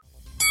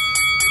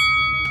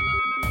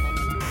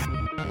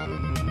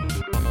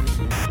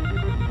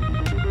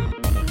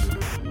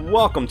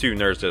Welcome to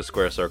Nerds to the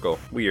Square Circle.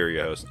 We are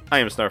your hosts. I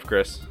am Snarf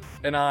Chris.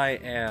 And I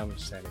am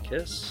Santa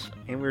Kiss.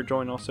 And we're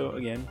joined also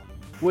again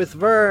with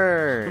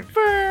Vern.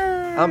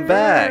 Vern! I'm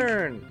back.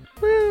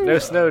 No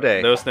snow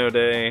day. No snow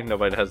day.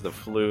 Nobody has the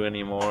flu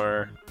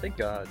anymore. Thank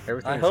God.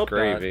 Everything's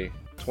gravy.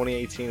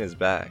 2018 is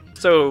back.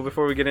 So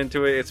before we get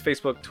into it, it's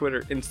Facebook,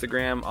 Twitter,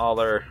 Instagram,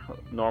 all our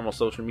normal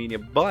social media.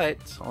 But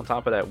on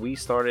top of that, we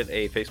started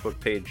a Facebook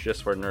page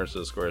just for Nerds to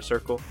the Square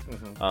Circle.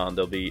 Mm-hmm.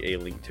 There'll be a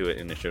link to it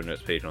in the show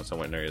notes page on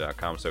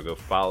somewhatnerdy.com. So go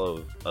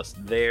follow us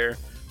there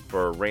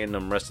for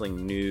random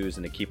wrestling news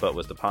and to keep up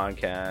with the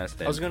podcast.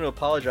 And I was going to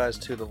apologize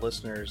to the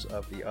listeners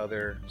of the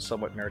other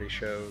Somewhat Nerdy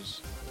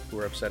shows who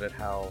were upset at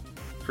how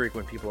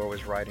frequent people are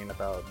always writing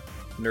about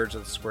Nerds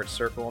of the Squared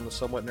Circle on the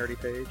Somewhat Nerdy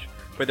page,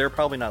 but they're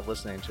probably not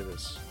listening to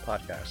this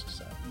podcast,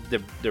 so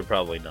they're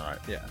probably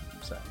not. yeah,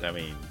 so I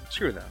mean,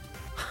 screw them.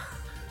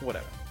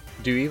 Whatever.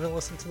 Do you even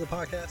listen to the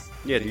podcast?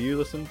 yeah. Do you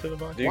listen to the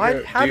podcast? Do you Why?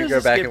 go- How do you does go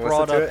this back get and listen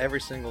brought to up it?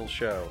 every single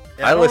show?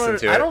 I listen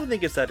to it. I don't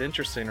think it's that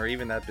interesting or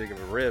even that big of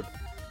a rib.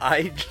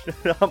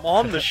 I'm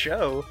on the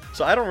show,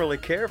 so I don't really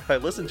care if I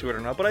listen to it or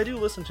not. But I do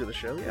listen to the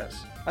show.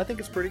 Yes, I think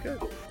it's pretty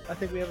good. I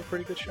think we have a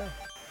pretty good show.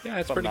 Yeah,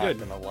 it's If I'm pretty not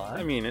good. gonna lie.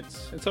 I mean,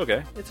 it's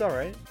okay. It's all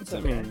right. It's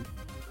okay. I mean,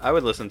 I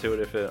would listen to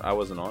it if I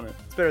wasn't on it.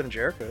 It's better than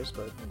Jericho's,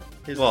 but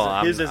his,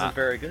 Well, his isn't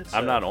very good. So.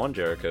 I'm not on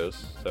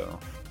Jericho's, so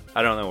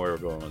I don't know where we're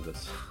going with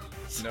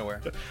this.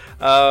 Nowhere.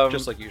 Just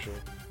Just like usual.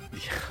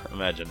 yeah,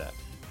 imagine that.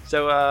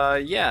 So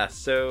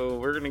so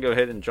we're gonna go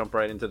ahead and jump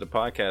right into the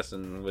podcast,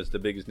 and what's the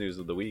biggest news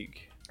of the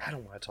week? I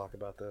don't want to talk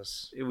about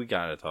this. We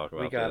gotta talk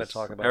about. We gotta this.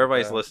 talk about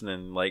Everybody's it, though.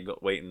 listening, like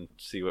waiting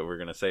to see what we're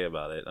gonna say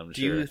about it. I'm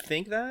Do sure. you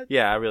think that?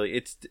 Yeah, I really.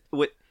 It's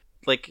what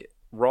like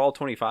Raw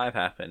 25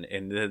 happened,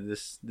 and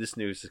this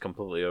news has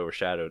completely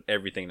overshadowed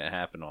everything that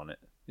happened on it.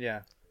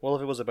 Yeah. Well,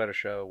 if it was a better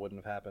show, it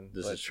wouldn't have happened.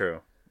 This but, is true.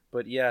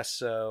 But yeah,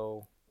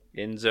 so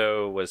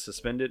Enzo was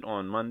suspended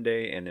on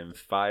Monday and then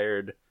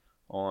fired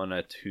on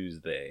a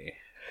Tuesday.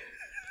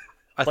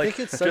 I Like, think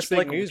it's such just big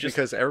like- news just-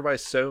 because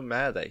everybody's so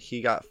mad that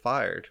he got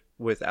fired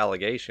with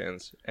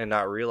allegations and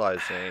not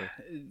realizing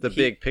the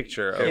big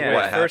picture of Yeah,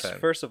 what first,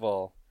 happened. first of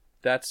all,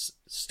 that's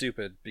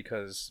stupid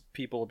because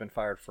people have been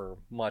fired for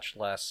much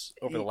less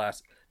over the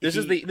last. This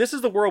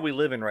is the world we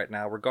live in right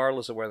now,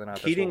 regardless of whether or not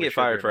He that's didn't what we get should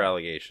fired do for or not.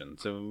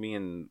 allegations. So me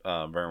and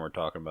Vern were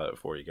talking about it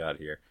before he got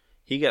here.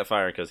 He got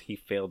fired because he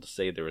failed to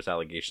say there was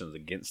allegations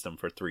against him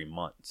for 3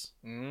 months.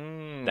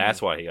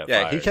 That's why he got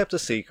yeah, fired. he kept a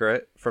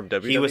secret from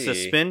WWE. He was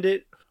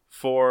suspended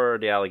for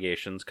the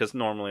allegations because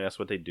normally that's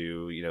what they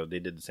do. You know, they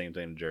did the same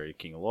thing to Jerry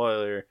King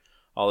Lawler,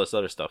 all this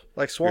other stuff.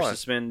 like You're Swan.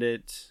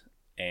 suspended,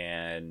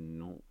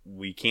 and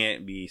we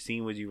can't be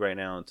seen with you right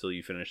now until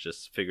you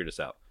figure this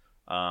out.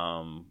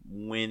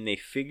 When they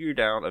figured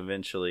out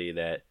eventually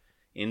that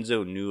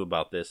Enzo knew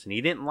about this, and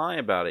he didn't lie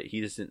about it,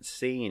 he just didn't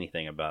say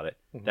anything about it,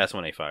 that's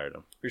when they fired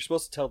him. You're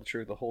supposed to tell the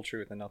truth, the whole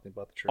truth, and nothing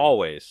but the truth.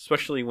 Always,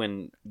 especially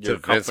when your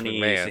To Vince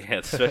company's, McMahon. yeah,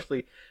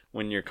 especially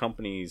when your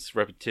company's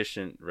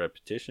reputation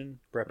Reputation.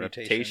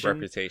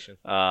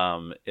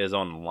 is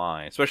on the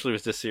line, especially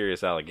with this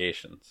serious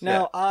allegations.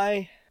 Now,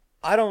 I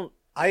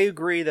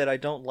agree that I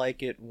don't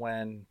like it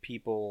when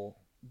people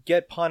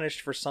get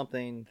punished for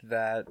something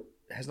that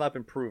has not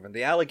been proven.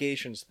 The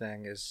allegations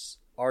thing is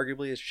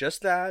arguably it's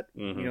just that.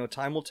 Mhm. You know,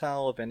 time will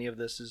tell if any of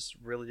this is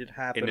really did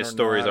happen. And or his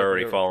story's not,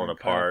 already or fallen kind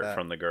of apart that.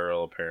 from the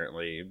girl,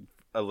 apparently,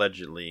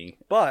 allegedly.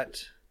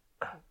 But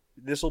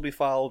this will be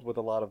followed with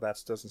a lot of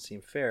that doesn't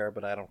seem fair,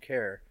 but I don't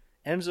care.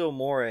 Enzo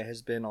Amore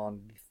has been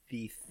on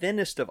the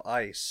thinnest of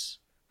ice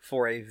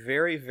for a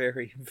very,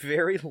 very,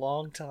 very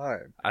long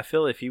time. I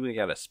feel if he would have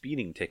got a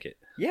speeding ticket,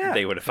 Yeah,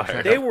 they would have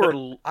fired they him.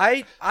 were.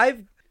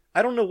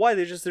 I don't know why.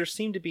 There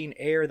seemed to be an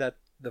air that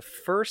the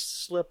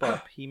first slip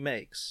up he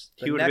makes,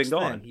 the He would have next been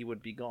gone. thing, he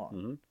would be gone.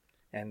 Mhm.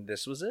 And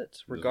this was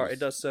it. was- It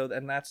does so,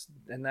 and that's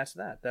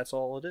that. That's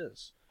all it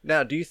is.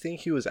 Now, do you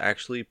think he was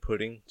actually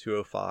putting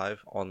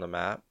 205 on the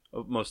map?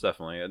 Most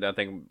definitely. I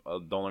think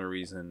the only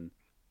reason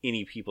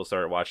any people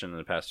started watching in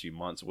the past few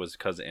months was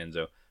because of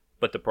Enzo.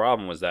 But the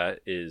problem was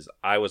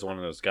I was one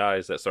of those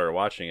guys that started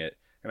watching it,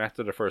 and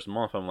after the first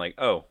month, I'm like,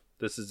 oh,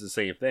 this is the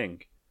same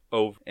thing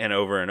over and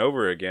over and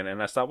over again,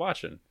 and I stopped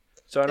watching.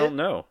 So I don't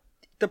know.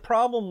 The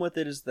problem with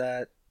it is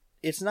that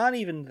it's not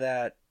even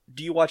that.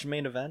 Do you watch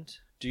Main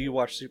Event? Do you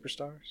watch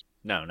Superstars?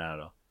 No, not at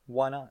all.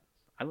 Why not?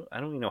 I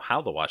don't even know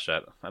how to watch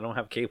that. I don't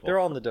have cable. They're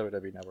all on the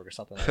WWE Network or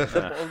something. Like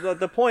that.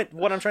 the point,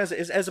 what I'm trying to say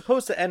is, as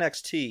opposed to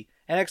NXT,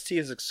 NXT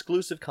is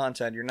exclusive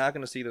content. You're not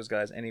going to see those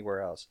guys anywhere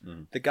else.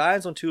 The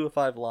guys on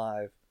 205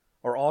 Live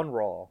or on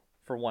Raw,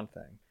 for one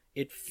thing.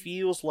 It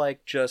feels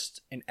like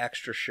just an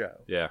extra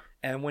show. Yeah.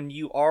 And when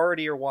you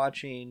already are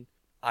watching,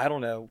 I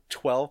don't know,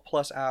 12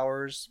 plus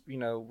hours,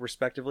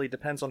 respectively,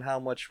 depends on how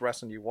much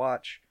wrestling you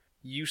watch,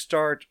 you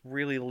start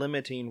really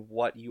limiting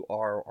what you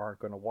are or aren't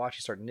going to watch.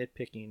 You start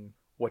nitpicking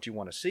what you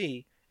want to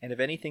see, and if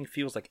anything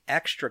feels like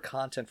extra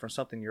content from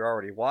something you're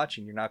already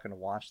watching, you're not going to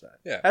watch that.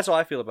 Yeah. That's how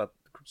I feel about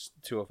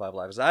 205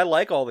 Live. Is I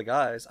like all the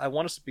guys. I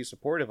want us to be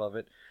supportive of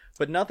it,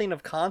 but nothing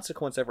of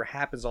consequence ever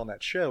happens on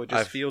that show. It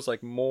just feels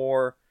like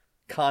more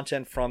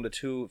content from the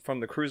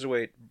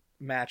cruiserweight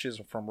matches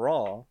from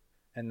Raw,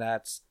 and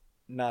that's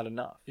not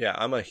enough. Yeah,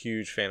 I'm a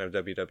huge fan of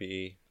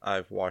WWE.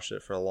 I've watched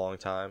it for a long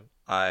time.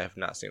 I have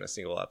not seen a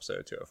single episode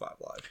of 205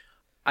 Live.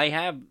 I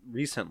have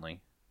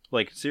recently.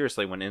 Like,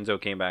 seriously, when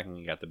Enzo came back and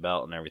he got the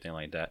belt and everything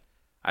like that,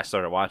 I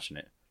started watching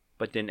it.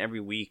 But then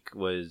every week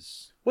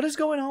was... What is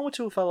going on with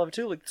 205 Live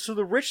too? Like, so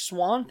the Rich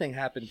Swann thing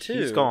happened too.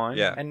 He's gone.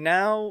 Yeah. And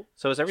now...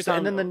 So it's every time...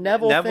 And then the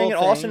Neville thing and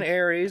Austin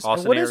Aries.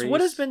 Austin what Aries.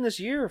 What has been this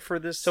year for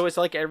this? So it's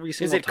like every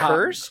single it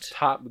cursed?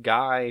 top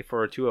guy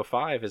for a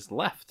 205 is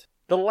left.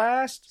 The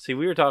last... See,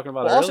 we were talking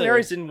about well, it Austin earlier.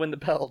 Aries didn't win the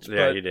belt.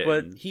 Yeah, but, he didn't.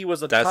 But he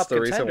was a That's top the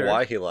contender. reason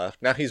why he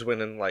left. Now he's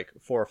winning like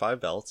 4 or 5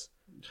 belts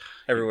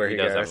everywhere he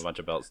does goes. have a bunch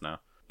of belts now.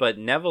 But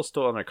Neville's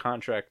still under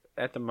contract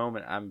at the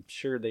moment. I'm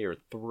sure they are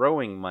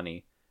throwing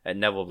money at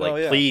Neville,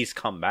 like, please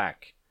come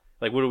back.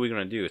 Like, what are we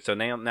going to do? So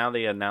now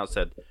they announced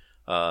that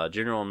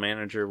general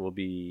manager will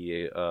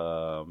be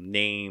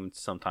named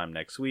sometime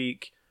next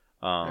week.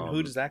 And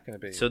who is that going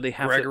to be? So they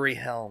have Gregory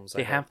Helms.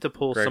 They have to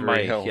pull Gregory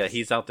somebody. Helms. Yeah,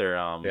 he's out there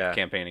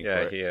campaigning for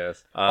it. Yeah, he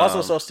is.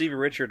 Also saw Stevie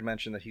Richard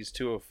mention that he's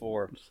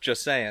 204.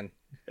 Just saying.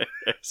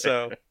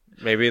 So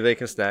maybe they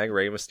can snag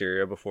Rey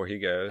Mysterio before he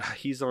goes.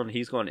 He's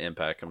going to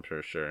Impact, I'm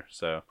sure.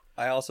 So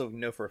I also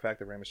know for a fact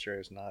that Rey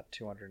Mysterio is not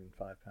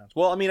 205 pounds.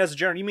 Well, I mean,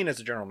 you mean as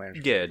a general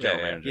manager? Yeah,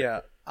 general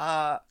manager.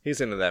 Yeah. He's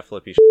into that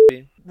flippy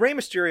Rey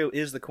Mysterio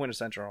is the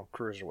quintessential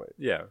cruiserweight.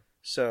 Yeah.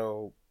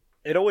 So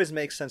it always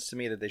makes sense to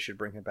me that they should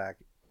bring him back,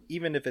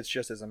 even if it's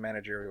just as a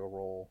managerial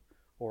role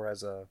or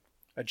as a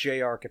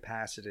JR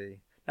capacity.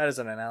 Not as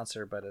an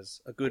announcer, but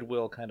as a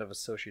goodwill kind of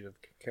associative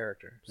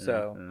character.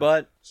 So,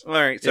 but all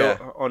right.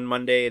 So on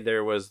Monday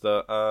there was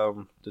the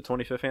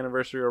 25th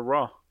anniversary of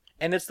Raw,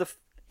 and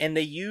and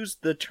they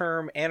used the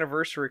term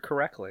anniversary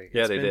correctly.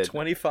 Yeah, it's they been did.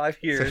 25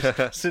 years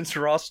since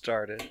Raw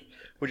started,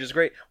 which is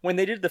great. When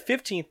they did the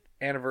 15th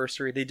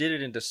anniversary, they did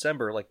it in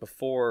December, like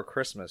before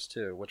Christmas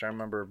too, which I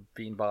remember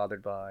being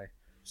bothered by,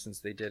 since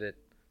they did it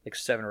like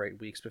 7 or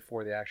 8 weeks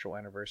before the actual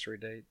anniversary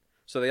date.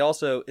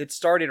 So it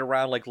started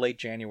around like late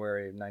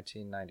January of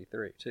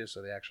 1993 too.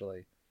 So they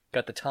actually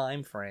got the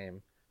time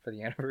frame for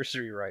the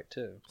anniversary right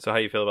too. So how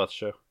you feel about the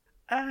show?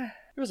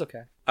 It was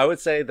okay. I would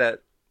say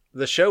that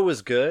the show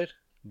was good,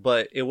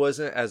 but it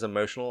wasn't as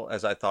emotional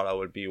as I thought I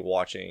would be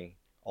watching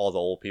all the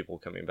old people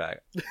coming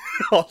back.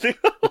 I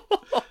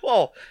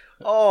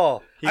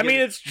mean,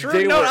 it's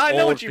true. No, I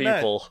know what you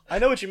meant. I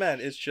know what you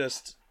meant. It's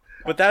just,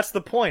 but that's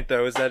the point,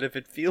 though, is that if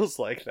it feels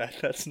like that,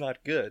 that's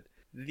not good.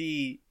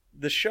 The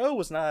show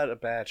was not a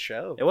bad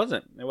show. It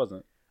wasn't.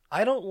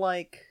 I don't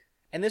like,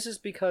 and this is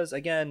because,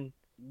 again,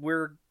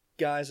 we're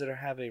guys that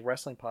have a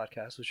wrestling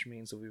podcast, which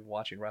means that we've been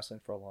watching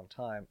wrestling for a long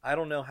time. I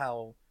don't know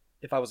how,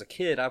 if I was a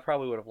kid, I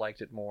probably would have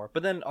liked it more.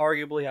 But then,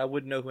 arguably, I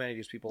wouldn't know who any of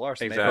these people are,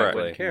 so maybe I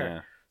wouldn't care.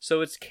 Yeah.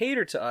 So it's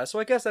catered to us. So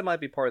I guess that might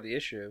be part of the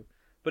issue.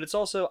 But it's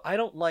also, I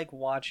don't like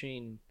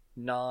watching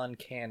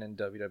non-canon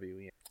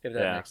WWE, if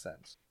that makes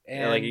sense.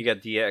 And like you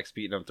got DX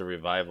beating up the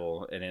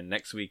Revival, and then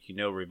next week,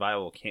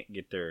 Revival can't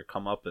get their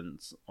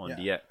comeuppance on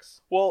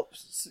DX. Well,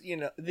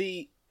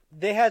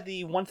 they had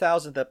the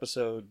 1000th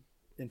episode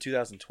in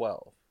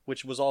 2012,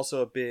 which was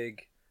also a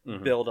big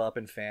build-up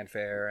and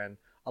fanfare, and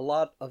a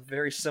lot of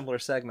very similar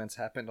segments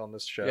happened on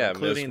this show. Yeah,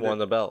 including Miz won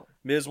the belt.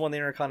 Miz won the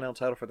Intercontinental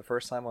title for the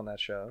first time on that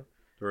show.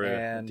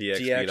 And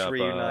DX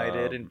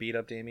reunited and beat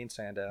up Damien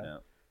Sandow. Yeah.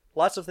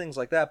 Lots of things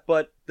like that,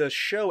 but the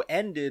show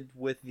ended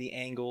with the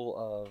angle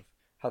of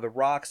how The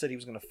Rock said he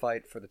was going to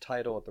fight for the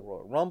title at the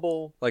Royal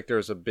Rumble. Like there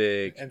was a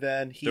big... And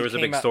then there was a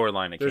big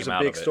storyline that came out of it. There's a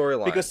big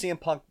storyline. Because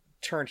CM Punk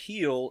turned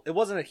heel. It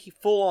wasn't a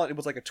full-on... It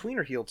was like a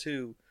tweener heel,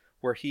 too,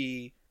 where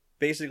he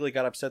basically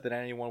got upset that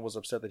anyone was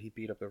upset that he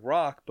beat up The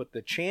Rock, but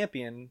the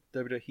champion,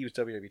 he was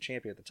WWE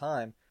champion at the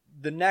time,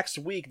 the next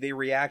week they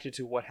reacted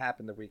to what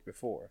happened the week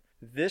before.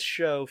 This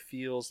show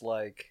feels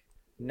like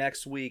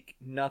next week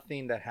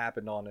nothing that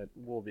happened on it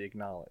will be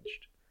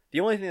acknowledged.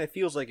 The only thing that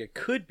feels like it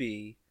could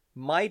be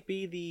might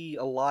be the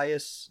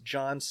Elias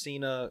John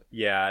Cena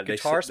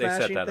guitar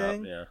smashing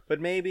thing,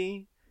 but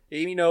maybe,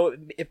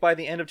 if by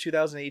the end of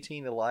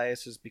 2018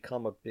 Elias has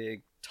become a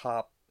big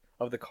top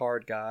of the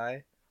card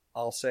guy,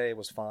 I'll say it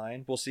was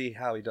fine. We'll see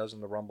how he does in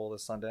the Rumble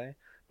this Sunday.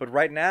 But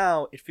right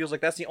now, it feels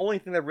like that's the only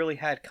thing that really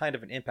had kind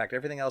of an impact.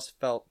 Everything else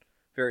felt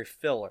very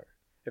filler,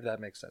 if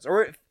that makes sense.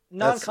 Or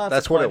non-consequential.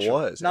 That's what it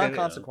was.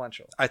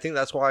 Non-consequential. And I think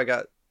that's why I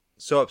got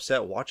so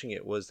upset watching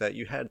it, was that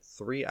you had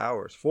 4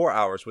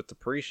 hours with the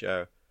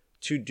pre-show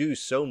to do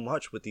so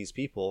much with these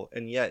people,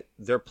 and yet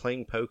they're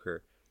playing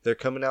poker. They're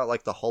coming out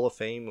like the Hall of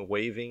Fame,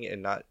 waving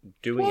and not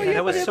doing anything.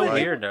 That was so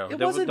weird, though.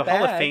 The bad.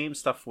 Hall of Fame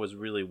stuff was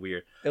really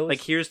weird.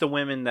 Like, here's the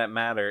women that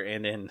matter,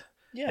 and then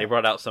they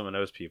brought out some of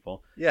those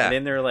people. Yeah. And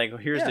then they're like,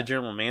 here's the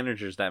general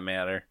managers that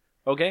matter.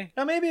 Okay.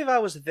 Now, maybe if I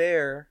was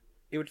there,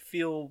 it would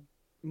feel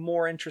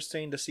more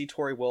interesting to see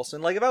Tori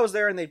Wilson. Like, if I was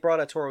there and they brought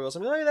out Tori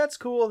Wilson, I'd be like, oh, that's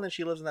cool, and then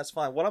she lives and that's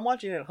fine. What I'm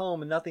watching at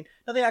home and nothing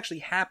actually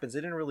happens. They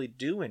didn't really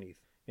do anything.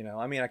 You know,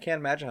 I mean, I can't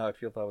imagine how I'd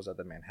feel if I was at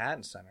the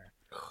Manhattan Center.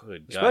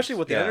 Good Especially God.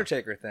 with the Yeah.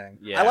 Undertaker thing.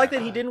 Yeah. I like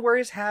that he didn't wear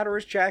his hat or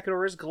his jacket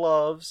or his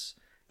gloves.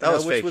 That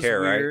was which fake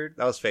hair, weird. right?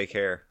 That was fake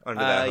hair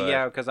under that hood.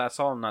 Yeah, because I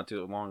saw him not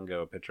too long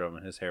ago, a picture of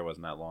him. His hair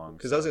wasn't that long.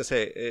 Because I was gonna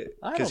say,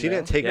 I because don't he know.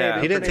 didn't take Yeah, he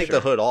I'm didn't pretty take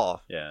the sure. hood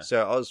off. Yeah.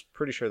 So I was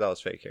pretty sure that was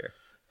fake hair.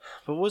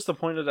 But what was the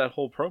point of that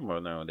whole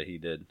promo though that he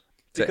did?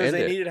 To Because end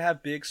they it. needed to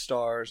have big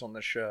stars on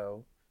the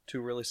show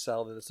to really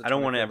sell this. I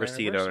don't want to ever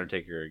see an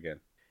Undertaker again.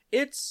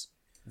 It's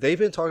They've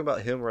been talking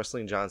about him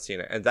wrestling John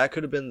Cena, and that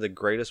could have been the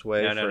greatest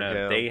way No, for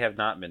no. him. They have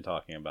not been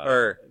talking about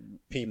or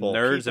it. people,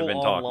 Nerds have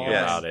been talking online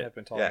about it. Have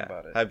been talking yeah,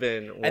 about it. have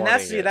been. And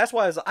wanting it. that's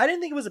why I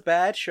didn't think it was a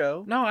bad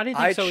show. No, I didn't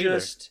think so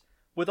either.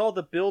 With all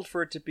the build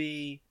for it to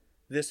be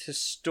this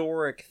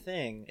historic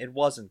thing, it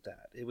wasn't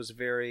that. It was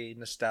very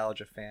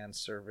nostalgia fan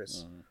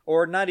service,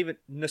 or not even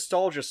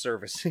nostalgia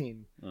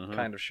servicing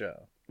kind of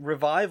show.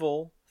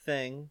 Revival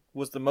thing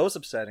was the most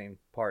upsetting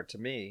part to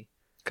me,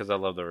 Because I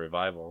love the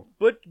Revival.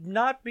 but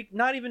not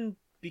even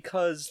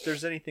because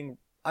there's anything.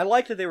 I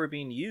liked that they were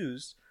being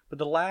used, but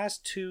the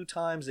last 2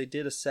 times they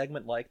did a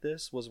segment like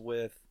this was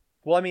with.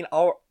 Well, I mean,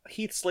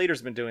 Heath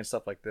Slater's been doing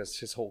stuff like this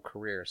his whole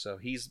career, so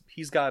he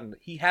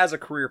has a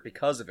career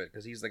because of it,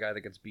 because he's the guy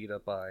that gets beat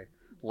up by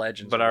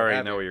legends. But or I what already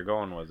have know you. where you're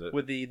going with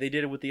it. They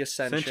did it with the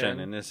Ascension,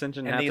 and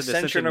Ascension and had the to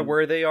Ascension are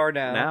where they are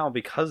now.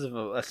 because of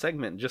a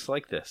segment just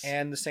like this.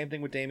 And the same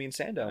thing with Damien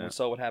Sandow. Yeah. We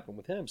saw what happened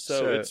with him. So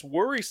So- it's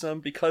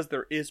worrisome because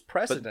there is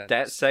precedent. But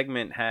that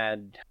segment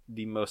had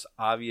the most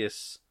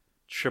obvious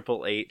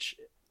Triple H,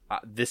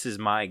 this is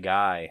my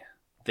guy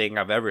thing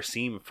I've ever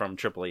seen from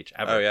Triple H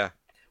ever. Oh yeah,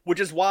 which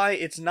is why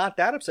it's not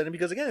that upsetting,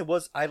 because again,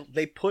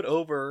 they put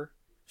over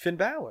Finn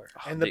Balor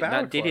and the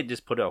Balor They Club. didn't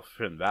just put out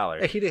Finn Balor.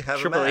 Yeah, he didn't have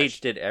a Triple match. H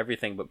did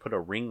everything but put a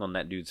ring on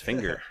that dude's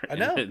finger. I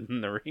know.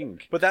 in the ring.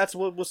 But that's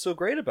what was so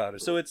great about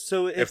it. So it's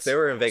if they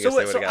were in Vegas, so, they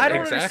would have so gotten I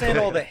don't it. understand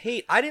all the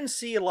hate. I didn't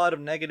see a lot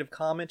of negative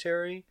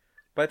commentary.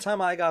 By the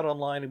time I got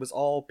online, it was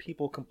all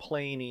people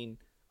complaining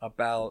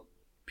about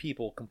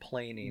people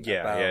complaining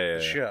about the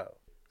show.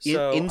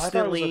 So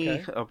Instantly, I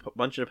thought it was okay. a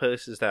bunch of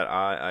places that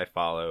I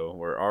follow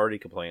were already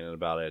complaining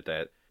about it.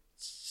 That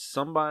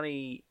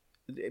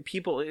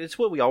people, it's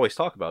what we always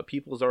talk about.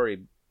 People's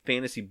already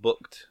fantasy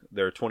booked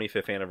their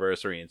 25th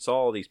anniversary and saw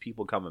all these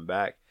people coming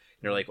back.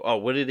 And they're like, oh,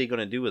 what are they going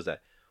to do with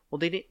that? Well,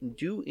 they didn't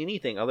do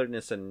anything other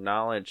than to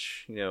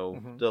acknowledge,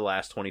 the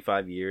last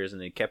 25 years,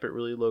 and they kept it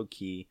really low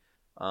key.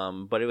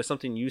 But it was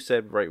something you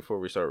said right before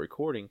we started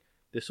recording.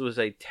 This was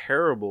a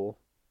terrible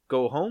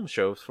go home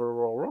show for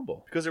Royal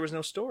Rumble. Because there was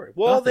no story.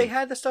 Well, Nothing. they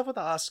had the stuff with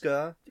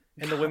Asuka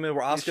and the women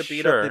where Asuka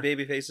beat Sure. up the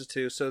baby faces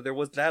too. So there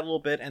was that little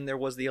bit, and there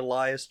was the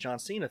Elias John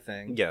Cena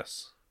thing.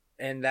 Yes.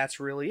 And that's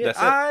really it.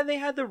 That's it. They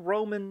had the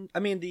Roman. I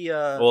mean the.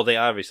 Well, they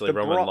obviously the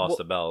Roman Bra- lost well-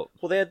 the belt.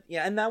 Well, they had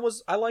and that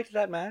was I liked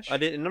that match. I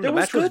didn't. No, There the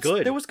match was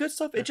good. There was good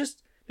stuff. It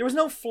just there was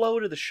no flow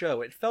to the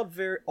show. It felt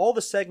all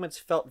the segments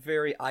felt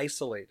very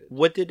isolated.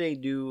 What did they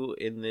do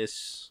in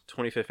this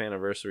 25th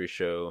anniversary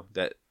show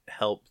that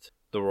helped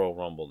the Royal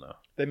Rumble now?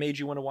 That made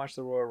you want to watch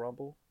the Royal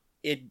Rumble.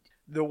 There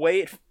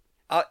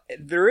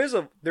is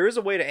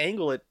a way to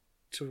angle it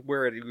to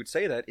where you would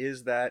say that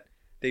is that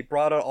they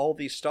brought out all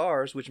these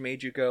stars, which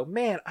made you go,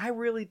 man, I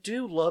really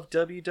do love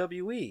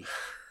WWE.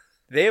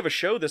 They have a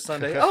show this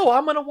Sunday. Oh,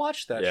 I'm going to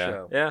watch that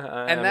show.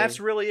 Yeah. And that's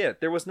really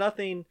it. There was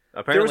nothing.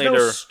 apparently there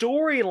was no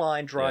they're-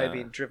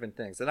 storyline driven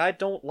things, and I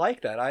don't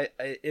like that.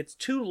 It's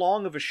too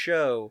long of a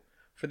show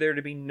for there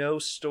to be no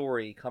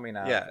story coming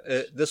out. Yeah,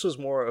 this was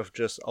more of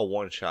just a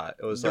one shot.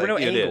 It was There like, were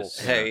no it angles.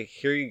 is. hey,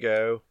 here you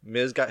go.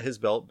 Miz got his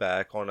belt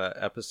back on an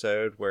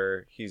episode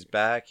where he's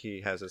back.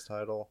 He has his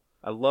title.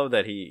 I love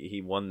that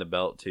he won the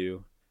belt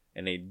too,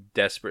 and they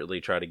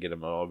desperately try to get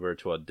him over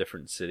to a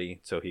different city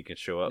so he can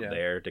show up Yeah.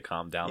 there to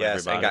calm down Yes,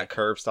 everybody. and got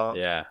curb stomped.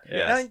 Yeah.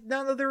 Yes.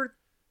 Now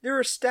they're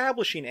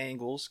establishing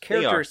angles, They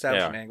character are,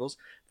 establishing they are. angles.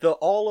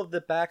 All of the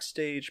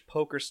backstage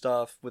poker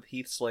stuff with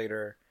Heath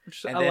Slater,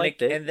 and I then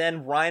liked it. and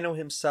then Rhino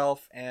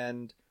himself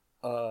and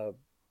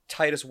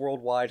Titus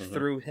Worldwide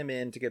threw him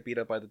in to get beat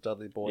up by the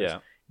Dudley Boys. Yeah.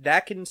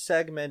 That can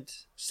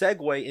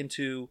segue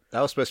into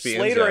That was supposed to be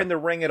Slater Enzo. in the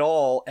ring at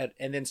all,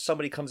 and then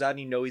somebody comes out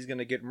and he's going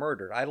to get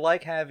murdered. I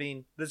like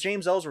having the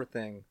James Ellsworth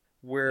thing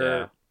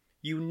where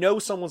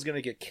someone's going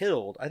to get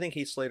killed. I think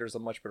Heath Slater is a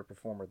much better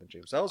performer than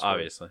James Ellsworth.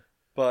 Obviously.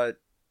 But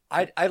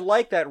I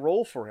like that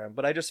role for him,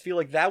 but I just feel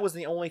like that was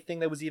the only thing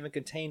that was even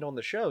contained on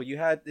the show.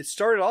 It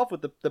started off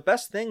with the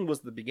best thing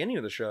was the beginning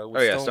of the show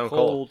with Stone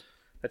Cold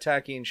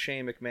attacking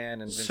Shane McMahon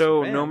and Vince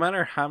So McMahon. no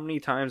matter how many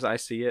times I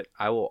see it,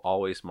 I will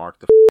always mark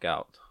the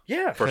out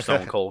Yeah. for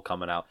Stone Cold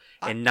coming out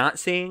and not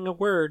saying a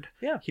word.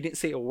 Yeah. He didn't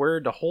say a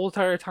word the whole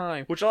entire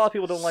time. Which a lot of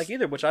people don't like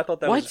either, which I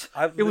thought that What?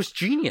 was... It was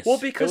genius. Well,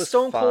 It because was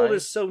Stone Cold fine.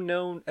 is so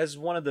known as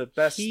one of the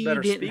best, he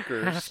better didn't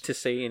speakers. have to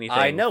say anything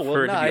I know. Well,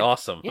 for it no, to be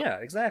awesome. Yeah,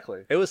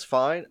 exactly. It was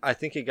fine. I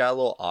think it got a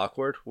little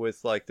awkward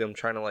with like them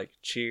trying to like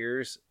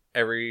cheers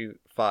every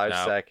 5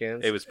 No,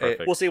 seconds. it was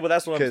perfect. Well, see, well,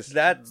 that's what 'Cause-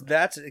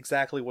 that's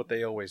exactly what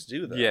they always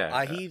do, though.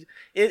 Yeah.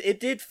 It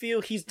did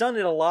feel he's done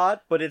it a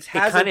lot, but it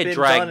hasn't kinda been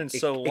dragged- done in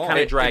so it long.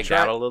 kinda dragged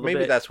out a little maybe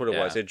bit. that's what it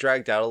Yeah. was. It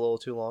dragged out a little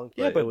too long.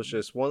 But Yeah, but it was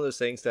just one of those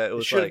things that it It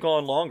was should have like,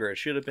 gone longer. It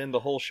should have been the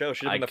whole show. It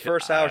should have been the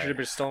first hour. Should have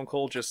been Stone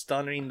Cold just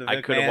stunning the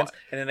I coulda McMahons,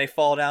 and then they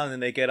fall down, and then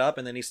they get up,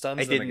 and then he stuns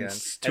I them didn't. again.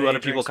 Two other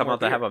people come out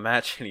to have a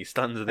match, and he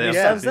stuns them. he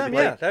stuns them.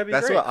 like, Yeah, that'd be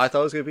that's great. what I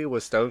thought it was gonna be.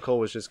 Was Stone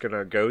Cold was just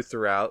gonna go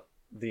throughout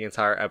the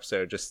entire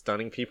episode, just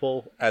stunning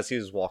people as he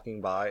was walking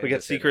by. We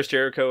got see Chris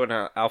Jericho in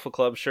an Alpha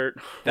Club shirt.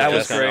 That which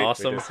was is kinda great.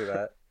 awesome. We did see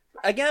that.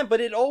 Again,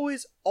 but it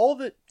always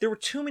there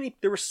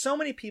were so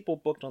many people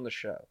booked on the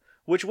show,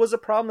 which was a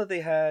problem that they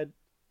had.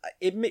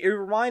 It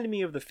reminded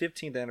me of the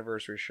 15th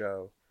anniversary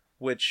show,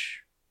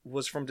 which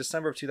was from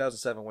December of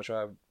 2007, which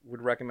I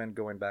would recommend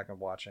going back and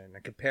watching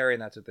and comparing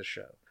that to this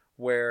show,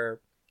 where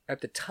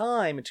at the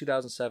time in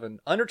 2007,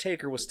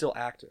 Undertaker was still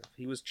active.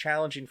 He was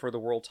challenging for the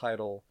world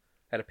title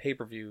at a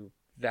pay-per-view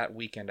that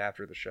weekend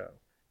after the show.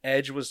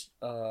 Edge was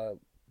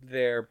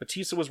there.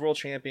 Batista was world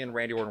champion.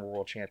 Randy Orton was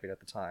world champion at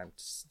the time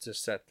to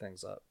set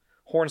things up.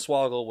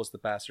 Hornswoggle was the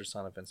bastard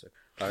son of Vince.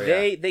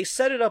 They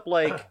set it up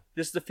like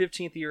this is the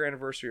 15th year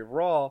anniversary of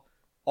Raw.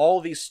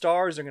 All these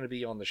stars are going to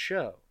be on the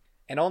show.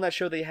 And on that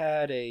show, they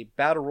had a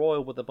battle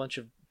royal with a bunch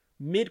of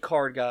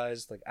mid-card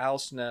guys like Al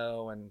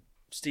Snow and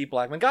Steve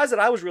Blackman. Guys that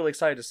I was really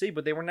excited to see,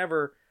 but they were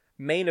never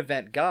main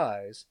event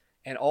guys.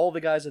 And all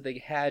the guys that they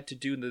had to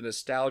do the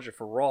nostalgia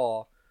for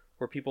Raw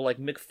were people like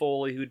Mick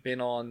Foley, who'd been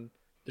on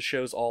the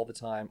shows all the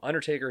time,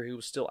 Undertaker, who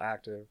was still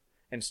active,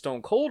 and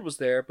Stone Cold was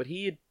there, but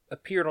he had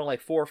appeared on like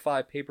 4 or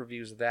 5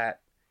 pay-per-views that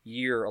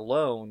year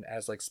alone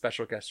as like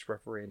special guest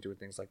referee and doing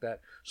things like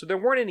that. So there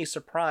weren't any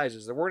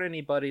surprises. There weren't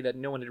anybody that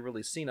no one had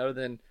really seen other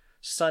than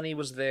Sonny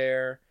was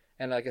there,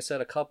 and like I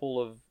said, a couple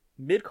of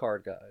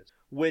mid-card guys,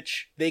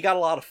 which they got a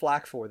lot of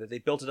flack for, that they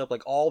built it up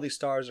like all these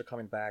stars are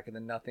coming back and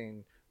then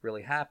nothing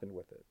really happened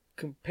with it.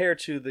 Compared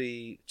to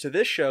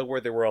this show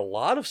where there were a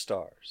lot of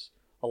stars,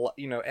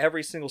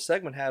 every single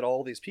segment had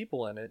all these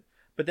people in it,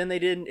 but then they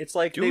didn't. It's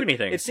like do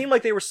anything. It seemed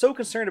like they were so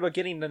concerned about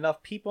getting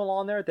enough people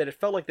on there that it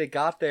felt like they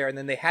got there and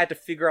then they had to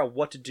figure out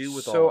what to do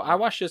with all. So of them. I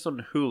watched this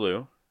on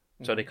Hulu.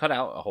 So they cut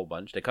out a whole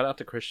bunch. They cut out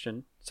the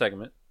Christian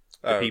segment,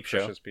 the Peep Show.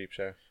 Christian's Peep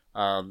Show.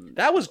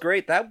 That was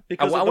great. That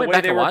because I of the went way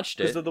back they and were watched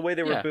it. because of the way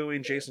they were Yeah.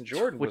 booing Jason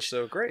Jordan was Which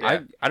so great.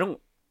 I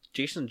don't.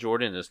 Jason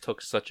Jordan has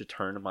took such a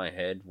turn in my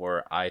head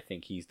where I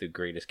think he's the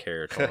greatest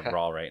character on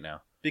Raw right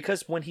now.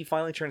 Because when he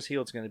finally turns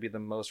heel, it's going to be the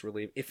most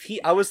relieved.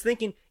 I was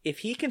thinking, if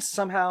he can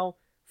somehow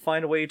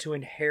find a way to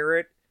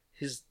inherit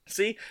his...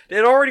 See,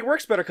 it already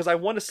works better, because I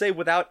want to say,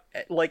 without,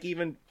 like,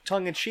 even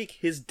tongue-in-cheek,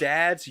 his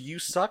dad's "you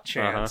suck"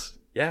 chance.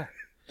 Yeah.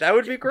 That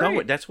would be great.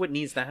 No, that's what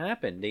needs to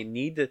happen. They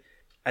need to...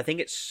 I think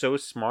it's so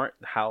smart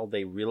how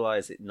they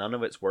realize that none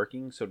of it's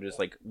working, so just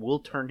like, we'll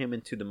turn him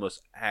into the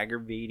most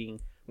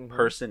aggravating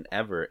person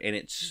ever, and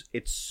it's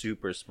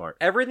super smart.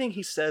 Everything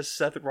he says,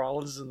 Seth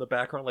Rollins is in the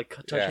background, like,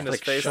 touching his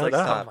like, face, shut like,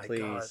 up, oh my please,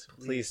 God,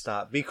 please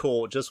stop. Be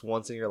cool. Just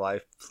once in your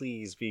life,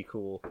 please be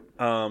cool.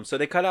 So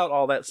they cut out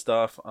all that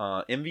stuff.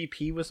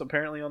 MVP was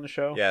apparently on the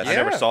show. Yes. I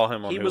never Yeah. saw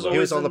him on He Hulu. was He always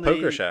was on in the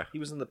poker show. He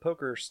was in the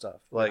poker stuff.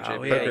 Like, Oh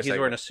poker yeah, he's segment.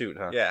 wearing a suit,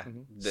 huh? Yeah.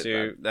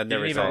 Suit. I They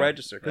never didn't saw even him.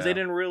 register because they Yeah.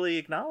 didn't really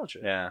acknowledge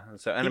it. Yeah.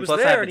 So He and was plus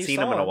I there haven't and he seen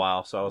saw him in a him.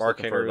 while, so I was Mark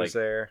looking Henry for like. was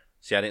there.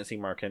 See, I didn't see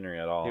Mark Henry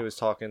at all. He was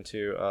talking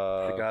to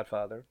The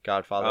Godfather.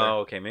 Godfather Oh,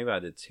 okay. Maybe I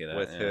did see that.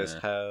 with his yeah.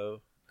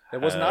 hoe. It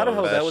was not a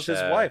hoe. That was his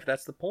Best wife.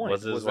 That's the point.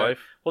 Was his that- wife?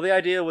 Well, the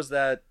idea was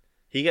that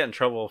He got in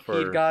trouble for.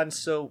 he'd gotten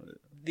so.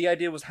 The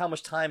idea was how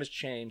much time has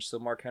changed. So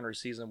Mark Henry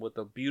sees him with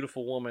a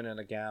beautiful woman in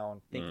a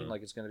gown, thinking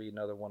like it's going to be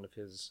another one of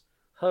his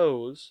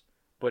hoes,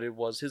 but it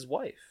was his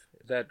wife.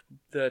 That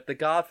the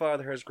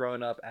Godfather has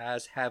grown up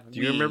as have Do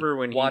you remember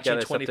when he got watching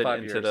accepted 25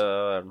 into years.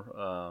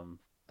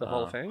 the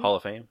Hall of Fame? Hall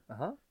of Fame.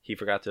 Uh-huh. He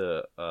forgot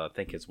to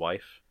thank his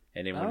wife,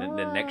 and then when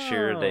the next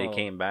year they Oh.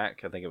 came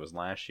back, I think it was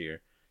last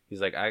year.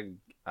 He's like,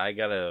 I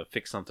gotta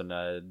fix something that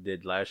I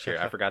did last year.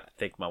 I forgot to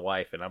thank my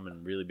wife, and I'm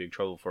in really big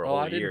trouble for a Oh, whole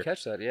I didn't year.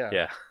 catch that. Yeah.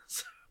 Yeah.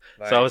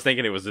 So I was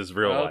thinking it was his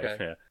real Oh, wife.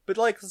 okay. Yeah. But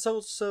like,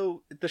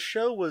 so the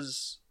show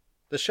was.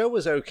 The show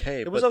was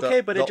okay. It was but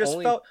okay, but the it just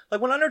only... felt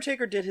like when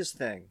Undertaker did his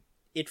thing,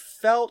 it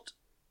felt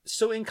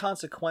so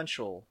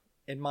inconsequential,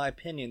 in my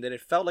opinion, that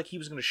it felt like he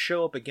was going to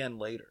show up again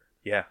later.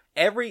 Yeah.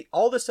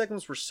 All the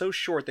segments were so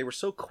short, they were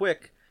so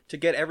quick to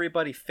get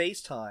everybody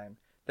FaceTime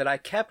that I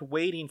kept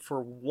waiting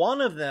for one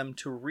of them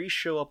to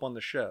re-show up on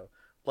the show.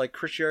 Like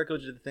Chris Jericho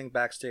did the thing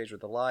backstage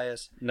with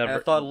Elias, and I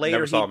thought later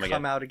never saw him he'd again.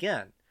 come out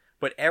again.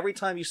 But every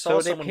time you saw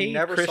So they someone, you paid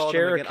never Chris saw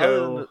them again. Other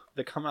than Jericho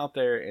to come out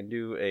there and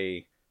do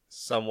a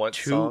somewhat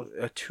song.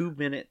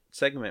 2-minute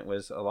segment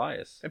with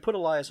Elias. and put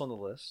Elias on the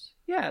list.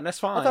 Yeah, and that's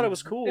fine. I thought it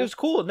was cool. It was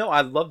cool. No,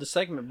 I loved the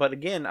segment, but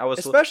again, I was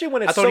Especially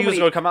when it's I thought so he was many-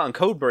 going to come out and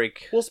code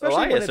break Well, especially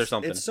Elias when or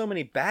something. it's so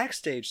many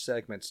backstage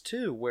segments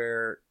too,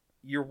 where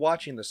you're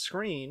watching the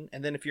screen,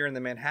 and then if you're in the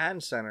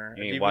Manhattan Center,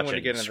 You if ain't you want to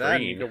watching get into that,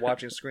 screen. you're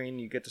watching screen.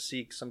 You get to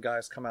see some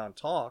guys come out and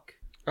talk.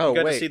 You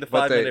got to see the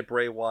but 5-minute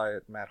Bray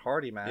Wyatt Matt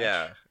Hardy match.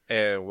 Yeah,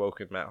 and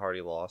Woken Matt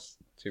Hardy lost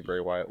to Bray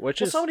Wyatt, which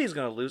Well, is somebody's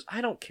going to lose.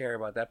 I don't care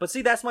about that. But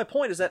see, that's my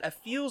point. Is that it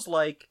feels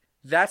like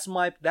that's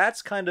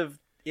kind of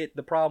it.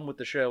 The problem with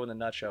the show in the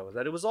nutshell is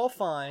that it was all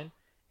fine,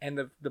 and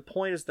the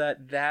point is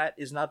that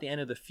is not the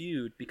end of the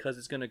feud because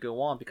it's going to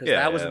go on because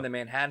that was in the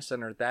Manhattan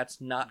Center.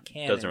 That's not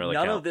canon. Doesn't really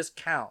None count. of this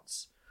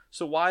counts.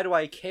 So why do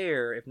I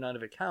care if none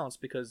of it counts?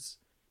 Because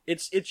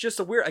it's just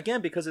a weird,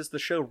 again, because it's the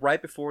show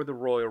right before the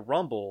Royal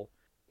Rumble.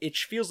 It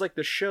feels like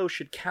the show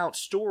should count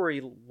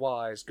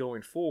story-wise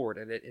going forward,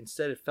 and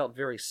instead it felt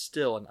very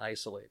still and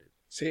isolated.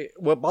 See,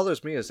 what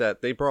bothers me is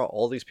that they brought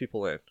all these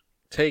people in.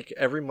 Take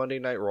every Monday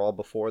Night Raw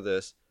before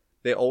this,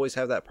 they always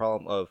have that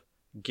problem of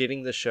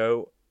getting the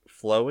show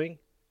flowing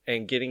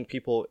and getting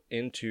people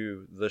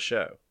into the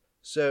show.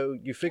 So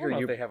you figure I don't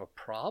know if they have a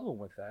problem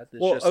with that.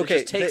 It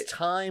just takes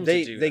time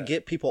to do They that.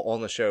 get people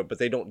on the show, but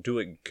they don't do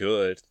it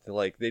good.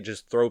 Like, they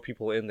just throw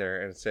people in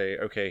there and say,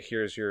 okay,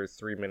 here's your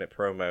 3-minute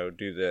promo,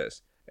 do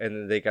this. And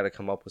then they got to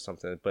come up with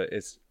something, but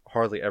it's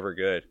hardly ever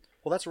good.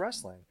 Well, that's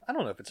wrestling. I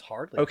don't know if it's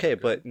hardly. Okay,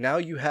 good. but now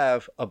you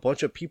have a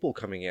bunch of people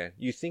coming in.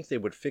 You think they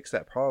would fix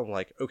that problem?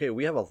 Like, okay,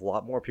 we have a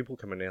lot more people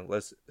coming in.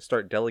 Let's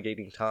start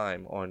delegating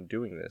time on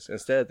doing this.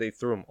 Instead, they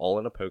threw them all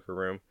in a poker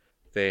room.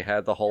 They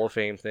had the Hall of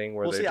Fame thing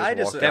where they just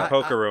walked that out.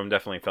 poker room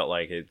definitely felt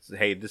like it's,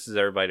 hey, this is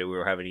everybody we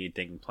were having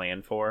anything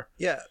planned for.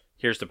 Yeah.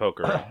 Here's the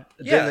poker room.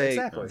 Yeah,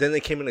 exactly. Then they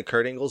came into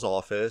Kurt Angle's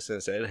office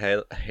and said,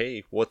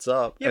 "Hey, what's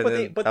up?" Yeah,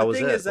 and but the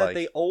thing is that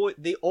they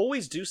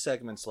always do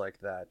segments like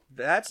that.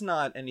 That's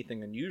not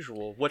anything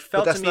unusual. What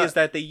felt to me is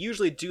that they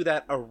usually do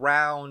that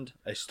around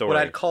a story. What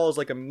I'd call is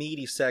like a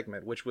meaty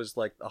segment, which was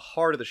like the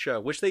heart of the show.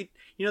 Which they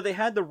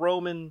had the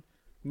Roman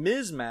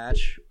Miz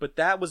match, but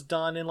that was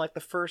done in like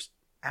the first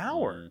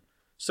hour. Mm.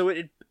 So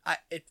it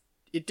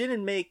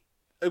didn't make.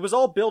 It was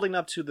all building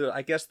up to the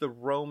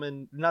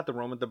Braun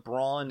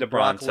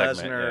Brock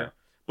segment, Lesnar,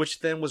 which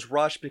then was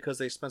rushed because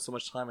they spent so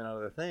much time on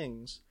other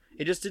things.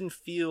 It just didn't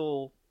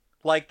feel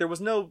like there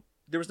was no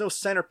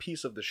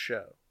centerpiece of the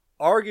show.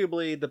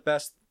 Arguably, the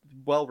best,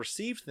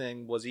 well-received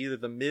thing was either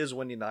the Miz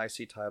winning the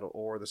IC title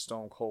or the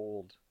Stone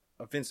Cold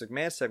Vince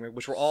McMahon segment,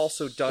 which were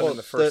also done in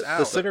the first hour.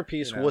 The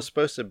centerpiece was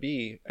supposed to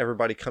be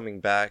everybody coming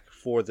back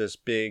for this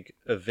big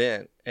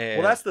event.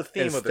 And that's the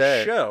theme of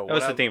the show. That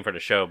was the theme for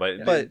the show, but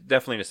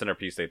definitely the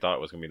centerpiece they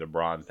thought was going to be the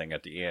Braun thing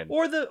at the end.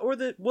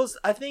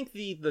 I think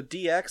the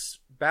DX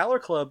Balor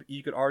Club,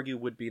 you could argue,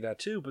 would be that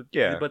too,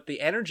 but the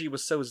energy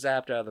was so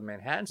zapped out of the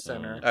Manhattan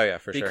Center. Oh yeah,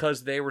 for sure.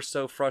 Because they were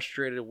so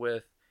frustrated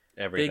with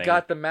everything. They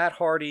got the Matt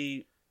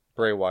Hardy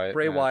Bray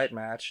Wyatt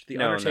match, the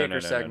Undertaker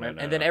segment,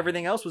 and then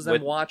everything else was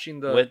them watching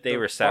the. What they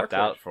were sapped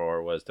out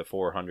for was the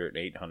 $400,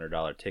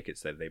 $800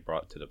 tickets that they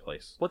brought to the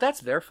place. Well,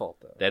 that's their fault,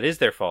 though. That is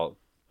their fault.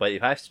 But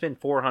if I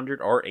spend $400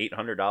 or $800,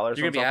 you're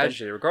gonna be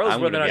agitated,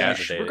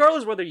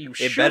 regardless whether you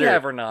should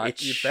have or not. It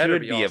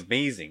should be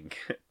amazing.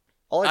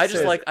 I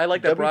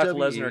like that Brock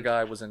Lesnar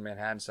guy was in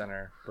Manhattan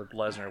Center, but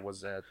Lesnar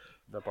was at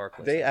the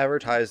Barclays. They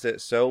advertised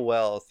it so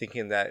well,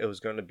 thinking that it was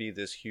going to be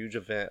this huge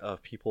event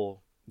of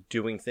people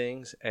doing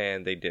things,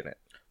 and they didn't.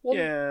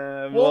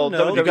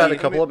 No, you got a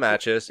couple of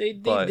matches. They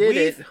did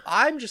it.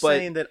 I'm just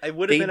saying that it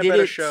would have been a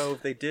better show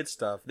if they did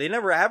stuff. They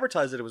never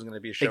advertised that it was going to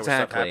be a show where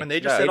stuff happened.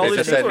 They just said all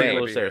these people were going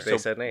to be there. They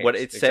said names. What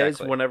it says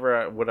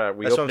whenever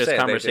we open this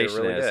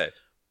conversation is,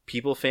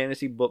 people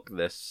fantasy booked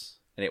this,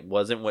 and it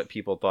wasn't what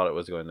people thought it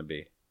was going to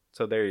be.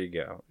 So there you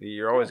go.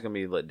 You're always going to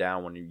be let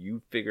down when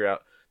you figure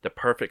out the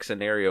perfect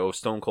scenario of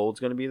Stone Cold's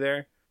going to be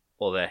there.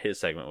 Well, his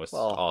segment was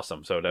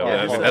awesome. So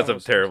that's a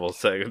terrible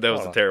segment. That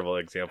was a terrible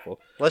example.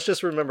 Let's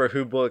just remember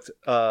who booked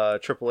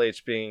Triple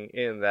H being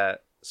in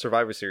that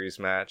Survivor Series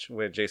match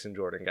when Jason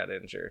Jordan got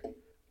injured.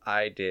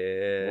 I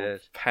did. Well,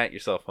 pat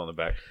yourself on the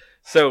back.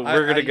 So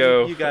we're going to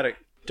go. You got to.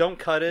 Don't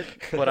cut it,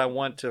 but I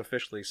want to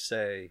officially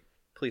say,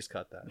 please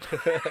cut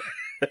that.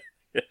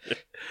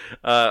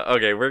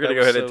 Okay, we're going to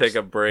go ahead and take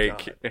a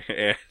break.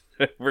 And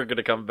we're going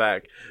to come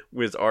back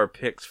with our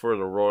picks for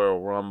the Royal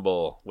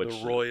Rumble.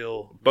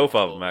 Both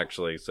of them,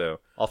 actually. So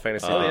I'll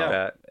fantasy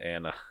that.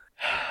 And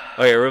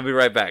okay, we'll be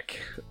right back.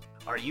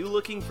 Are you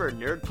looking for a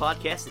nerd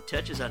podcast that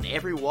touches on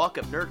every walk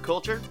of nerd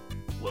culture?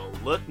 Well,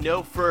 look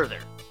no further.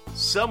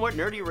 Somewhat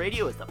Nerdy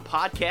Radio is the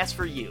podcast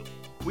for you.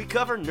 We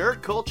cover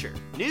nerd culture,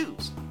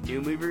 news,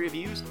 new movie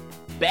reviews,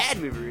 bad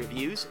movie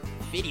reviews,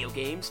 video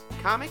games,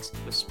 comics,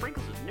 with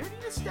sprinkles of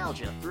nerdy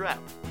nostalgia throughout.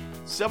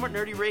 Somewhat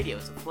Nerdy Radio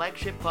is a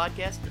flagship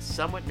podcast of the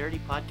Somewhat Nerdy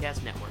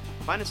Podcast Network.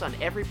 Find us on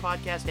every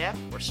podcast app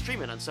or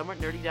stream it on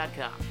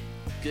somewhatnerdy.com.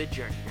 Good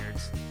journey,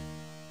 nerds.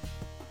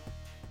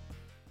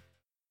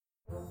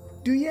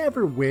 Do you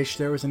ever wish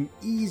there was an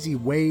easy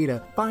way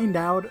to find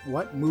out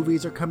what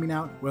movies are coming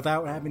out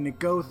without having to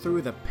go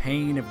through the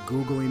pain of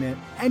Googling it?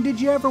 And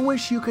did you ever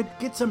wish you could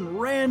get some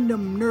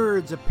random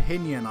nerd's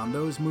opinion on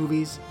those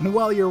movies?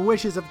 Well, your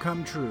wishes have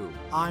come true.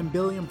 I'm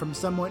Billiam from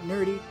Somewhat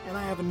Nerdy, and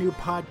I have a new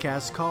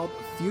podcast called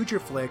Future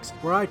Flicks,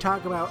 where I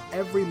talk about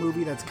every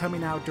movie that's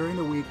coming out during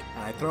the week,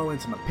 and I throw in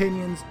some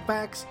opinions,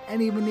 facts,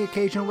 and even the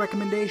occasional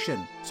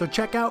recommendation. So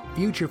check out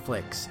Future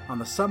Flicks on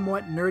the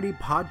Somewhat Nerdy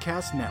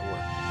Podcast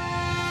Network.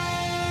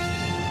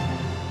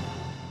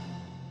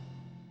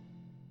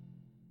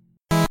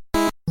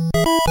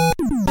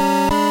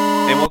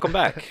 Welcome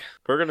back.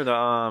 We're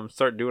gonna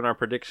start doing our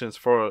predictions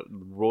for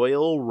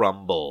Royal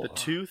Rumble. The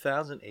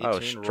 2018 Oh,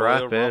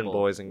 strap Royal in, Rumble,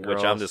 boys and girls.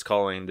 which I'm just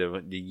calling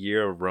the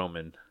year of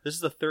Roman. This is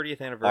the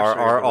 30th anniversary of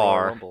the Royal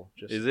RRR. Rumble.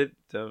 Just Is it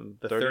the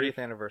 30th? 30th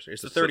anniversary?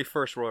 It's the So-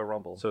 31st Royal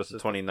Rumble. So it's the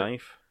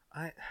 29th?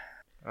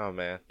 Oh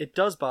man, It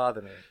does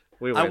bother me.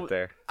 we I went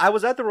there. I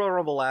was at the Royal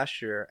Rumble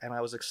last year, and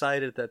I was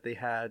excited that they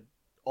had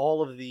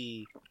all of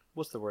the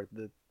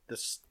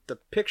the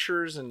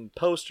pictures and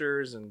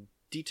posters and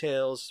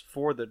details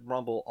for the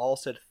Rumble all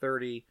said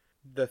 30.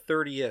 The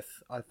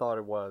 30th, I thought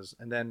it was,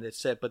 and then it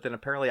said, but then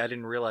apparently I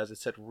didn't realize it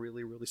said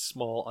really, really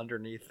small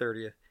underneath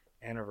 30th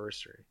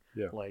anniversary.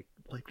 Yeah. Like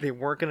they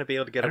weren't going to be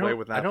able to get away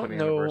with not putting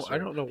anniversary. I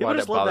don't know People why that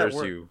just love bothers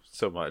word. you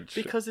so much.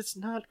 Because it's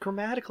not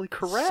grammatically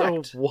correct.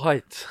 So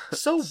what?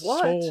 So what?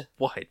 So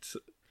what?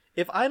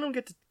 If I don't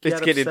get to Let's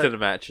get upset, into the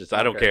matches.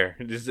 I don't Okay. care.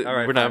 All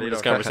right, we're fine, not having you this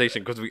don't care.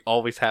 conversation because we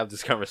always have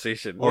this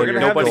conversation. Or we're gonna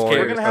you're have this, Nobody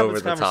we're going cares. gonna have over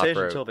this the top conversation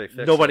rope. until they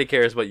fix Nobody it.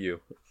 cares but you.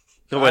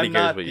 Nobody I'm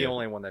cares not but the you.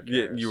 only one that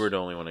Yeah, cares. you were the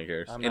only one that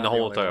cares I'm in not the whole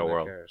only one entire that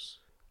world. cares.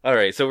 All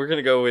right, so we're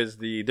gonna go with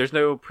there's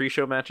no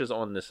pre-show matches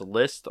on this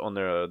list on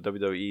their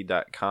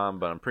WWE.com,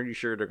 but I'm pretty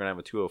sure they're gonna have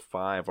a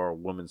 205 or a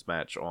women's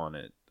match on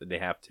it. They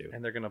have to.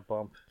 And they're gonna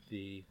bump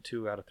the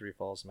 2 out of 3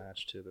 falls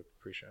match to the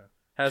pre-show.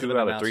 Hasn't 2 been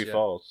out of announced 3 yet.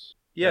 falls.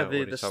 Yeah, Yeah, what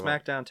are the you talking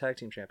about? SmackDown Tag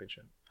Team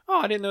Championship. Oh,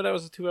 I didn't know that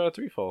was a 2 out of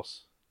 3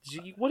 falls.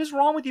 What is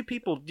wrong with you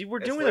people? We're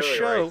It's doing a literally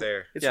show. right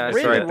there. It's Yeah, it's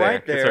written right there. right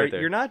It's there. right there.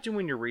 You're not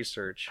doing your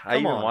research. I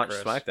even Come on, watched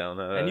Chris.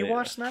 SmackDown. And you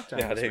watched SmackDown,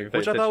 Yeah, I this didn't week, pay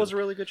which I thought was a attention.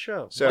 really good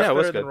show. So- Much Yeah, it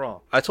was better than good.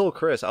 Raw. I told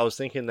Chris I was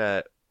thinking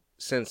that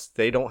since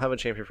they don't have a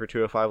champion for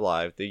 205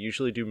 Live, they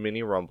usually do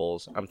mini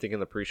rumbles. I'm thinking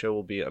the pre-show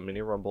will be a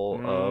mini rumble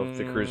of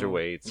the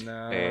cruiserweights. No.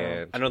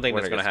 And I don't think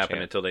winner that's going to gets happen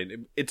champ. until they.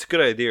 It's a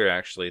good idea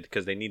actually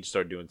because they need to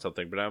start doing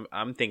something. But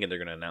I'm thinking they're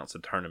going to announce a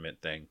tournament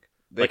thing,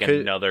 They like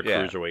could- another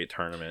yeah. cruiserweight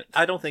tournament.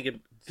 I don't think it.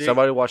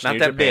 Somebody watched Not New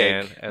that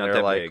Japan, big. and Not they're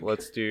that like, big.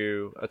 "Let's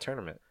do a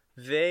tournament."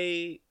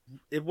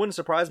 It wouldn't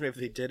surprise me if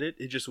they did it.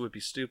 It just would be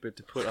stupid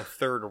to put a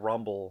third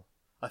Rumble,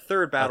 a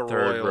third Battle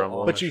third Royal. Rumble.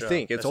 on But the you show.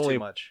 think it's That's only- too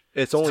much.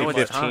 It's only Too much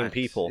 15 times.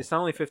 people. It's not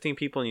only 15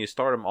 people, and you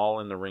start them all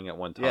in the ring at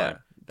one time. Yeah,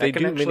 That they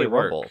can do actually mini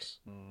work. rumbles.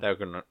 That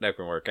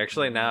can work.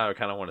 Actually, now I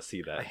kind of want to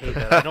see that. I hate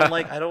that.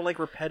 I don't like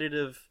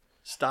repetitive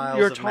styles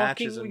You're of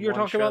matches. talking. In You're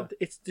one talking show. about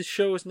it's the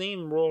show's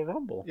name, Royal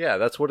Rumble. Yeah,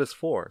 that's what it's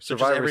for. So just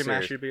Survivor every Series.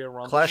 match should be a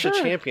Rumble. Clash of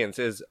Sure. Champions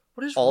is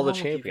What is all the wrong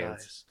with you champions.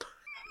 guys?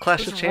 Clash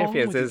What's of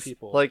Champions wrong with you is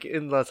people? like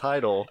in the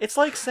title. It's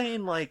like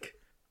saying like,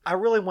 I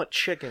really want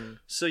chicken,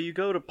 so you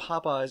go to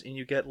Popeyes and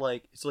you get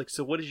like, it's like,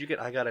 so what did you get?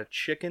 I got a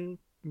chicken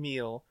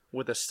meal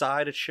with a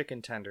side of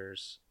chicken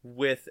tenders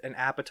with an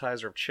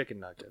appetizer of chicken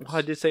nuggets. Well,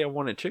 I did say I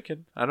wanted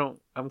chicken.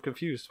 I'm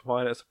confused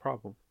why that's a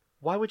problem.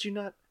 Why would you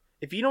not?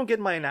 If you don't get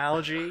my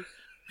analogy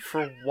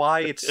for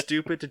why it's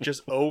stupid to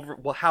just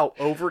how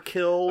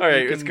overkill All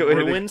right, you let's can go ahead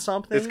ruin and,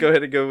 something. Let's go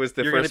ahead and go with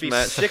the You're going to first be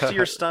match sick to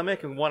your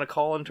stomach and want to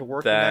call into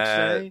work the next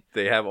that day.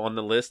 they have on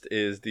the list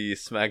is the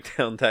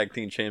SmackDown Tag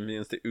Team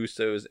Champions, the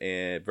Usos,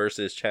 and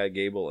versus Chad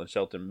Gable and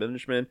Shelton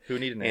Benjamin Who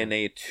need a name? in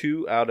a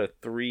 2 out of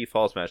 3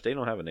 falls match. They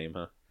don't have a name,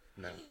 huh?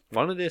 No.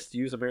 Why don't they just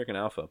use American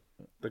Alpha?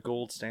 The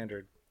gold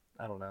standard.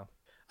 I don't know.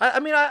 I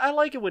mean, I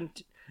like it when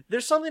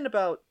there's something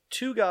about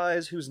two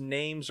guys whose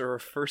names are a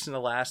first and a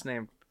last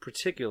name.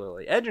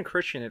 Particularly Edge and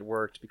Christian, it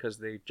worked because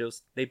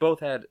they both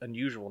had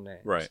unusual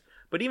names. Right.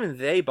 But even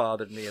they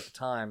bothered me at the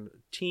time.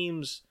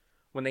 Teams,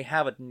 when they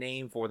have a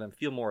name for them,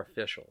 feel more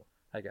official,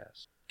 I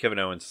guess. Kevin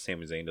Owens,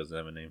 Sami Zayn doesn't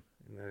have a name.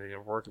 They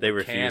work They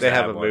with refuse They to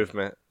have have a one.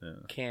 movement. Yeah.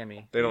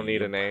 Cammy. They don't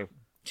need a name.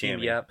 Team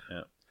Cammy. Yep.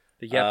 Yeah.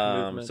 The Yep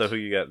movement. So who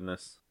you got in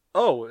this?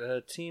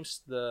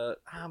 Teams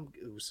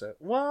Uso.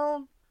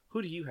 Well,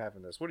 who do you have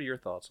in this? What are your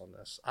thoughts on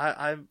this?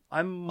 I'm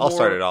more... I'll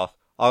start it off.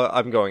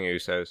 I'm going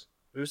Usos.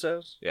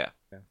 Usos? Yeah.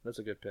 That's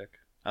a good pick.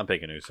 I'm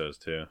picking Usos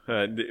too.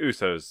 The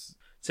Usos,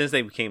 since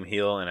they became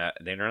heel, and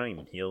they're not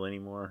even heel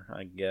anymore,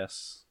 I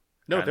guess.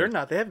 No, Kind they're of.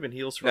 not. They haven't been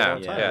heels for No, a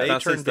long time. yeah. They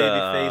Not turned since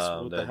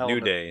babyface with the New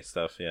helmet. Day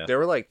stuff. Yeah, They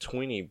were like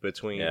tweeny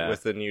between Yeah.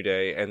 with the New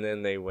Day, and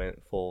then they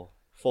went full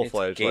It's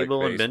fledged. Gable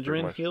like, and face, Benjamin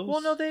pretty much. heels.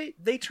 Well, no,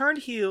 they turned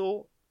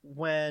heel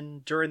when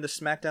during the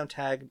SmackDown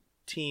Tag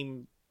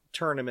Team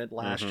tournament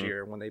last Mhm.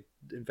 year when they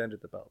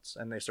invented the belts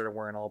and they started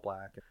wearing all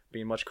black and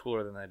being much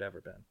cooler than they'd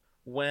ever been.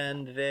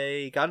 When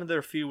they got into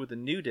their feud with the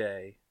New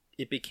Day,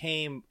 it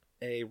became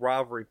a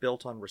rivalry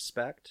built on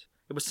respect.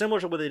 It was similar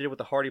to what they did with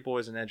the Hardy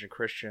Boys and Edge and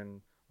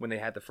Christian when they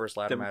had the first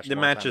ladder match. the a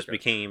long time match just ago.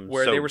 became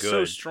where so they were good.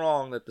 so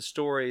strong that the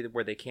story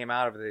where they came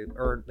out of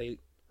it, they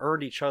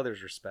earned each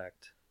other's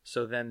respect.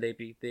 So then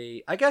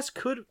they I guess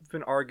could have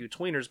been argued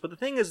tweeners, but the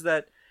thing is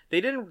that they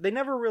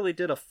never really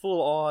did a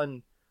full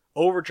on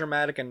over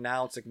dramatic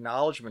announce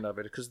acknowledgement of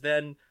it, because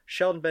then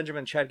Shelton Benjamin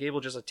and Chad Gable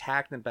just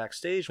attacked them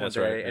backstage one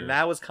day, right, and yeah.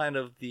 that was kind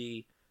of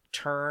the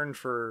turn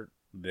for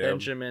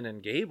Benjamin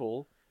and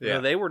Gable. You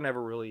know, they were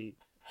never really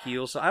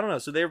heels, so I don't know.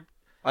 So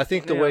I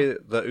think the way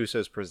the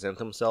Usos present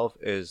themselves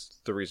is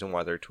the reason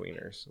why they're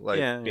tweeners, like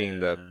being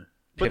the.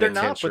 But they're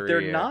not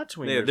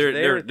tweeners.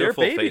 They're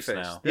full baby face face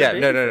now. Yeah,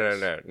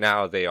 no.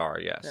 Now they are.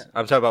 Yes, Yeah.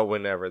 I'm talking about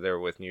whenever they're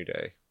with New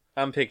Day.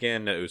 I'm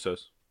picking the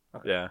Usos.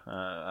 Okay.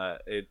 Yeah,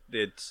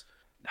 it's.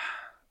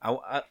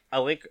 I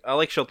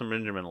like Shelton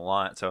Benjamin a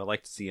lot, so I'd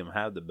like to see him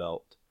have the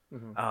belt.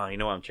 Mhm. Oh, you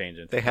know what? I'm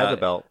changing. They had the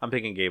belt. I'm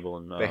picking Gable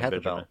and They had the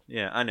Benjamin. belt.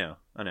 Yeah, I know.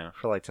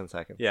 For like 10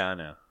 seconds. Yeah, I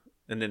know.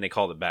 And then they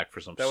called it back for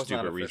some That was not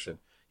stupid official. reason.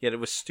 Yeah, it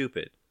was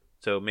stupid.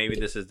 So maybe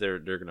this is they're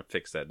gonna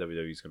fix that.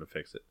 WWE's gonna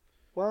fix it.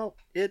 Well,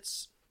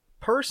 it's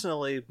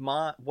personally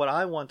what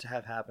I want to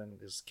have happen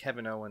is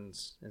Kevin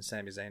Owens and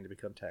Sami Zayn to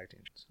become tag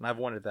teams, and I've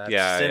wanted that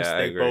since I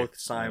they agree. both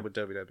signed with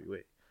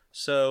WWE.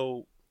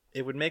 So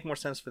it would make more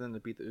sense for them to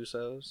beat the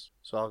Usos.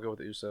 So I'll go with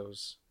the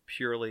Usos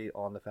purely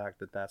on the fact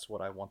that that's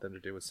what I want them to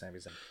do with Sami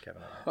Zayn and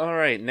Kevin Owens. All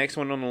right, next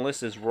one on the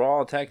list is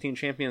Raw Tag Team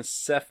Champions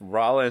Seth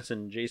Rollins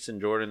and Jason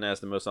Jordan as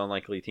the most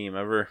unlikely team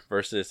ever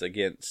versus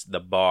against The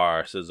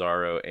Bar,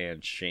 Cesaro,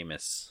 and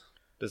Sheamus.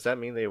 Does that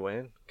mean they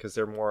win? Because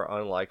they're more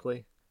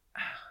unlikely?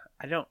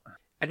 I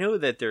know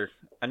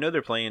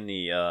they're playing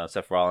the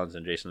Seth Rollins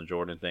and Jason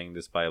Jordan thing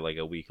this by like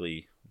a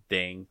weekly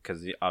thing,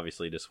 because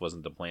obviously this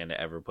wasn't the plan to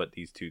ever put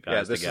these two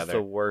guys this together. is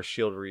the worst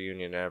Shield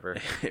reunion ever.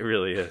 It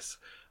really is.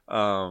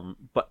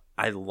 But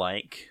I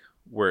like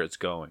where it's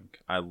going.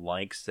 I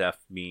like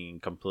Seth being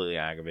completely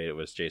aggravated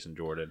with Jason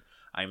Jordan.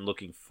 I'm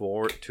looking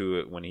forward to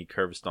it when he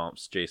curb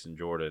stomps Jason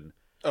Jordan.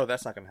 Oh,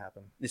 that's not going to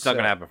happen. It's not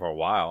going to happen for a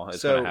while.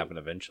 It's going to happen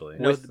eventually.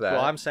 No, With that-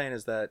 what I'm saying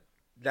is that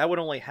would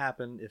only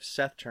happen if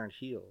Seth turned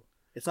heel.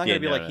 It's not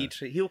going to be like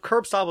no. he'll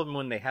curb stop him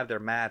when they have their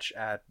match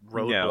at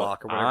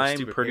Roadblock or whatever. I'm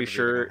stupid pretty pay-per-view they're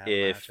sure gonna have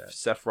a if match at.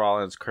 Seth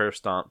Rollins curb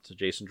stomped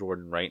Jason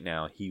Jordan right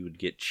now, he would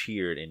get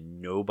cheered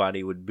and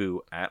nobody would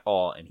boo at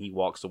all, and he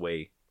walks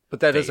away. But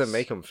that face. doesn't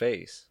make him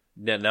face.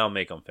 Then that'll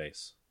make him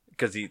face,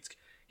 because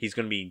he's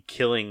going to be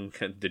killing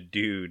the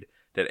dude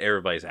that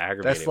everybody's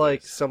aggravated. That's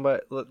like with.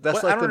 somebody.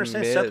 That's I like don't the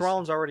understand. Miz. Seth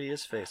Rollins already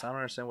is face. I don't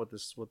understand what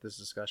this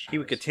discussion. He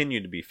would is.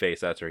 continue to be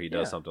face after he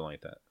does Yeah. something like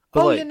that.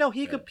 But Oh like- yeah, no,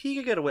 he could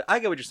get away. I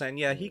get what you're saying.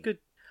 Yeah, he could.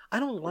 I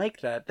don't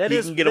like that. That He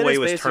is can get that away is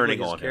with basically turning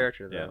his on him.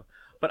 character, though. Yeah.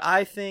 But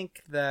I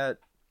think that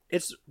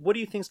it's. What do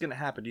you think is going to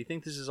happen? Do you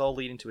think this is all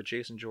leading to a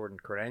Jason Jordan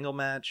Kurt Angle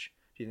match?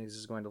 Do you think this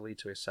is going to lead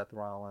to a Seth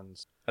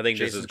Rollins? I think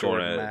Jason this is going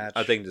Jordan to. match?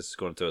 I think this is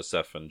going to a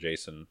Seth and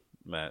Jason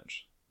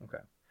match.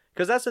 Okay,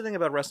 because that's the thing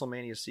about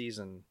WrestleMania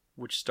season,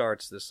 which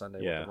starts this Sunday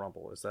Yeah. with the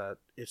Rumble, is that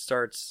it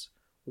starts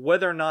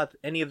whether or not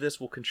any of this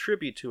will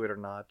contribute to it or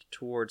not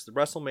towards the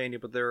WrestleMania.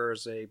 But there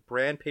is a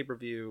brand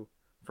pay-per-view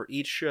for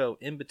each show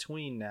in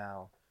between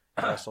now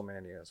and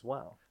WrestleMania as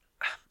well.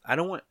 I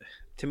don't want.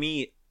 To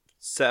me,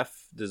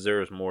 Seth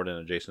deserves more than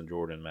a Jason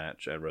Jordan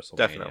match at WrestleMania.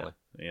 Definitely.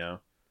 You know.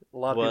 A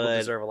lot of people But-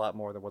 deserve a lot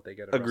more than what they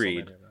get at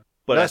Agreed. WrestleMania. Though.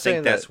 But Not I think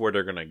saying that's that- where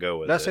they're going to go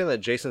with Not it. saying that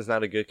Jason's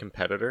not a good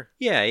competitor.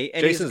 Yeah, and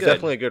Jason's he's good.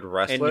 definitely a good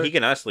wrestler. And he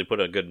can actually put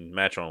a good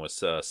match on with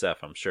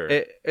Seth, I'm sure.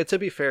 To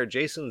be fair,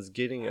 Jason's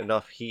getting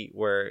enough heat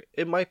where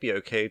it might be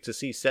okay to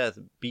see Seth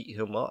beat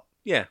him up.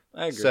 Yeah,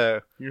 I agree.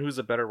 So You know who's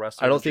a better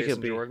wrestler? I don't than think Jason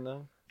it'd be- Jordan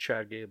though.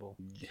 Chad Gable.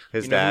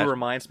 his You know dad. who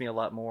reminds me a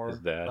lot more His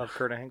dad. of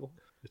Kurt Angle?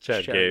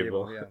 Chad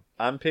Gable. Yeah.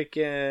 I'm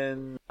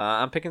picking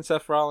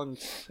Seth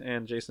Rollins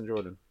and Jason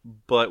Jordan,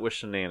 but with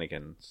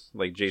shenanigans.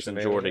 Like Jason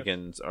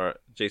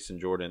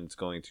Jordan's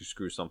going to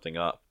screw something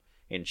up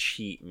and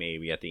cheat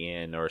maybe at the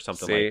end or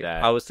something See, like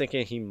that. I was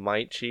thinking he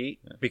might cheat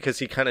because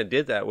he kind of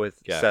did that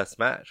with Yeah. Seth's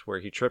match where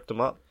he tripped him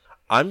up.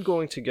 I'm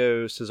going to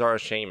go Cesaro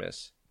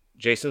Sheamus.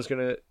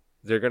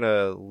 They're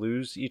gonna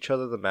lose each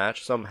other the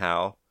match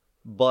somehow,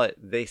 but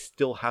they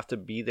still have to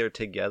be there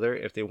together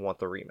if they want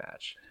the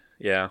rematch.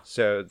 Yeah.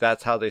 So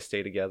that's how they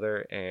stay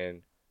together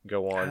and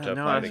go on to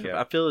No, fight I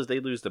again. feel as they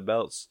lose the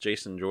belts,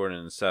 Jason Jordan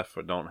and Seth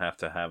don't have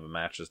to have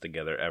matches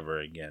together ever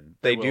again.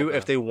 They will, do though.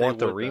 if they want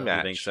They the would, though. rematch.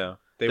 You think so?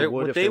 They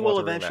would if they they will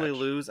want the eventually rematch.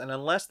 lose, and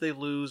unless they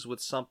lose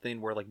with something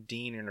where like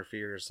Dean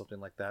interferes or something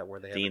like that, where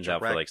they have Dean's a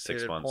out for like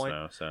 6 direct months point,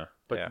 now, so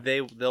But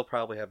Yeah. they'll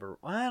probably have a.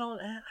 I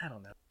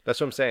don't know.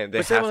 That's what I'm saying. They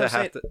But see have what to I'm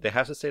saying? they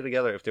have to stay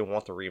together if they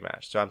want the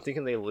rematch. So I'm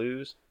thinking they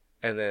lose,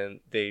 and then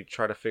they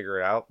try to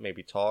figure it out,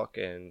 maybe talk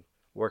and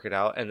work it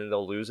out, and then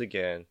they'll lose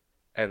again,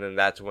 and then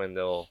that's when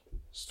they'll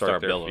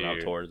start their building up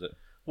feud. towards it.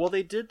 Well,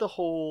 they did the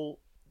whole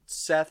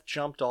Seth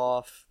jumped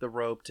off the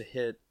rope to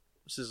hit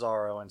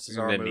Cesaro, and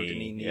Cesaro The moved and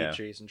knee, he kneed yeah.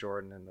 Jason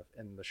Jordan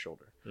in the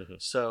shoulder.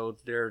 Mhm. So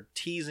they're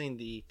teasing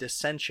the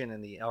dissension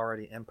in the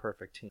already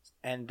imperfect team,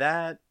 and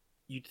that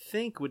you'd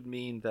think would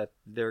mean that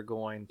they're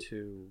going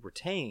to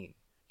retain,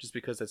 just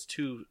because that's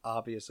too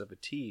obvious of a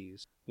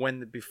tease.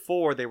 When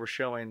before they were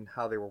showing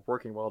how they were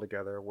working well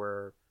together,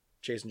 where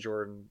Jason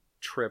Jordan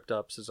tripped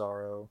up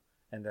Cesaro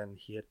and then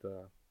he hit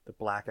the the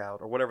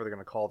blackout or whatever they're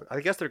going to call it. I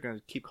guess they're going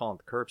to keep calling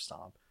it the curb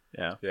stomp.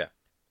 Yeah.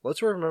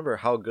 Let's remember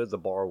how good the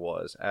Bar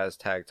was as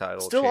tag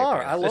title Still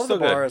champions. are. I love the still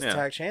Bar good, as yeah.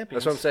 tag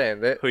champions. That's what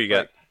I'm saying. Who you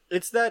got?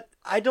 It's that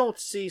I don't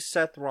see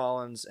Seth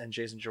Rollins and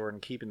Jason Jordan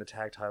keeping the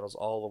tag titles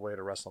all the way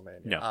to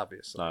WrestleMania. No,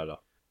 obviously. Not at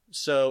all.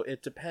 So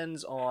it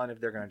depends on if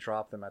they're going to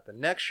drop them at the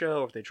next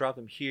show, or if they drop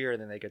them here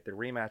and then they get the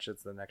rematch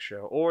at the next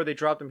show, or they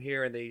drop them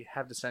here and they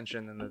have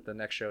dissension and the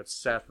next show it's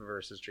Seth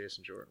versus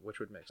Jason Jordan, which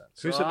would make sense.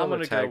 Who's so I'm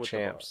another gonna go tag with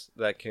champs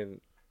that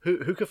can...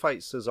 Who could fight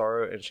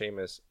Cesaro and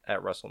Sheamus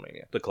at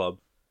WrestleMania? The club,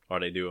 or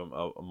they do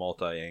a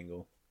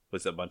multi-angle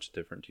with a bunch of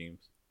different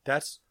teams.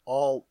 That's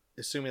all,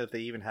 assuming that they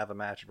even have a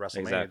match at WrestleMania.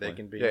 Exactly. They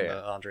can be Yeah, in yeah.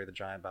 the Andre the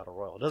Giant Battle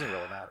Royal. It doesn't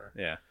really matter.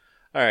 Yeah.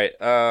 All right.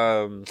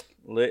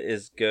 Let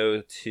us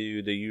go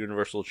to the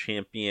Universal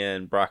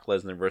Champion Brock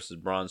Lesnar versus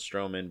Braun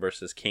Strowman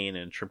versus Kane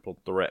in a triple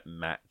threat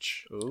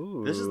match.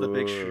 Ooh. This is the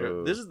big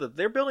show.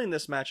 They're building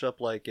this match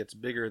up like it's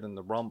bigger than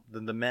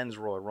the men's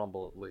Royal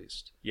Rumble at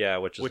least, Yeah,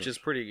 which is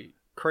pretty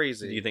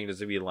crazy. Do you think this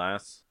will be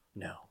last?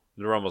 No.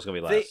 The Rumble's gonna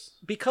be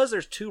last. Because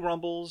there's two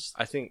Rumbles,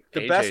 I think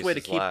the AJ's best way to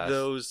is keep last.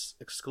 those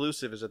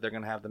exclusive is that they're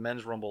going to have the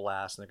men's Rumble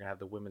last and they're going to have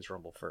the women's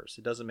Rumble first.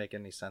 It doesn't make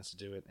any sense to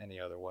do it any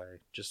other way,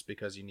 just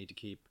because you need to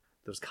keep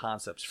those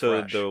concepts So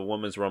fresh. the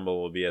Women's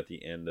Rumble will be at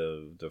the end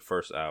of the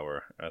first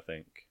hour, I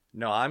think.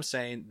 No, I'm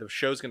saying the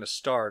show's going to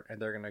start and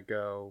they're going to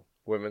go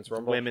Women's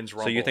Rumble? women's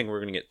Rumble. So you think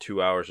we're gonna get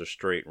 2 hours of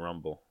straight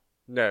Rumble?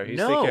 No, he's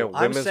no, thinking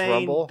I'm Women's saying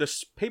Rumble. the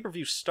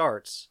pay-per-view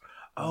starts.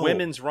 Oh.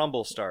 Women's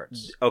Rumble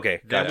starts.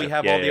 Okay, Then gotcha. we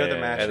have Yeah, all the yeah, other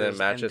yeah, matches, And then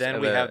matches, and then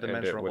and we then have the end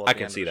men's it Rumble. with- at I the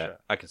can end see of the that. show.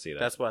 I can see that.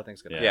 That's what I think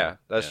is going to Yeah. happen.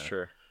 Yeah, that's Yeah.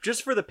 true.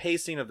 Just for the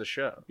pacing of the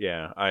show.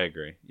 Yeah, I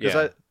agree. 'Cause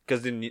Yeah,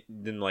 because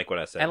didn't like what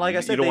I said. And like You-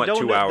 I said, you don't they want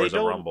don't 2 hours they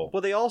don't, of Rumble.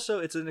 Well, they also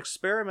it's an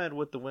experiment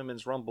with the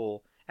women's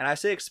Rumble, and I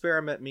say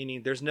experiment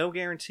meaning there's no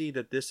guarantee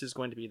that this is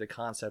going to be the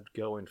concept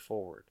going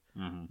forward.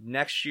 Mhm.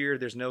 Next year,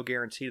 there's no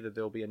guarantee that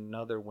there'll be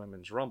another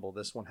women's Rumble.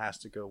 This one has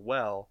to go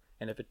well,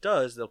 and if it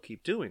does, they'll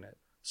keep doing it.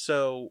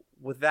 So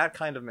with that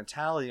kind of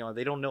mentality on,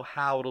 they don't know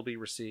how it'll be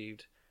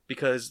received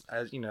because,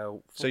 as you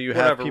know, So you for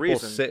have whatever people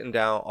reason, sitting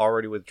down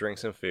already with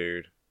drinks and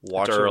food,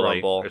 watch It's the early.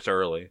 Rumble, It's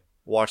early.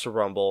 watch the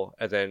Rumble,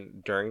 and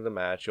then during the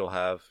match you'll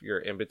have your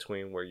in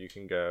between where you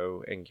can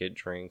go and get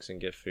drinks and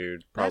get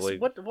food. Probably.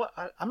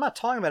 I'm not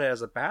talking about it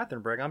as a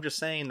bathroom break. I'm just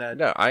saying that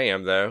No, I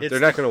am though. It's- They're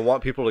not going to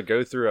want people to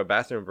go through a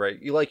bathroom break.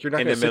 You're not In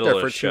going the to sit middle there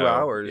of for the 2 show.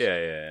 hours.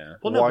 Yeah.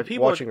 Well, no, but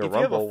people, watching a if you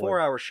have a Rumble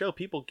 4-hour show,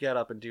 people get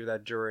up and do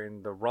that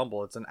during the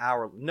Rumble. It's an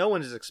hour. No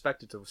one is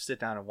expected to sit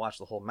down and watch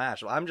the whole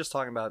match. I'm just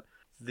talking about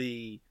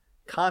the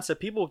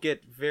concept. People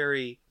get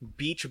very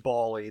beach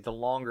ball-y the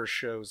longer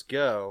shows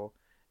go,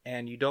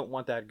 and you don't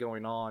want that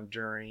going on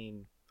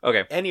during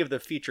Okay. any of the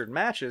featured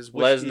matches.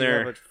 Which you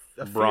Lesnar, have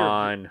a fear-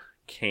 Braun,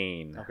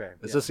 Kane. Okay.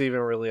 Is yeah. this even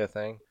really a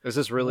thing? Is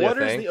this really What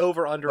a is thing? the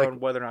over/under Like- on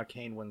whether or not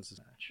Kane wins this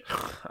match?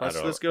 I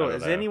don't- Let's go. I don't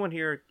Does know. anyone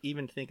here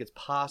even think it's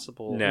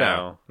possible?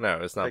 No.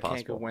 No, it's not that Kane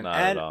could possible. win. Not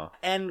and, at all.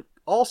 And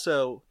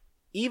also,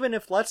 even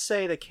if let's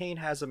say that Kane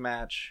has a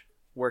match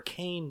where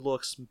Kane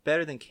looks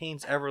better than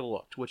Kane's ever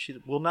looked, which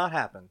will not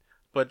happen,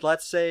 but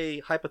let's say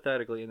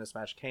hypothetically in this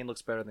match Kane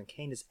looks better than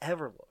Kane has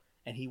ever looked,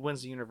 and he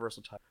wins the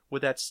Universal title,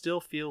 would that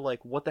still feel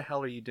like what the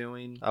hell are you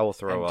doing? I will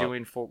throw and up.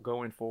 doing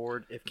going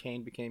forward if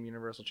Kane became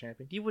Universal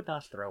Champion? You would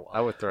not throw up.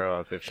 I would throw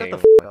up if Shut Kane.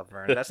 the f up,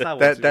 Vern. That's not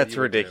what That's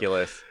you would do.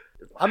 ridiculous.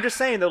 I'm just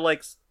saying though,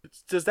 like,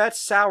 does that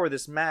sour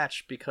this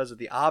match because of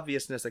the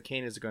obviousness that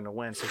Kane is going to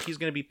win? So he's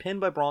going to be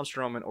pinned by Braun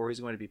Strowman, or he's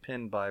going to be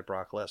pinned by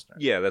Brock Lesnar.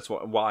 Yeah, that's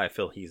why I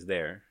feel he's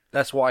there.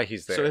 That's why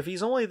he's there. So if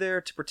he's only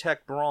there to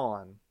protect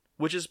Braun,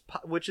 which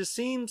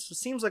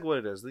seems like what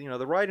it is. You know,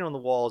 the writing on the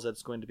wall is that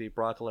it's going to be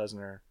Brock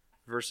Lesnar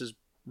versus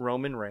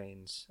Roman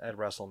Reigns at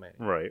WrestleMania.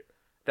 Right.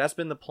 That's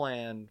been the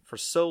plan for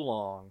so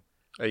long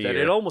a that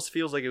year. it almost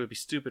feels like it would be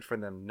stupid for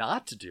them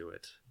not to do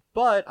it.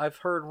 But I've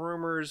heard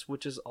rumors,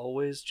 which is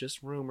always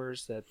just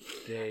rumors, that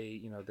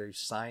they're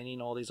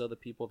signing all these other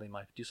people. They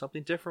might do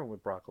something different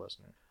with Brock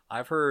Lesnar.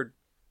 I've heard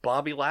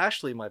Bobby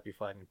Lashley might be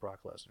fighting Brock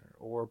Lesnar,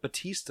 or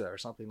Batista, or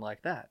something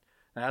like that.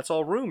 And that's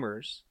all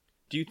rumors.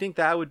 Do you think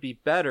that would be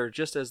better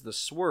just as the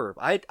swerve?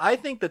 I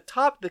think the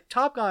top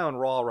guy on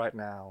Raw right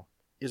now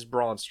is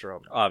Braun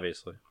Strowman.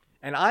 Obviously.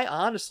 And I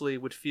honestly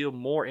would feel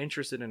more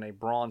interested in a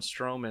Braun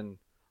Strowman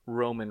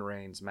Roman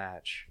Reigns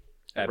match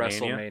At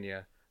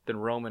WrestleMania than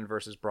Roman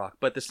versus Brock.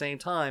 But at the same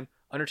time,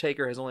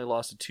 Undertaker has only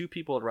lost to 2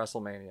 people at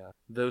WrestleMania.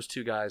 Those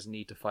 2 guys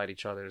need to fight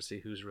each other to see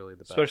who's really the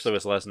best. Especially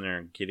with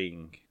Lesnar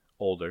getting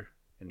older,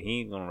 and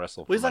he ain't gonna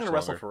wrestle. Well, he's not going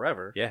going to wrestle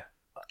forever. Yeah.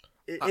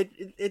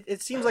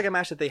 It seems like a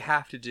match that they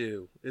have to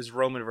do is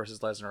Roman versus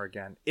Lesnar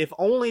again, if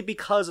only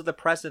because of the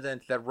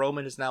precedent that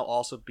Roman has now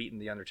also beaten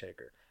the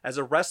Undertaker as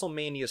a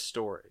WrestleMania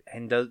story.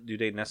 And do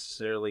they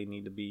necessarily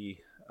need to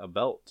be a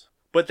belt?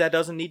 But that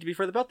doesn't need to be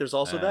for the belt. There's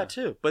also that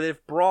too. But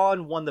if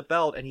Braun won the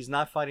belt and he's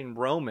not fighting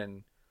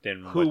Roman,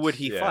 Then who would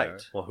he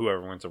fight? Well,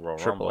 whoever wins the Royal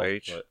Triple Rumble.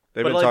 H. but-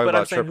 They've but been like, talking but I'm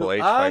about saying Triple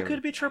H. who, fighting- could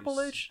it be Triple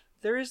H?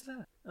 There is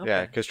that. Okay.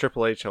 Yeah, because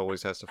Triple H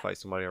always has to fight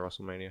somebody at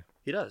WrestleMania.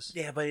 he does.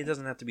 Yeah, but it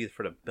doesn't have to be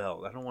for the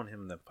belt. I don't want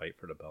him to fight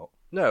for the belt.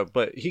 No,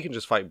 but he can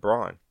just fight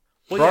Braun.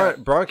 Well,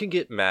 Braun can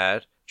get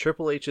mad,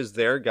 Triple H is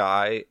their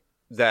guy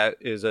that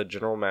is a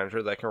general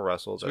manager that can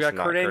wrestle. So we got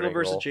Kurt Angle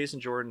versus Jason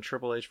Jordan,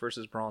 Triple H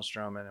versus Braun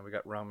Strowman, and we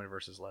got Roman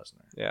versus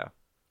Lesnar. Yeah.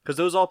 Because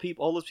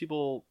all those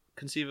people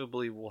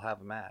conceivably will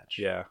have a match.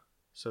 Yeah.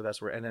 So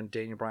that's where, and then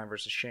Daniel Bryan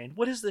versus Shane.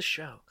 What is this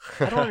show?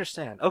 I don't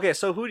understand. Okay,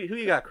 so who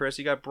you got, Chris?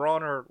 You got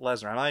Braun or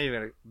Lesnar? I'm not even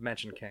going to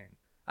mention Kane.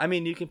 I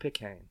mean, you can pick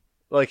Kane.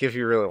 Like, if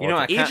you really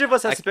want to. Each of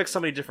us has to pick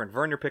somebody different.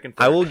 Vern, you're picking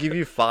third. I will give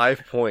you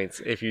 5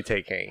 points if you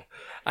take Kane.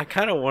 I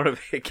kind of want to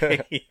pick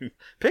Kane.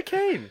 Pick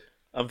Kane.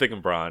 I'm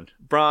picking Braun.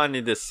 Braun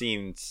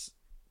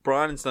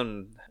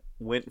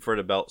went for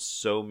the belt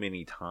so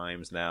many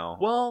times now.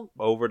 Well,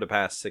 over the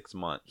past 6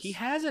 months. He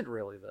hasn't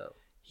really, though.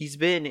 He's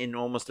been in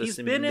almost the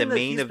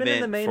main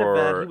event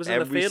for He was in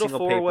the Fatal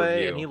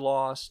 4-Way and he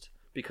lost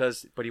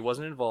but he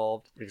wasn't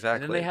involved.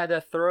 Exactly. And then they had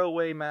that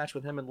throwaway match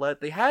with him and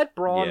they had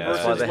Braun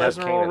versus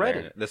Lesnar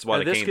already. That's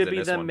why this could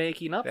be them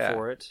making up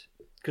for it.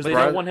 Because they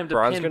Braun, don't want him to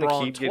Braun's pin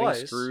Braun keep twice.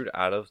 Getting screwed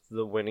out of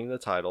winning the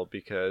title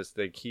because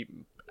they keep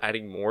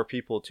adding more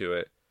people to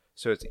it.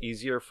 So it's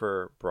easier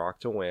for Brock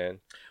to win.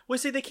 Well,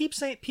 see,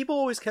 people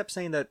always kept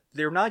saying that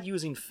they're not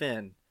using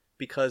Finn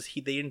because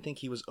they didn't think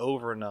he was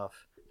over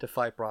enough to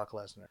fight Brock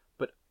Lesnar.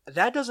 But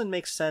that doesn't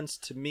make sense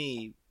to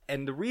me.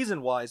 And the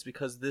reason why is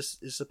because this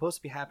is supposed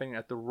to be happening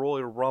at the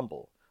Royal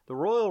Rumble. The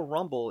Royal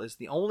Rumble is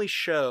the only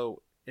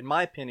show, in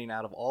my opinion,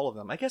 out of all of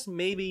them. I guess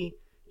maybe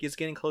it's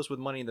getting close with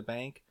Money in the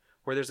Bank,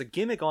 where there's a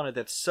gimmick on it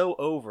that's so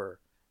over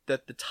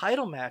that the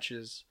title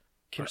matches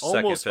can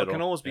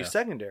almost be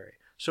secondary.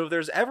 So if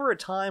there's ever a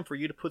time for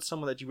you to put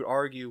someone that you would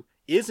argue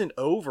isn't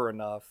over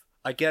enough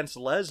against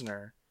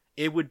Lesnar,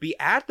 it would be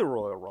at the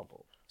Royal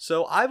Rumble.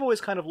 So I've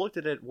always kind of looked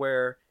at it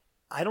where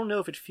I don't know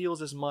if it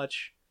feels as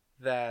much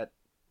that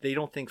they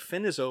don't think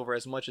Finn is over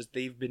as much as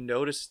they've been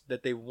noticed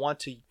that they want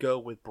to go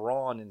with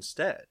Braun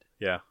instead.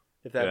 Yeah.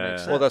 If that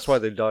makes sense. Well, that's why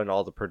they've done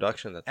all the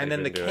production that they've And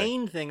then been the doing.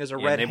 Kane thing is a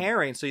red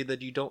herring so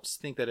that you don't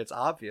think that it's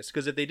obvious.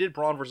 Because if they did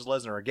Braun versus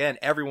Lesnar again,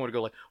 everyone would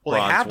go like, well,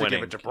 Braun's they have to winning.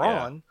 give it to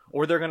Braun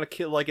or they're going to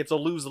kill, like it's a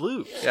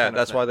lose-lose. Yeah,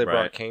 that's why they brought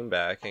Right. Kane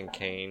back, and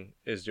Kane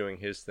is doing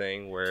his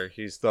thing where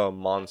he's the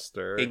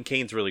monster. And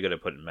Kane's really good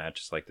at putting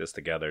matches like this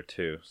together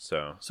too.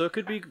 So it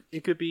could be,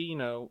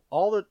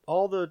 all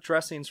the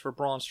dressings for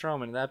Braun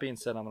Strowman. And that being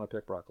said, I'm going to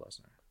pick Brock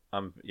Lesnar.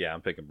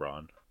 I'm picking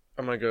Braun.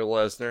 I'm going to go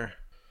Lesnar.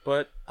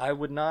 But I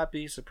would not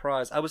be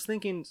surprised. I was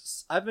thinking,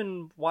 I've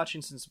been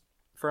watching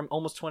for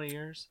almost 20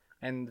 years,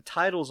 and the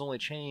titles only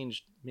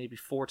changed maybe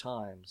 4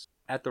 times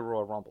at the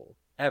Royal Rumble,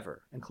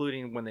 ever,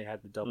 including when they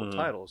had the double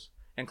titles,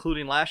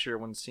 including last year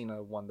when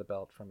Cena won the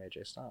belt from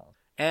AJ Styles.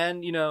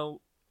 And,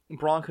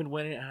 Braun could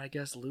win it and I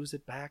guess lose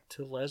it back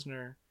to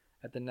Lesnar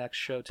at the next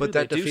show, too. But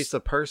that defeats the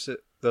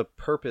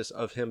purpose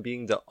of him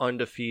being the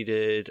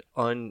undefeated,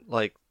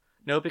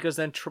 No, because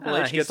then Triple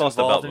H he's gets lost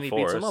the involved belt and he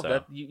beats before, him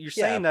up. so. You're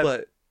saying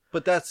that...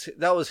 But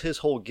that was his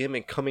whole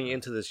gimmick coming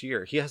into this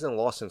year. He hasn't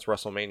lost since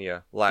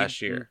WrestleMania last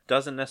year.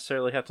 Doesn't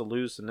necessarily have to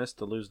lose in this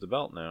to lose the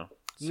belt now.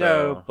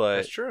 No, but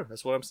that's true.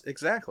 That's what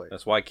exactly.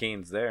 That's why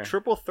Kane's there.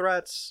 Triple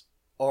threats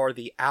are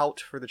the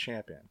out for the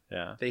champion.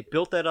 Yeah. They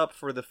built that up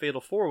for the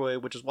Fatal 4-Way,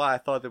 which is why I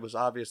thought it was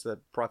obvious that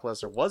Brock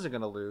Lesnar wasn't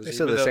going to lose. They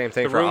said the same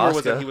thing for The rumor was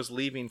Asuka. that he was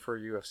leaving for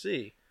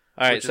UFC.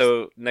 All right,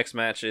 so next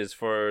match is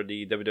for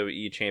the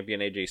WWE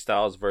Champion AJ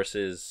Styles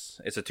versus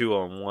it's a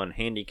 2-on-1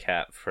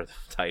 handicap for the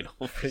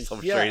title for some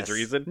strange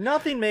reason.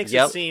 Nothing makes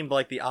it seem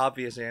like the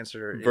obvious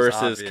answer is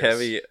versus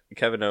obvious.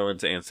 Kevin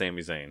Owens and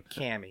Sami Zayn.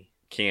 Cammy.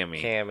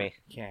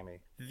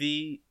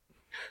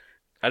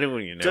 I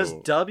don't even know. Does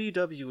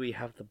WWE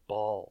have the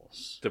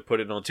balls to put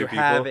it on two to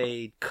people? have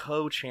a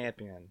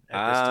co-champion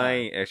at this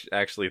time? I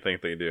actually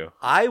think they do.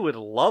 I would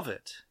love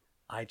it.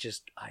 I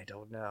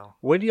don't know.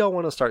 When do y'all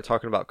want to start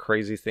talking about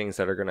crazy things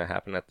that are going to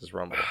happen at this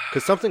Rumble?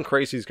 Because something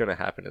crazy is going to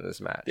happen in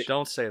this match.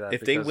 Don't say that.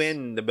 If they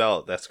win the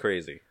belt, that's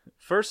crazy.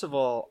 First of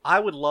all, I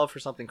would love for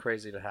something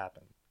crazy to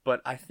happen,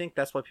 but I think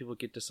that's why people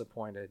get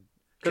disappointed.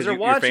 Because they're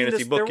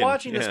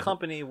watching this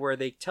company where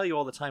they tell you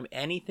all the time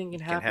anything can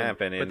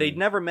happen, but they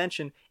never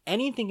mention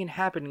anything can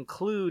happen,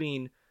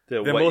 including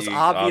the most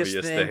obvious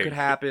thing could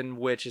happen,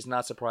 which is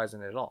not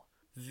surprising at all.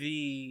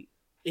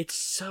 It's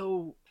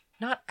so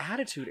not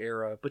attitude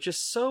era, but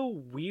just so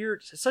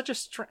weird. Such a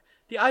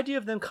the idea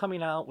of them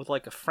coming out with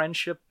like a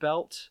friendship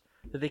belt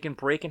that they can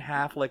break in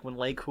half, like when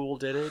Lay Cool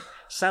did it,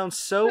 sounds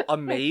so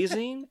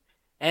amazing.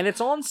 And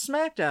it's on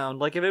SmackDown.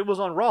 Like, if it was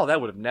on Raw,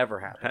 that would have never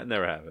happened. That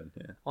never happened,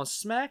 yeah. On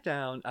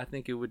SmackDown, I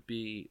think it would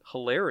be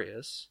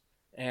hilarious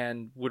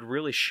and would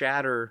really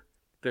shatter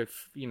the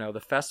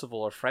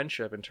festival of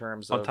friendship in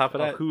terms of, on top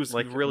of that, who's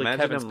like, really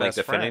Kevin's best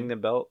defending friend. the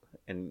belt,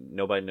 and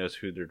nobody knows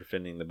who they're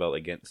defending the belt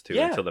against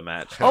until the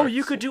match starts. Oh,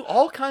 you could do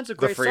all kinds of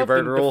great stuff.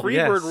 Freebird rule? The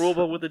Freebird rule,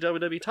 but with the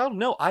WWE title.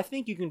 No, I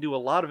think you can do a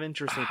lot of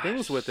interesting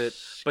things with it,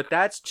 but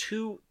that's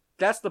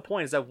the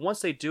point, is that once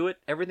they do it,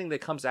 everything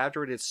that comes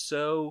after it is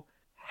so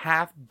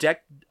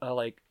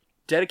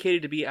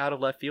dedicated to be out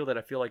of left field that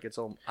I feel like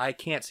I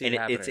can't see it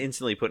happening. It's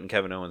instantly putting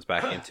Kevin Owens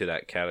back into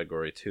that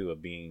category too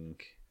of being,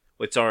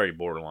 it's already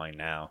borderline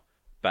now,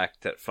 back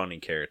to that funny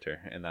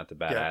character and not the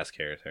badass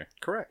character.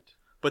 Correct.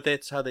 But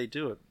that's how they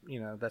do it.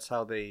 That's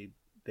how they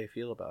they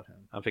feel about him.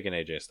 I'm picking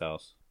AJ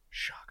Styles.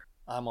 Shocker.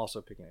 I'm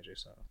also picking AJ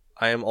Styles.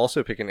 I am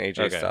also picking AJ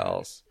Okay.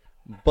 Styles,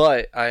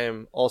 but I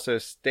am also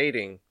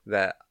stating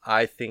that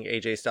I think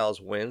AJ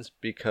Styles wins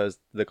because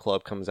the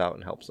club comes out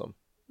and helps him.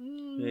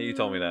 Yeah, you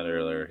told me that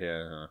earlier.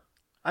 Yeah.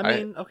 I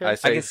mean, okay. I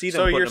say- I can see them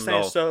so putting you're him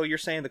saying though. so you're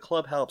saying the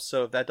club helps.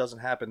 So if that doesn't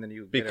happen, then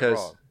you get it Because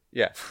wrong.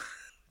 yeah,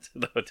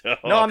 No,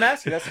 No, I'm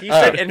asking. He Oh.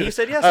 said, and he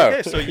said yes. Oh.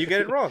 Okay, so you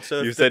get it wrong. So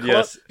if You the said club,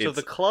 yes, So it's-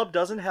 the club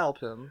doesn't help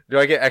him. do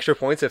I get extra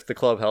points if the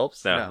club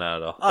helps? No, No. not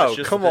at all. Oh, That's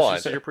just, come that's on.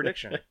 just your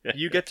prediction.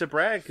 You get to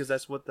brag because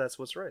that's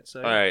what's right.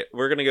 So All right,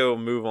 we're gonna go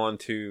move on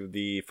to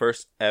the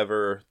first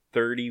ever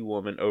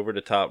 30-woman over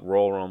the top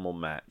Royal Rumble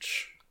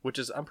match. which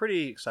is I'm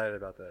pretty excited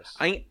about this.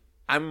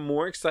 I'm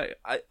more excited.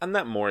 I'm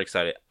not more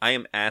excited. I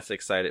am as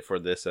excited for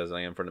this as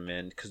I am for the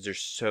men because there's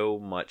so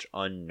much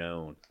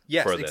unknown.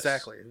 Yes, for this.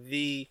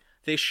 exactly.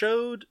 They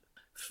showed,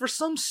 for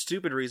some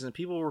stupid reason,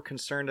 people were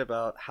concerned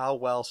about how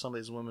well some of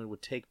these women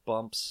would take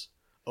bumps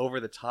over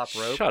the top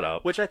rope. Shut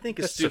up. Which I think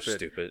is That's so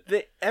stupid.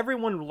 stupid.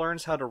 Everyone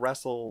learns how to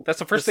wrestle. That's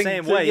the first thing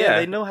same to- way. yeah.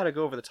 They know how to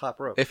go over the top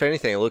rope. If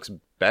anything, it looks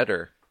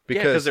better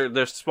Because because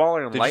they're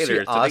smaller and Did you see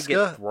lighter, so they get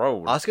Asuka?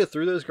 thrown. Asuka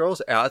threw those girls.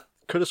 And I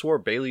could have swore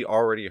Bailey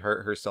already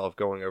hurt herself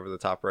going over the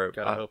top rope.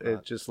 God, I hope It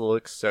not. just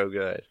looks so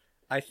good.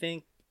 I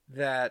think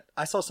that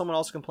I saw someone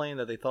else complain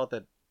that they thought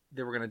that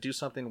they were going to do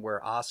something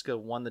where Asuka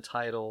won the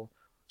title,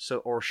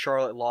 or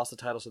Charlotte lost the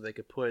title, so they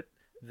could put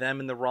them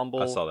in the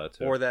Rumble. I saw that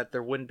too. Or that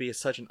there wouldn't be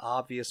such an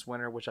obvious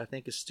winner, which I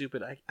think is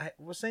stupid. I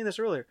was saying this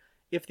earlier.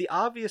 If the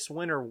obvious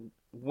winner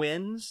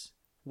wins,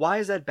 why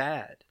is that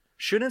bad?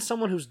 Shouldn't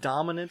someone who's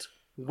dominant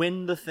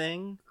win the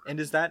thing? And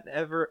is that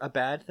ever a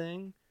bad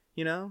thing?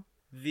 You know,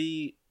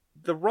 the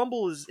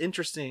Rumble is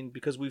interesting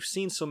because we've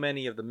seen so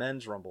many of the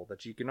men's Rumble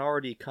that you can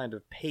already kind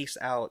of pace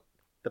out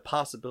the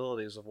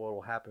possibilities of what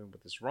will happen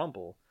with this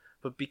Rumble.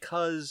 But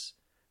because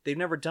they've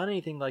never done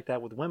anything like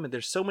that with women,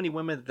 there's so many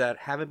women that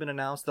haven't been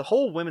announced. The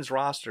whole women's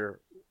roster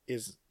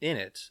is in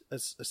it,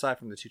 aside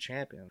from the two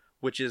champions,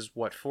 which is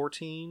what,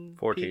 14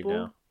 people?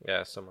 now.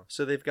 Yeah, someone.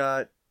 So they've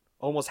got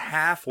almost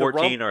half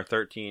 14 or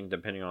 13,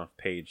 depending on if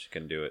Paige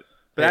can do it.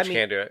 But I Paige mean,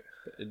 can't do it.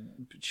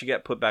 She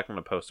got put back on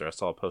the poster. I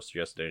saw a poster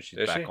yesterday, and she's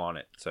Is back she? on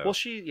it. So well,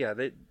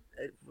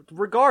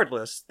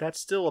 regardless, that's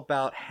still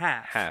about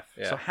half. Half,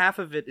 yeah. So half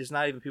of it is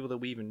not even people that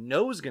we even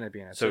know is going to be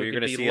in it. So it you're could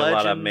going to be see a lot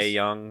of legends. Mae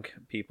Young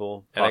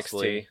people,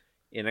 possibly.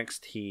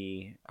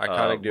 NXT,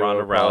 Iconic Duo Ronda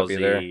will probably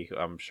be Rousey,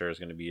 I'm sure is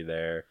going to be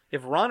there.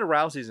 If Ronda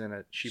Rousey's in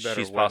it, she better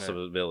She's win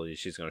possibility.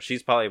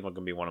 She's probably going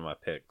to be one of my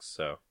picks.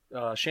 So it.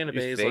 Shayna You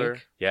Baszler.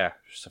 think? yeah,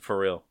 for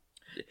real.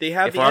 They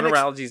have If the Ronda NXT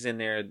Rousey's in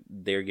there,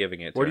 they're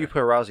giving it. Where to do you her. put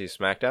Rousey?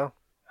 SmackDown?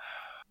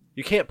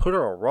 You can't put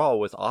her on Raw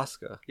with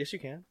Asuka. Yes, you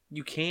can.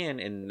 You can,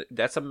 and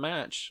that's a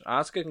match.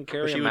 Asuka can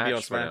carry But she a would be on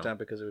match for them. SmackDown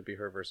because it would be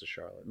her versus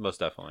Charlotte. Most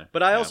definitely.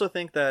 But I Yeah. also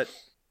think that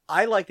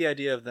I like the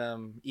idea of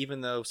them,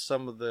 even though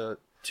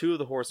two of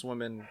the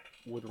horsewomen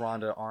with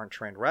Ronda aren't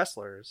trained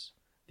wrestlers.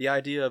 The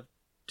idea of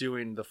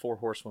doing the 4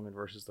 horsewomen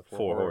versus the 4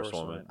 Four horsewomen,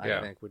 horsewomen, I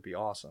yeah. think would be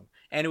awesome,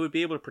 and it would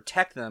be able to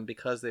protect them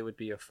because they would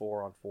be a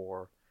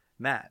 4-on-4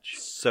 match.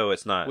 So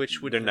it's not.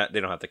 Which would- they're not. They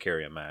don't have to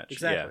carry a match.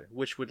 Exactly,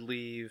 which would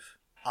leave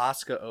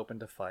Asuka open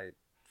to fight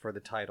for the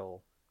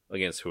title Yeah,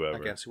 against whoever.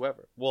 against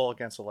whoever. Well,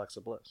 against Alexa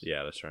Bliss.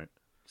 Yeah, that's right.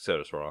 So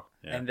does Raw.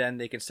 Yeah. And then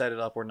they can set it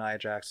up where Nia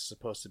Jax is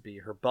supposed to be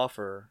her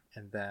buffer,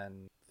 and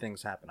then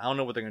things happen. I don't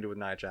know what they're going to do with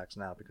Nia Jax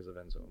now because of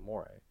Enzo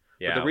Amore.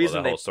 yeah, But the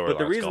reason well, the whole but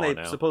the storyline's reason they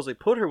gone now. supposedly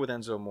put her with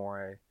Enzo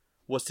Amore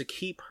was to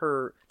keep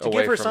her Away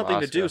give her from something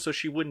to do Asuka. so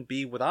she wouldn't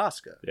be with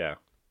Asuka. Yeah.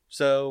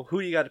 So who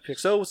do you got to pick?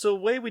 So the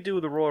way we do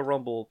the Royal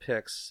Rumble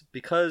picks,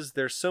 because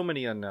there's so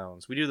many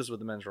unknowns, we do this with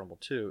the Men's Rumble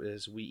too,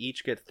 is we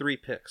each get 3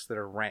 picks that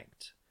are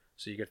ranked.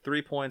 So you get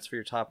 3 points for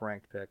your top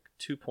ranked pick,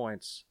 2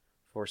 points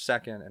for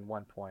second, and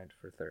 1 point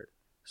for third.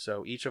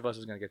 So each of us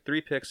is going to get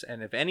 3 picks,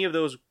 and if any of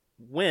those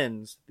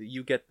wins,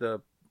 you get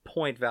the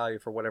point value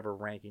for whatever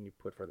ranking you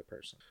put for the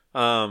person.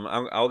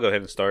 I'll go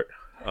ahead and start.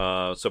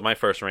 So my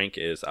first rank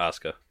is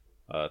Asuka.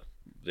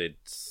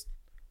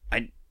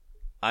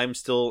 I'm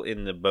still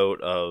in the boat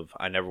of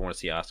I never want to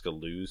see Asuka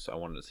lose. I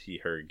want to see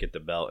her get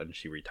the belt and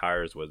she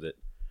retires with it.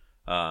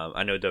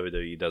 I know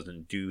WWE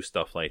doesn't do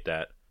stuff like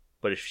that,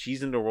 but if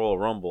she's in the Royal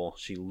Rumble,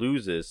 she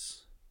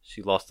loses,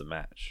 she lost the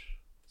match.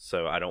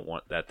 So I don't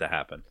want that to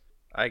happen.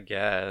 I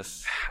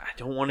guess. I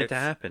don't want it to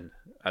It's- happen.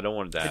 I don't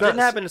want it to It happen. didn't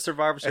happen in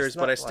Survivor Series, it's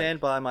but I not stand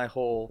by my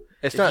whole.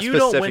 It's if not you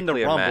don't win the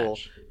specifically a Rumble,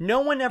 match. no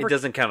one ever. It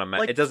doesn't count a match.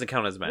 like- It doesn't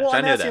count as a match. Well, I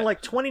I'm know asking that.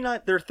 like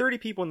 29. There are 30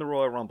 people in the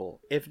Royal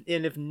Rumble. If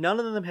none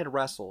of them had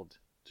wrestled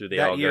Do they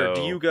that all year, go?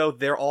 do you go?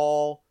 They're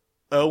all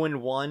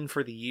 0-1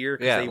 for the year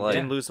because Yeah, they like-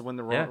 didn't lose to win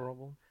the Royal Yeah.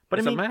 Rumble. But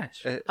It's I mean, a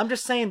match. I'm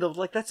just saying though,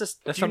 like that's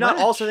just. That's do you a not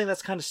match. also think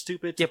that's kind of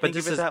stupid to Yeah, but think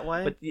this of it is that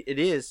way? But it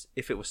is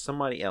if it was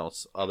somebody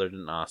else other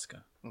than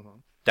Asuka.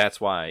 Mhm. That's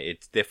why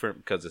it's different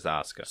because it's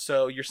Asuka.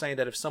 So you're saying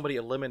that if somebody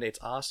eliminates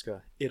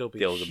Asuka, it'll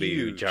be It'll be a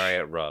huge.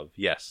 giant rub.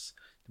 Yes,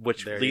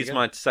 which There you leaves go.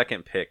 my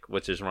second pick,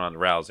 which is Ronda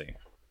Rousey.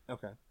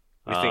 Okay.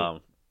 You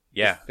think-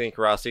 Yeah. You think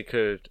Rousey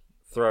could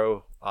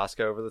throw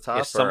Asuka over the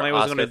top? If somebody or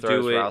was Asuka going to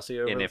throws do it, Rousey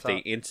over and the if they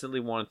top? instantly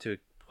wanted to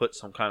put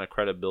some kind of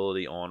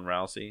credibility on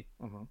Rousey,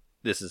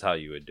 this is how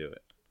you would do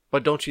it.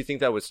 But don't you think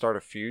that would start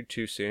a feud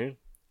too soon?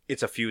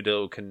 It's a feud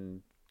that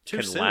can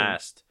soon.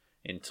 last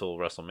until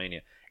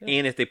WrestleMania.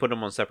 And if they put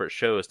them on separate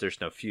shows, there's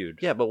no feud.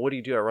 Yeah, but what do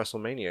you do at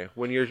WrestleMania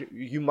when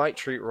you might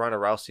treat Ronda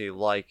Rousey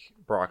like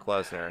Brock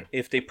Lesnar?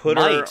 If they put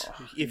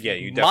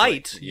you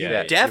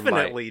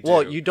definitely do.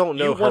 Well, you don't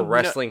know her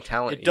wrestling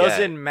talent. It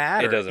doesn't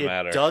matter. It doesn't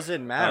matter. It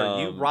doesn't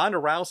matter. Ronda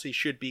Rousey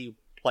should be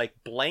like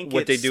blanket.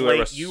 What they do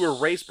at you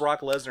erase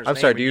Brock Lesnar's I'm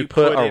name. sorry. Do you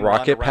put a in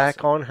rocket Ronda pack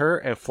Rousey. on her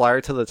and fly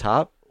her to the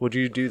top? Would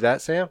you do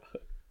that, Sam?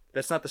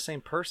 That's not the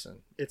same person.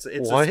 It's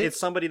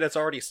somebody that's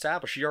already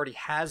established. She already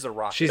has a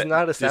rocket. She's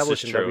not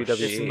established in true. WWE.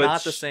 It's But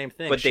not the same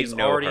thing. but they She's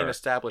know already her. an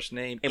established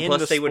name. And in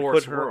plus, the they would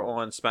sports put her world.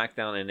 on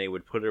SmackDown, and they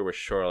would put her with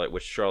Charlotte,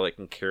 which Charlotte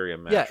can carry a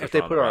match. Yeah, with if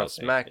they put her on Ronda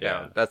Rousey. SmackDown,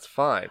 Yeah. that's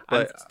fine.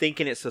 But I'm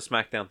thinking it's a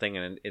SmackDown thing,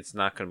 and it's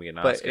not going to be an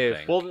But Asuka if-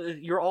 thing. Well,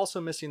 you're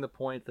also missing the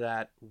point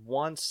that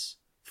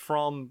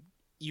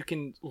you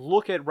can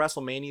look at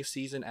WrestleMania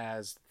season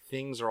as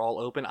things are all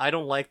open. I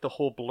don't like the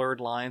whole blurred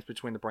lines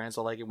between the brands.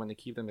 I like it when they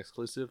keep them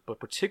exclusive, but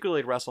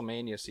particularly at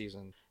WrestleMania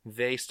season,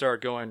 they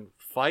start going,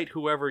 fight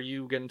whoever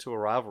you get into a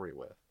rivalry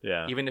with,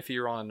 yeah, even if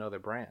you're on another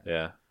brand.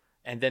 yeah.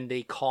 And then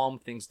they calm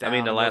things down. I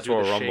mean, the and last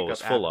they'll do Royal the Rumble was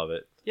shake-up full after. of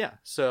it. Yeah,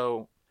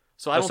 so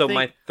I don't So think.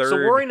 my So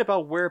third- worrying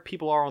about where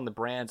people are on the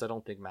brands, I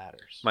don't think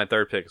matters. My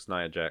third pick is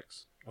Nia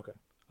Jax. Okay.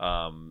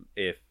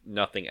 If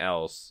nothing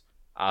else,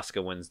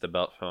 Asuka wins the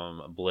belt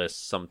from Bliss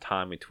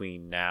sometime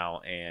between now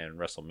and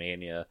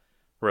WrestleMania.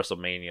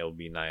 WrestleMania will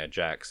be Nia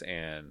Jax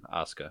and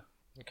Asuka.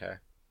 okay.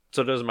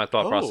 So those are my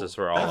thought process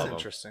for all that's of them.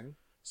 interesting.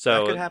 So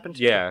That could happen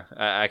too. Yeah,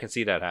 I can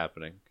see that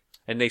happening.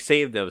 And they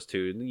saved those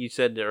two. You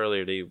said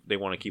earlier they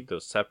want to keep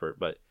those separate,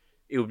 but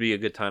it would be a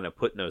good time to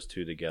put those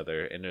two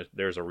together. And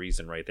there's a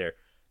reason right there.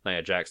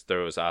 Nia Jax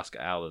throws Asuka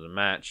out of the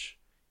match.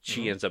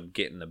 She ends up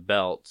getting the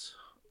belt.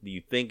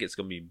 You think it's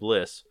going to be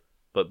Bliss,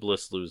 but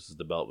Bliss loses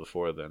the belt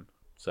before then.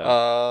 So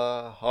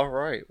All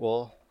right.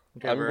 Well,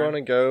 Okay, I'm Vern. going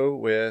to go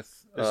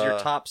with This is your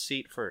top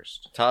seat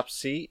first. top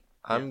seat.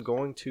 I'm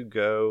going to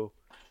go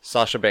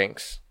Sasha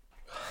Banks.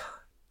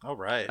 All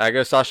right. I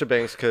go Sasha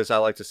Banks because I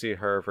like to see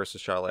her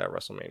versus Charlotte at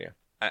WrestleMania.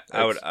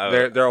 I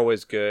would They're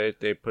always good.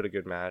 They put a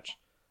good match,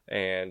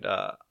 and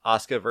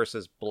Asuka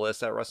versus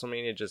Bliss at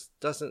WrestleMania just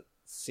doesn't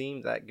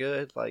seem that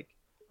good. Like,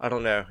 I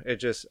don't know. It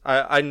just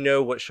I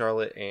know what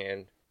Charlotte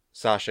and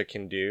Sasha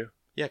can do.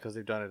 Yeah, because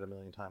they've done it a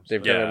million times.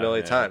 They've done it Yeah, a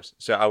million yeah. times.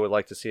 So I would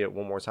like to see it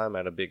one more time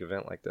at a big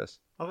event like this.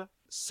 Okay.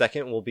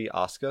 Second will be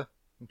Asuka.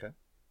 Okay.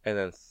 And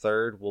then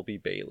third will be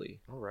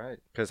Bailey. All right.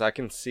 Because I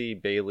can see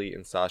Bailey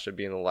and Sasha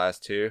being the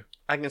last two.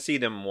 I can see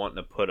them wanting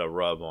to put a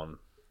rub on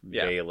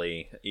Yeah.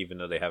 Bailey, even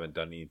though they haven't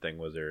done anything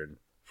with her in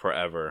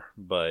forever.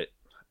 But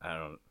I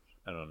don't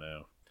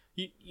know.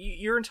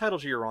 You're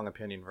entitled to your wrong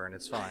opinion, Vern.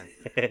 It's fine.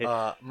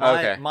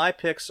 Okay. My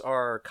picks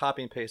are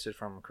copy and pasted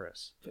from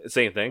Chris.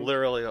 Same thing.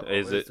 Literally,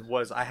 Is it?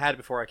 I had it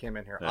before I came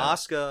in here. Yeah.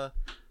 Asuka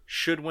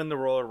should win the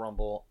Royal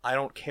Rumble. I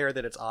don't care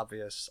that it's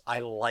obvious. I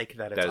like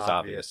that it's That it's obvious.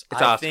 obvious.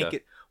 It's I Asuka. think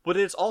it, but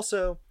it's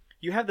also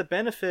you have the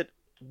benefit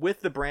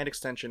with the brand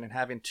extension and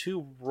having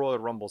two Royal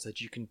Rumbles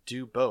that you can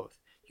do both.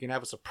 You can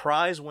have a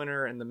surprise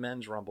winner in the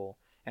men's Rumble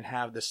and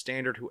have the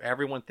standard who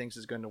everyone thinks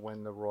is going to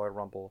win the Royal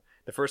Rumble.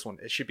 The first one,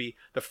 it should be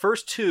the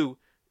first two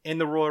in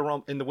the Royal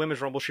Rumble, in the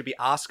women's Rumble should be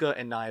Asuka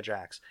and Nia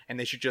Jax, and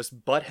they should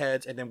just butt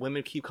heads, and then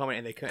women keep coming,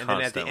 and then at the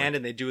Constantly. end,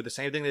 and they do the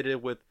same thing they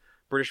did with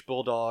British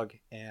Bulldog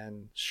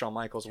and Shawn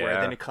Michaels, where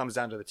Yeah. then it comes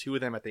down to the two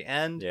of them at the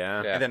end,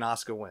 Yeah. Yeah. and then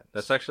Asuka wins.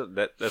 That's actually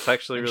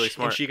And really she,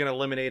 smart. And she can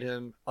eliminate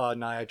him,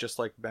 Nia, just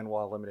like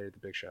Benoit eliminated the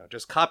Big Show.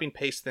 Just copy and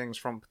paste things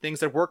from things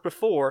that worked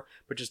before,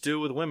 but just do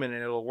it with women,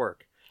 and it'll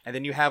work. And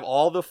then you have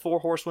all the four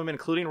horsewomen,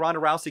 including Ronda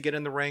Rousey, get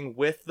in the ring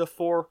with the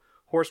four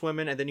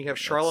horsewomen, and then you have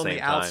Charlotte on same the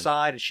time.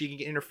 outside, and she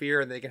can interfere,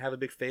 and they can have a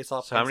big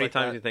face-off. So how many like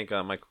times that. do you think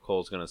Michael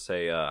Cole's going to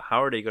say,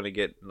 how are they going to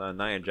get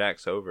Nia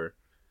Jax over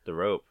the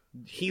rope?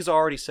 He's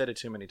already said it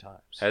too many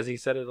times. Has he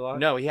said it a lot?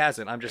 No, he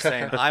hasn't. I'm just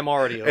saying I'm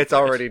already. It's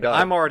already done.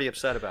 I'm already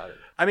upset about it.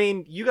 I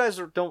mean, you guys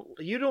don't.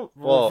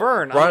 Well,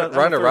 Vern. Ronda I'm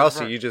gonna Rousey,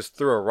 Vern. you just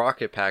threw a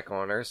rocket pack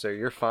on her, so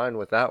you're fine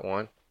with that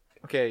one.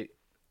 Okay.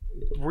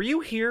 Were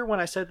you here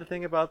when I said the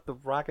thing about the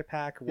rocket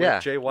pack with Yeah.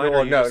 Jay White?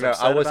 Well, Are you no, just no,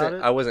 upset I about wasn't.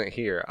 it? I wasn't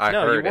here. I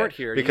No, heard you weren't it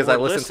here because You I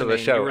weren't listen to the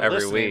listening. show You were every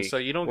listening, week. so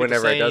you don't get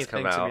whenever to say it does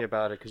anything come to out. me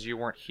about it because you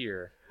weren't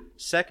here.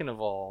 Second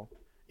of all,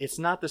 it's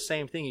not the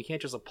same thing. You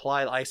can't just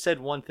apply. I said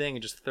one thing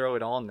and just throw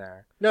it on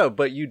there. No,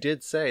 but you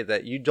did say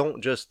that you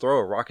don't just throw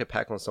a rocket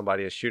pack on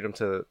somebody and shoot them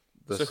to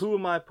the. So who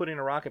am I putting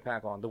a rocket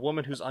pack on? The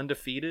woman who's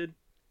undefeated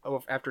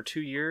after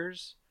 2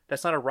 years?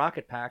 That's not a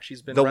rocket pack.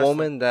 She's been the wrestling.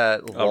 woman that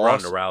Ronda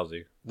lost,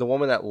 Rousey. the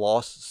woman that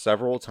lost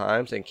several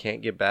times and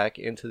can't get back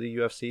into the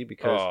UFC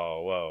because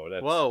Oh, whoa.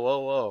 That's,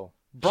 Whoa.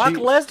 Brock She-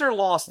 Lesnar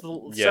lost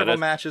several that's-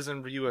 matches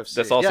in UFC.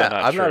 that's also yeah,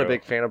 not I'm not a true.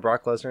 big fan of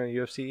Brock Lesnar in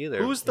UFC either.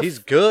 Who's He's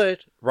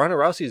good. Ronda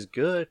Rousey's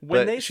good,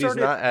 when but they she's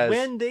started, not as.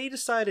 when they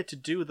decided to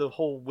do the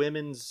whole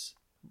women's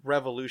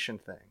revolution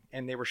thing,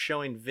 and they were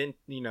showing,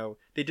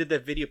 they did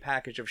that video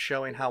package of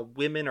showing how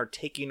women are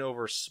taking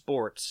over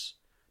sports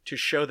to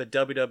show that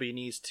WWE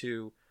needs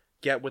to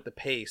get with the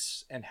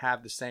pace and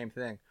have the same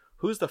thing.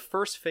 Who's the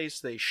first face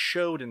they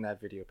showed in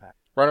that video pack?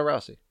 Ronda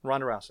Rousey.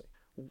 Ronda Rousey.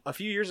 A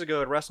few years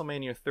ago at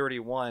WrestleMania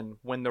 31,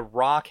 when The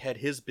Rock had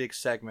his big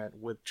segment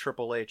with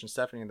Triple H and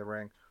Stephanie in the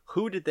ring,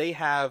 who did they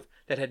have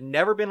that had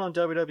never been on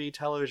WWE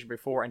television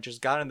before and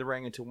just got in the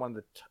ring into one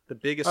of the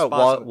biggest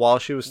spots? While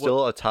she was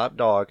still a top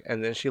dog,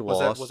 and then she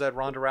lost. Was that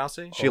Ronda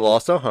Rousey? She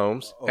lost to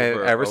Holmes, and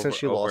ever since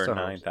she lost to over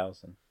Holmes.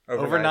 9,000.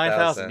 Over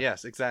 9,000,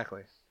 yes,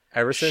 exactly.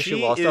 Ever since she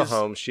lost is- to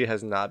Holmes, she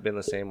has not been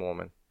the same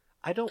woman.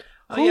 I don't...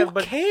 Oh, Who yeah,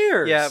 but-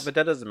 cares? Yeah, but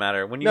that doesn't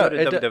matter. When you No, go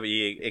to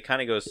WWE, it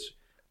kind of goes.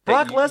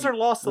 Brock that Lesnar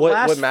lost the what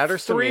last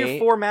matters to 3 me or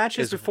 4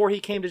 matches is- before he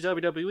came to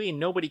WWE, and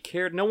nobody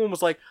cared. No one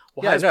was like,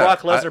 "Well, Yeah, how's no,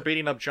 Brock Lesnar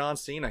beating up John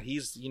Cena?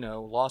 He's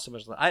lost so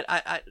much."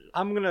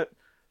 I'm gonna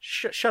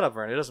shut up,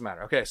 Vern. It doesn't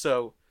matter. Okay,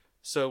 so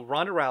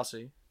Ronda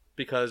Rousey,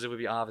 because it would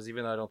be obvious,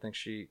 even though I don't think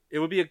it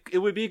would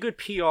be a good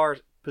PR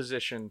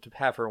position to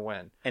have her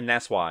win. And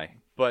that's why.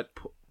 But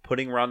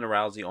Putting Ronda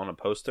Rousey on a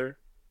poster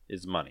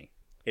is money.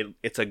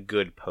 It's a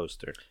good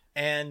poster.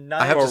 and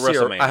I have Nia, to see her.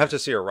 WrestleMania. I have to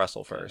see her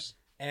wrestle first.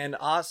 and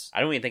I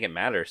don't even think it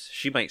matters.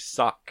 She might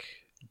suck,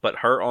 but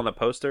her on a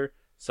poster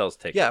sells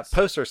tickets. Yeah,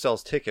 poster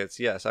sells tickets.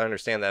 Yes, I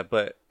understand that.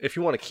 But if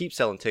you want to keep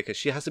selling tickets,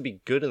 she has to be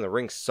good in the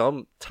ring,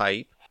 some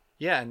type.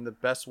 Yeah, and the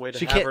best way to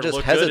She have can't her just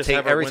look good is hesitate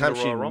have her every win the time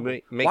she Royal Rumble.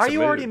 makes Why are a you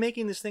move. already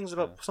making these things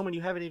about someone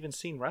you haven't even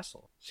seen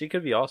wrestle? She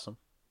could be awesome.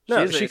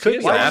 No, She's she a- could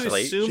she's be an Why are you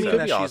athlete. She assuming could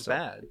that be she's awesome.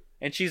 bad?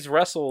 And she's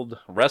wrestled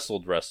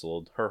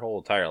her whole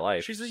entire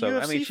life. She's a so,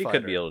 I UFC mean, she fighter.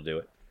 could be able to do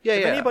it. Yeah,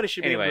 If yeah. anybody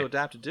should be Anyway, able to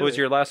adapt to do what was it.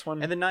 your last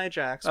one? And then Nia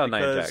Jax. Oh,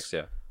 because, Nia Jax,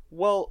 yeah.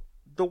 Well,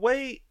 the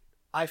way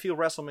I feel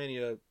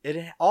WrestleMania,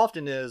 it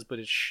often is, but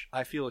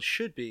I feel it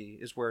should be,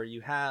 is where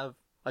you have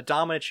a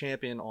dominant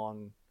champion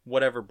on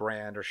whatever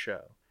brand or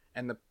show,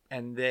 and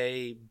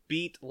they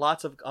beat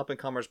lots of up and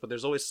comers, but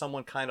there's always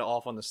someone kind of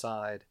off on the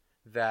side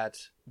that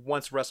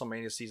once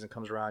WrestleMania season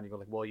comes around, you go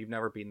like, well, you've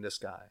never beaten this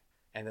guy,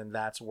 and then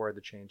that's where the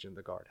change in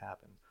the guard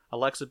happened.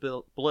 Alexa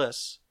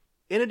Bliss,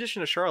 in addition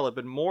to Charlotte,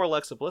 but more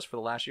Alexa Bliss for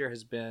the last year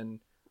has been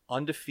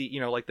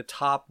undefeated. Like the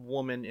top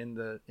woman in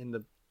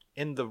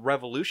the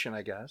Revolution,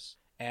 I guess,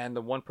 and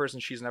the one person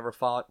she's never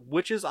fought,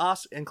 which is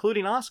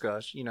including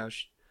Asuka.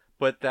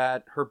 But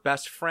that her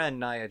best friend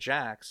Nia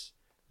Jax,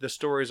 the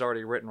story's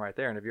already written right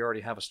there, and if you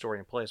already have a story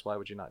in place, why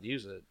would you not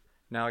use it?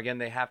 Now again,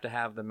 they have to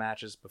have the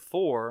matches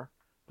before,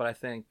 but I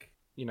think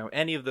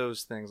any of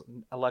those things,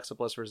 Alexa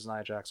Bliss versus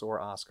Nia Jax or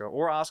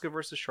Asuka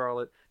versus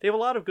Charlotte, they have a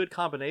lot of good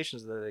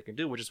combinations that they can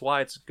do, which is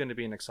why it's going to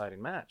be an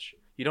exciting match.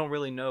 You don't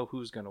really know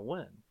who's going to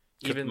win.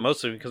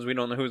 Mostly because we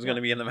don't know who's going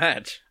to be in the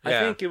match. I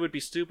think it would be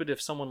stupid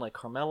if someone like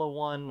Carmella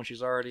won when she's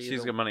got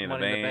money in the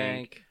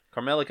bank.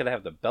 Carmella could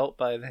have the belt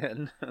by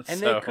then. And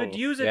they could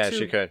use it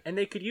she could. And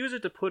they could use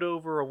it to put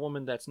over a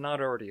woman that's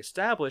not already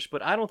established,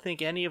 but I don't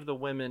think any of the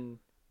women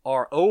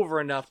are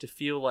over enough to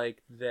feel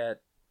like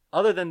that.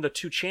 Other than the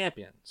 2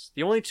 champions,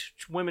 the only 2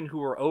 women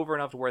who are over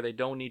enough to where they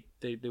don't need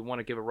they want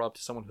to give a rub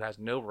to someone who has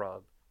no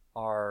rub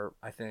are,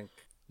 I think,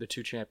 the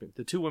 2 champions.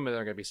 The 2 women that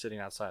are going to be sitting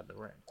outside the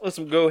ring. Let's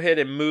go ahead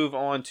and move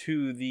on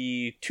to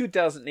the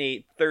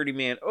 2008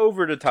 30-man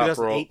over-the-top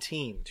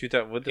 2018.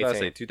 What did I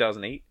say?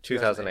 2008?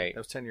 2008. That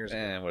was 10 years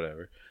ago.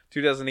 Whatever.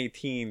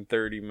 2018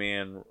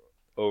 30-man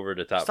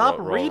over-the-top Stop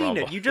Royal reading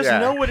Rumble. it. You just Yeah.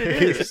 know what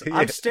it is. Yeah.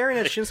 I'm staring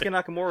at Shinsuke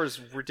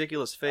Nakamura's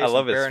ridiculous face. I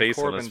love and his Baron face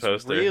on Corbin's this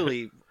poster.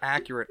 really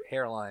accurate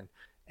hairline.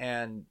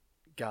 And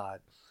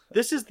God,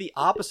 this is the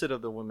opposite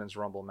of the Women's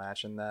Rumble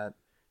match in that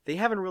they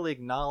haven't really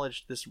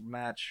acknowledged this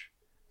match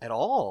at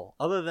all,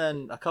 other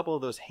than a couple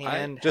of those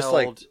handheld. Just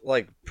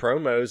like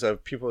promos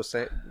of people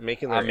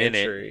making their I'm in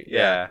entry. it.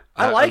 Yeah.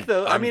 I like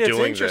though. I'm it's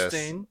doing this.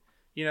 interesting.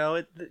 You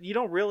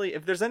don't really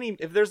if there's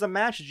a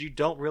match that you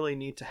don't really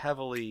need to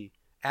heavily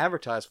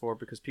advertise for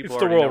because people It's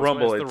the already Royal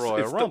know it's Rumble. the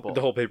Royal Rumble.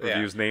 The whole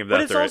pay-per-view is named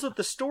But after it's also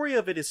the story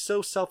of it is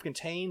so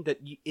self-contained that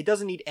it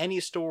doesn't need any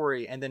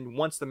story, and then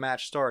once the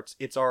match starts,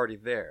 it's already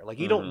there. Like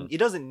it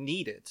doesn't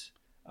need it.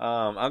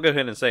 I'll go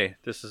ahead and say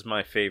this is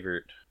my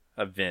favorite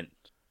event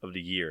of the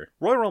year,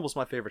 Royal Rumble's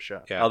my favorite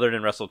show. Yeah. other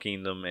than Wrestle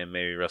Kingdom and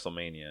maybe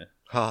WrestleMania.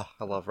 Oh,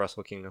 I love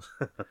Wrestle Kingdom.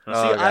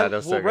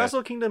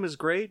 Wrestle Kingdom is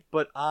great,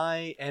 but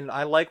I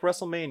like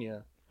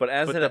WrestleMania. But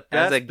as But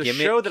a the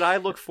gimmick, show that I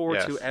look forward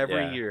Yes. to every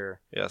Yeah. year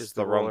Yes, is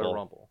the the Royal Rumble.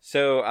 Rumble.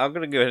 So I'm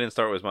gonna go ahead and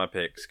start with my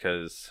picks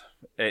because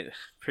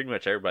pretty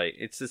much everybody.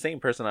 It's the same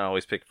person I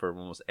always pick for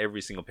almost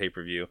every single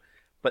pay-per-view.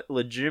 But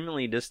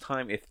legitimately, this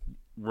time, if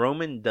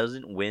Roman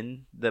doesn't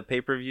win the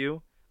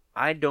pay-per-view,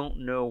 I don't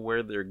know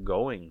where they're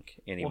going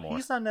anymore. Well,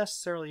 he's not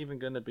necessarily even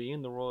going to be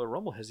in the Royal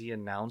Rumble. Has he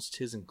announced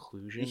his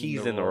inclusion?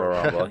 He's in the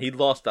Royal Rumble. He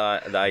lost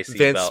the IC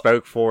Vince belt.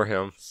 spoke for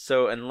him.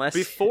 So unless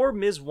Before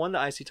Miz won the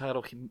IC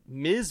title,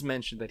 Miz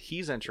mentioned that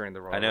he's entering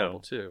the Royal I know. Rumble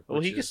too.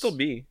 well, he can still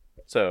be.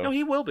 So No,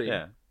 he will be.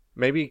 yeah,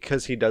 Maybe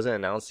because he doesn't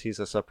announce he's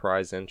a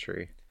surprise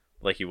entry.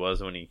 like he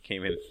was when he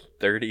came in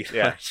 30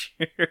 Yeah. last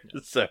year.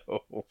 So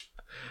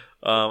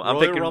I'm Royal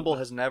thinking Rumble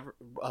has never.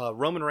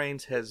 Roman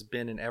Reigns has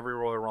been in every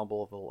Royal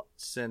Rumble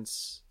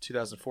since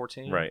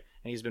 2014, right.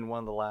 And he's been one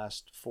of the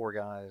last 4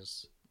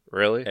 guys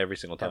Really? every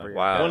single time. Every-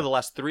 Wow. One of the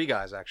last 3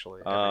 guys,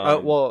 actually.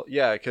 Well,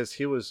 yeah, because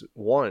he was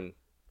one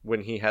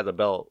when he had the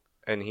belt,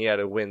 and he had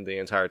to win the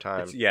entire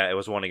time. It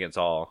was one against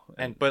all.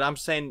 But I'm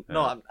saying,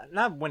 I'm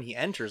not when he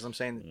enters. I'm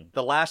saying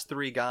the last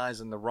 3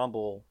 guys in the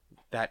Rumble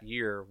that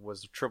year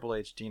was Triple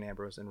H, Dean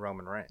Ambrose, and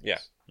Roman Reigns. Yeah.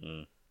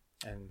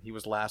 And he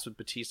was last with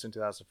Batista in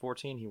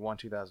 2014. He won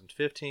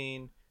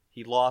 2015.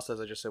 He lost, as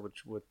I just said,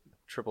 with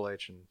Triple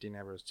H and Dean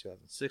Ambrose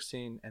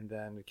 2016. And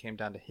then it came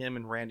down to him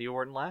and Randy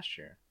Orton last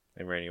year.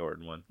 And Randy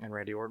Orton won. And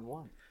Randy Orton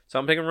won. So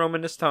I'm picking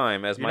Roman this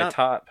time as You're my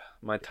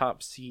not-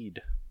 top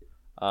seed.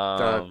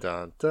 Dun,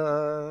 dun,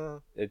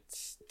 dun.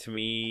 It's, to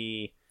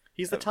me,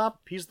 He's the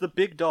top. He's the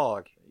big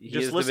dog. He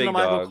Just is the listen to big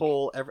Michael dog.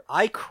 Cole.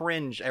 I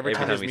cringe every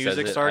time his he says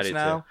music it, I starts do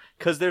now,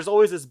 because there's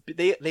always this.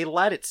 They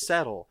let it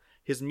settle.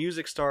 His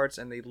music starts,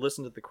 and they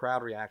listen to the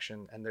crowd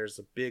reaction, and there's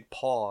a big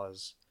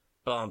pause.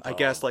 I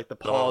guess like the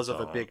pause of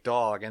a big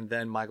dog, and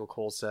then Michael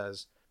Cole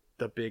says,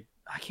 "The big."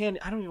 I don't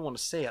even want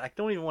to say it. I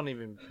don't even want to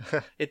even.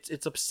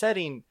 It's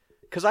upsetting.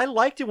 Because I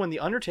liked it when The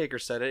Undertaker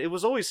said it. It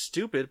was always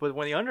stupid, but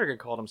when The Undertaker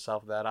called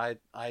himself that, I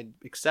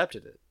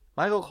accepted it.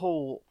 Michael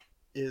Cole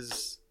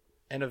is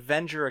an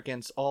avenger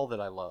against all that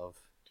I love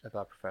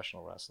about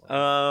professional wrestling.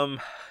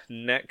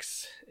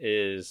 Next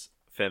is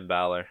Finn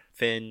Balor.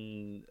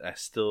 Finn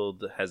still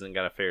hasn't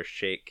got a fair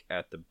shake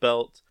at the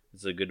belt.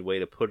 It's a good way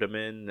to put him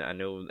in. I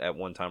know at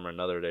one time or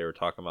another they were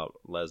talking about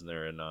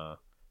Lesnar and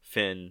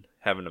Finn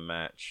having a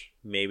match.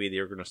 Maybe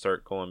they're going to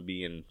start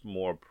being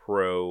more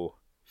pro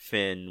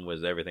Finn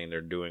with everything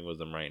they're doing with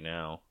them right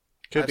now.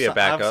 Could be a I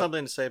backup. have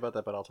something to say about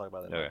that, but I'll talk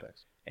about that in my Okay.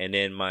 picks. And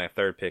then my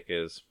third pick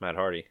is Matt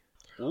Hardy.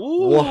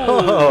 Ooh,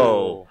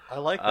 Whoa. I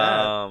like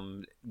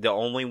that. The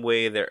only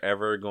way they're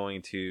ever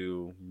going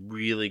to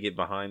really get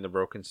behind the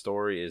broken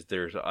story is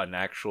there's an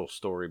actual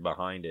story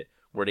behind it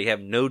where they have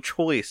no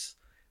choice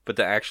but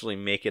to actually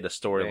make it a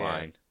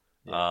storyline.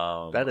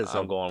 That is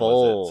I'm going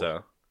bold. with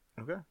it.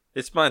 So Okay,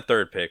 it's my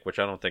third pick, which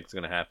I don't think is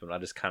going to happen. I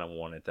just kind of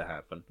want it to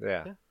happen.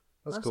 Yeah. Yeah.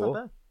 That's not cool.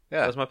 bad.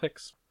 Yeah. That's my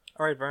picks.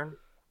 All right, Vern.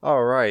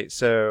 All right.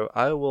 So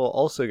I will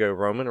also go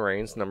Roman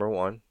Reigns, number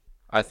 1.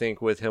 I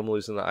think with him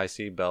losing the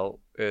IC belt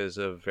is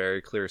a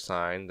very clear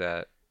sign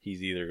that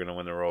He's either going to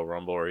win the Royal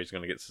Rumble or he's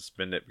going to get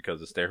suspended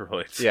because of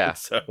steroids. yeah,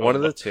 So- one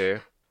of the two.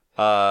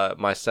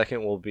 My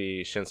second will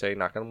be Shinsuke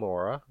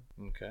Nakamura,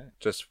 Okay.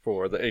 just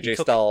for the AJ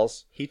took-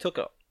 Styles. He took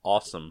an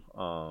awesome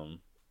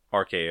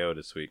RKO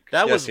this week.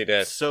 That Yes, was he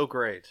did. so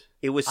great.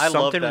 It was I loved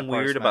that something part of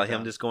weird about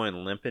him SmackDown. just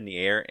going limp in the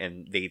air,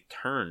 and they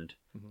turned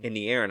in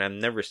the air, and I've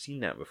never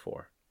seen that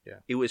before. Yeah.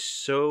 It was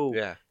so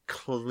Yeah,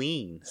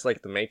 clean. it's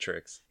like the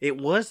Matrix. It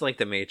was like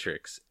the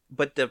Matrix,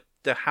 but the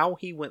how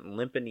he went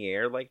limp in the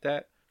air like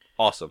that,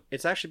 awesome.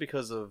 It's actually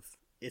because of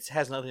it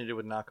has nothing to do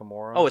with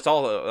Nakamura. Oh, it's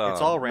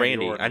all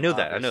Randy Orton, I know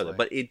that, obviously.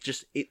 but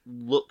it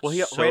looked well.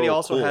 so Randy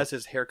also cool. has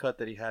his haircut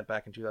that he had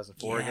back in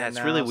 2004. Yeah, again it's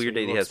now, really so weird that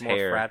he looks has more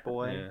hair. frat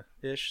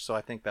boy-ish. So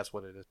I think that's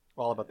what it is.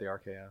 All about the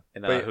RKO.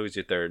 And But- who's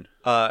your third?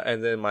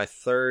 And then my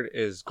third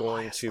is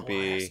going Elias, to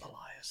be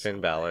Elias. Finn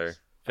Balor.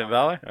 Finn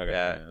Balor? Okay.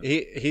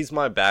 Yeah, he's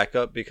my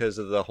backup because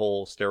of the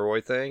whole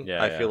steroid thing.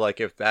 Yeah, I yeah. feel like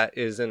if that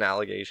is an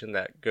allegation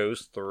that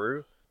goes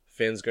through,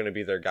 Finn's going to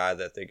be their guy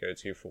that they go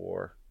to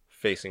for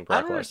facing I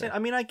Brock don't understand. Lesnar. I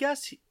mean, I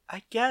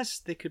guess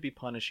they could be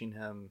punishing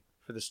him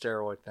for the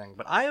steroid thing,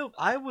 but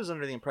I was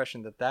under the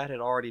impression that had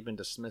already been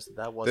dismissed.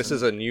 That wasn't. This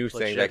is a new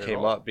thing legit that at came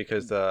all. up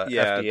because the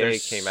Yeah,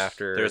 FDA came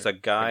after. There's a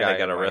guy the that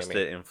got in arrested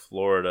Miami. in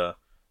Florida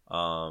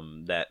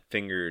that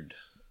fingered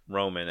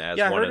Roman as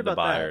Yeah, I one heard of the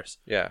about that. buyers.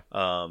 Yeah,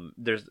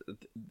 There's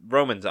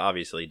Roman's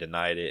obviously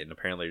denied it, and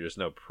apparently there's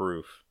no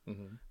proof.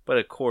 Mhm. But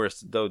of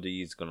course,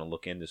 OD's going to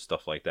look into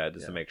stuff like that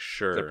just to Yeah. make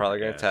sure. they're probably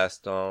going to yeah.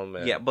 test them.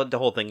 And Yeah, but the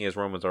whole thing is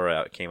Roman's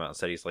already came out and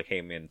said he's like,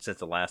 hey man, since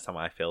the last time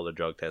I failed a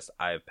drug test,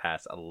 I've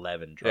passed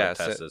 11 drug Yeah,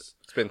 tests.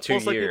 it's been 2 Well,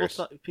 it's like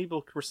years.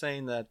 people were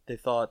saying that they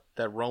thought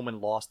that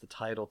Roman lost the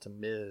title to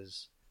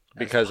Miz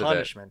Because as of it.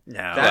 punishment. No,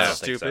 I That's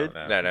don't think so, stupid.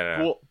 no. No.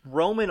 Well,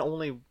 Roman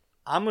only.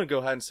 I'm gonna go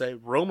ahead and say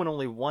Roman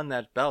only won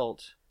that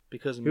belt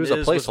because was Miz a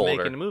was placeholder.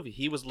 making the movie.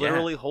 He was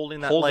literally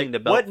holding that. Holding like, the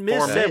belt what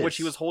Miz for said, Miz. which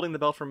he was holding the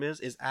belt for Miz,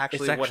 is actually,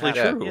 It's actually what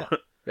happened. true. Yeah.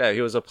 Yeah,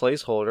 he was a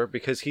placeholder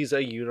because he's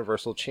a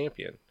Universal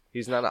Champion.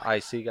 He's not an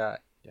IC guy.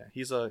 Yeah,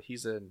 he's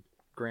a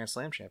Grand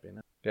Slam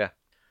champion.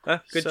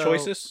 Good So-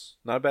 choices.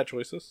 Not bad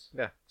choices.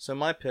 So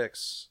my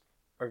picks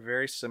are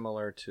very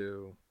similar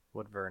to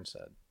what Vern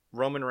said.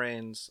 Roman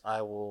Reigns,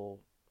 I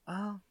will.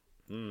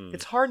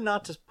 It's hard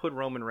not to put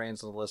Roman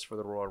Reigns on the list for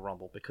the Royal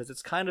Rumble because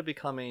it's kind of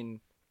becoming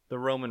the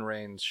Roman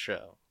Reigns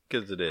show.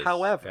 Because it is.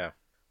 However, Yeah.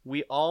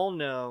 we all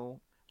know,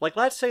 like,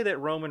 let's say that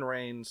Roman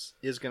Reigns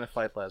is going to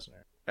fight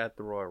Lesnar at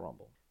the Royal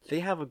Rumble.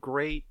 They have a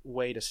great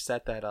way to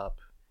set that up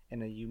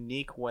in a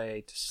unique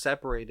way to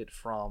separate it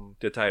from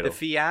The title. the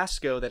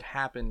fiasco that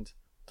happened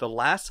the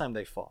last time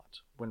they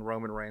fought when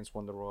Roman Reigns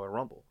won the Royal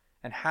Rumble.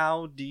 And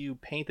how do you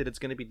paint that it's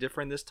going to be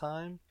different this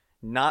time?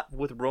 Not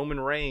with Roman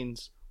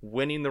Reigns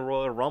winning the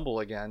Royal Rumble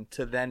again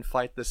to then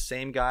fight the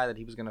same guy that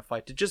he was going to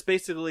fight, to just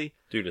basically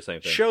Do the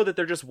same thing. show that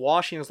they're just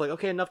washing. It's like,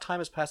 okay, enough time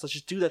has passed. Let's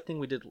just do that thing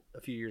we did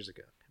a few years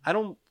ago. I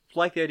don't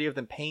like the idea of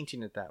them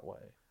painting it that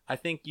way. I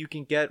think you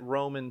can get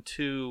Roman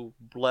to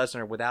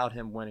Lesnar without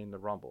him winning the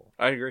Rumble.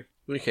 I agree.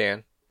 We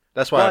can.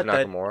 That's why I have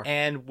Nakamura.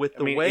 And with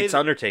the I mean, way it's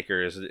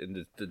Undertaker is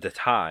the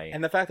tie.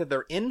 and the fact that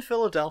they're in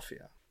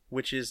Philadelphia,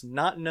 which is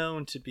not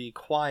known to be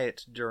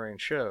quiet during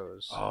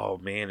shows. Oh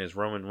man, is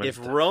Roman wins?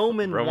 If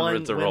Roman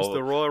wins the Royal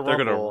they're Rumble,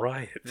 gonna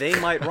riot. they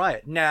might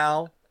riot.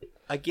 Now,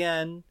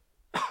 again,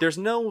 there's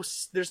no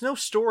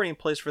story in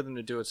place for them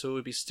to do it, so it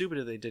would be stupid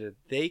if they did it.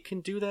 They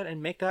can do that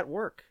and make that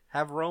work.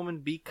 Have Roman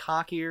be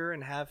cockier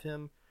and have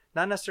him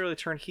not necessarily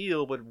turn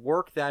heel, but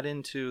work that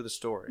into the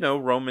story. No,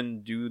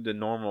 Roman do the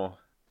normal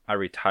 "I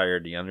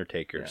retired the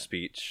Undertaker"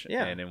 speech,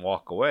 and then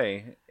walk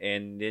away,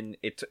 and then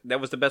that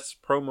was the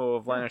best promo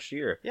of last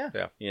year.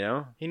 Yeah. You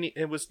know,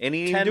 it was and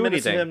he 10 didn't do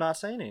minutes anything. of him not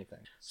saying anything.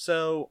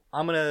 So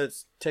I'm gonna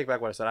take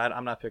back what I said.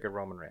 I'm not picking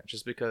Roman Reigns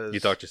just because You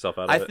talked yourself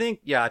out of it. I think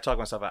I talked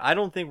myself out. I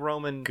don't think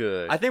Roman.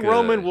 Good. I think good.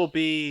 Roman will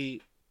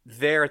be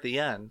there at the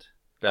end.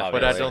 Definitely.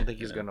 But I don't think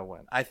he's going to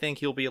win. I think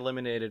he'll be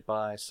eliminated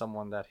by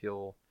someone that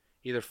he'll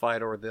either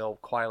fight or they'll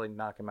quietly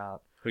knock him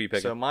out. Who you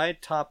picking? So my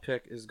top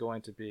pick is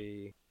going to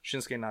be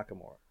Shinsuke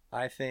Nakamura.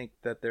 I think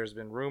that there's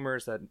been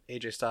rumors that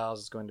AJ Styles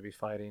is going to be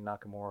fighting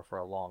Nakamura for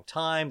a long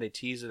time. They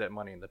teased it at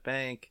Money in the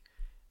Bank.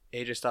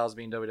 AJ Styles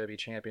being WWE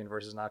champion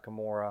versus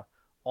Nakamura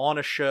on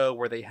a show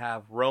where they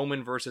have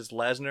Roman versus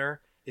Lesnar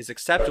is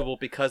acceptable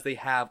because they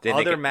have Then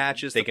other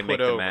matches they to can put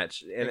make over. the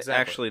match, and Exactly.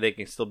 actually they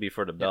can still be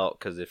for the belt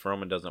because if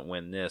Roman doesn't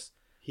win this,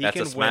 He that's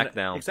a can win-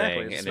 SmackDown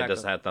exactly, thing, it's and a it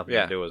doesn't SmackDown. have nothing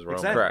Yeah, to do with Roman.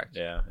 exactly. Correct.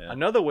 Yeah, yeah.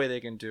 Another way they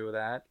can do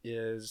that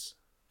is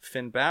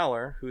Finn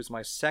Balor, who's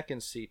my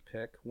second seat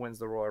pick, wins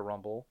the Royal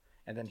Rumble,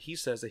 and then he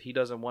says that he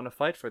doesn't want to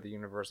fight for the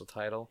Universal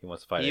title. He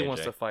wants to fight He AJ.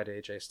 wants to fight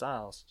AJ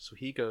Styles. So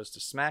he goes to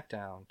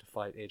SmackDown to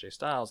fight AJ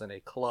Styles in a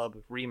club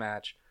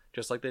rematch,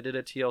 just like they did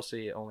at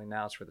TLC, only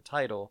now it's for the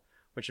title,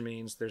 which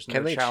means there's no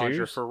Can they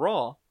challenger choose? for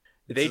Raw.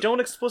 They don't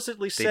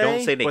explicitly say,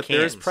 don't say they but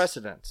there's can't.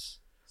 precedence.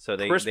 So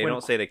they Chris- they when-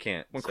 don't say they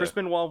can't. When so. Chris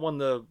Benoit won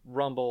the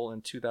Rumble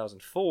in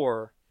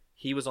 2004,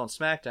 he was on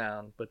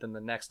SmackDown, but then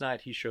the next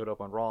night he showed up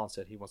on Raw and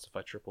said he wants to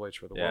fight Triple H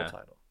for the Yeah. world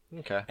title.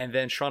 Okay. And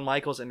then Shawn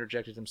Michaels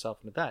interjected himself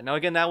into that. Now,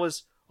 again, that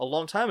was a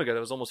long time ago. That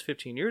was almost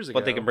 15 years ago.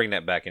 But they can bring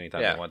that back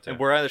anytime Yeah. they want to. And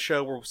we're at a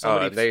show where Oh,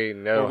 somebody, they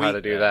know where how we-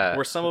 to do that.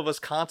 where some of us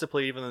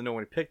contemplate, even though no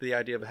one picked the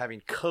idea of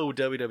having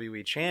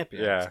co-WWE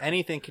champions. Yeah.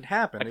 Anything can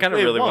happen. I kind of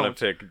They really won't. want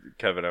to pick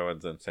Kevin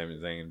Owens and Sami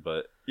Zayn,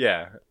 but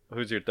yeah.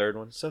 Who's your third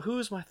one? So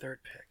who's my third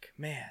pick?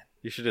 Man.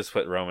 You should just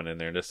put Roman in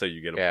there just so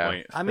you get a Yeah.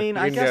 point. I mean,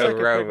 You I guess know I could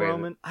pick Roman.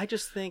 Roman. I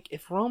just think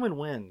if Roman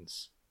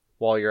wins,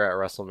 While you're at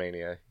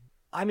WrestleMania.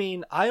 I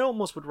mean, I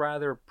almost would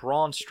rather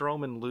Braun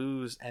Strowman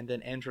lose and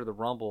then enter the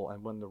Rumble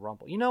and win the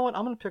Rumble. You know what?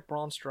 I'm going to pick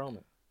Braun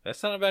Strowman.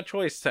 That's not a bad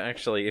choice,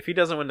 actually. If he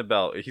doesn't win the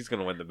belt, he's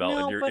going to win the belt, No,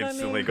 and you're but I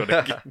instantly mean- going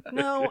to get...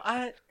 No,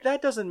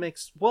 that doesn't make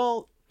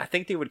well. I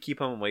think they would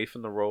keep him away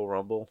from the Royal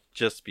Rumble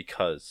just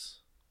because.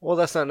 Well,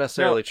 that's not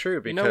necessarily No,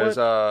 true you know because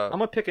I'm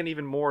going to pick an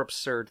even more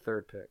absurd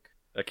third pick.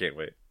 I can't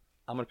wait.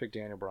 I'm going to pick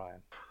Daniel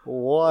Bryan.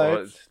 what?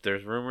 Well,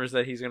 there's rumors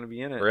that he's going to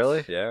be in it.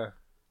 Really? Yeah.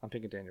 I'm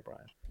picking Daniel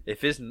Bryan.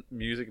 If his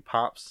music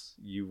pops,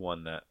 you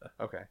won that.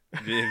 Okay.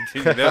 Did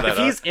you know that? If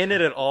he's in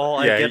it at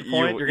all, Yeah, I get a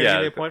point. You're going to yeah.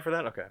 give me a point for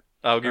that? Okay.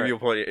 I'll give All you a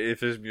point. If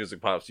his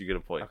music pops, you get a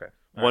point. Okay.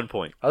 1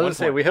 point. I was One gonna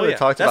say point. we Well, haven't yeah,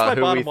 talked that's about my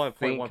who bottom we point,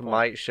 think one point.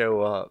 might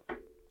show up.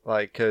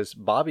 Like, because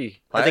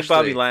Bobby, I think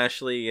Bobby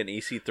Lashley- Lashley and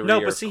EC3 No,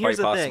 are but see, quite here's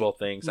the thing. possible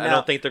things. I Now-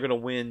 don't think they're going to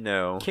win,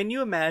 no. Can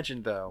you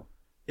imagine, though,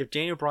 if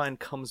Daniel Bryan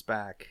comes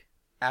back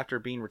after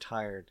being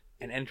retired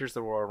and enters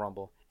the Royal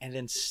Rumble and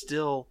then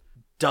still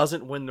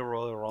doesn't win the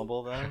Royal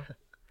Rumble, though?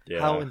 Yeah.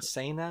 How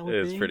insane that would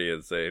It's be. pretty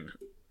insane.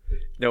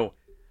 No.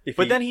 If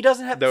But then he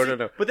doesn't have No, see, no,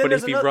 no. But then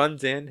there's if he another...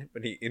 runs in,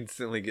 but he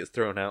instantly gets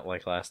thrown out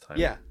like last time.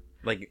 Yeah.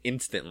 Like,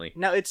 instantly.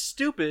 Now, it's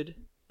stupid,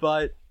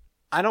 but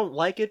I don't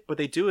like it, but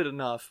they do it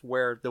enough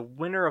where the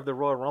winner of the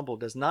Royal Rumble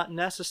does not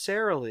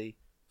necessarily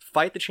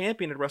fight the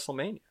champion at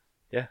WrestleMania.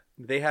 Yeah.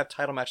 They have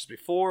title matches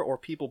before, or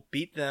people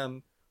beat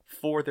them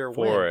for their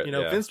For win. it, You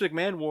know, yeah. Vince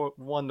McMahon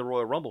won the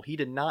Royal Rumble. He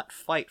did not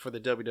fight for the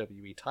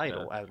WWE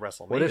title at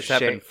WrestleMania. what if It's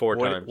happened Shane, 4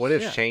 what, times. What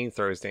if Yeah. Shane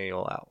throws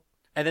Daniel out?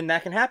 And then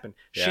that can happen.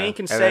 Yeah. Shane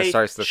can And then say,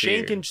 starts the Shane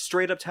feud. can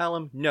straight up tell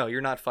him, no,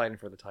 you're not fighting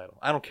for the title.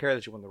 I don't care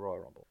that you won the Royal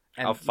Rumble.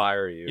 And, I'll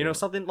fire you. You know,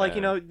 something like,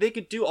 Yeah. they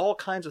could do all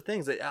kinds of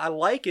things. I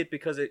like it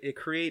because it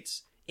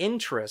creates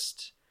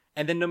interest.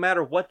 And then no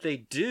matter what they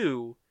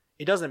do,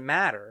 it doesn't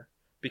matter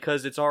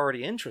because it's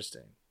already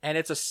interesting. And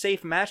it's a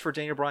safe match for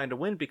Daniel Bryan to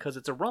win because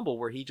it's a Rumble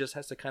where he just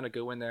has to kind of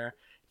go in there,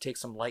 take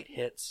some light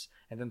hits,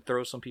 and then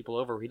throw some people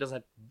over. He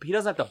doesn't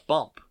have to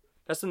bump.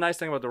 That's the nice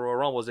thing about the Royal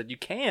Rumble is that you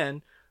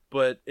can,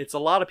 but it's a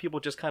lot of people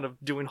just kind of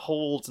doing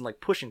holds and like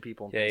pushing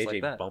people and Yeah, things AJ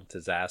like that. bumped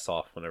his ass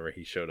off whenever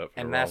he showed up. For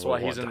And the that's Rumble why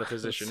he's one in the time.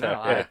 position So,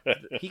 now. yeah.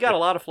 He got a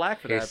lot of flack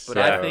for that, He's but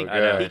so I think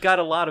good. he got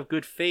a lot of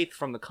good faith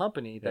from the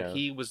company that Yeah.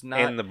 he was not.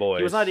 And the boys.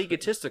 He was not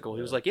egotistical.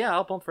 He was like, "Yeah,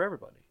 I'll bump for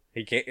everybody."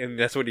 He can't, and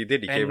that's what he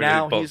did. He And came in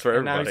now and bumped he's for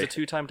and now everybody. he's a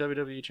 2-time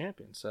WWE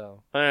champion.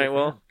 So All right,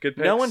 well, good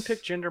picks. no one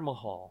picked Jinder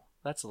Mahal.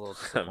 That's a little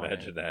disappointing.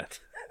 Imagine that.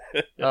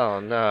 Oh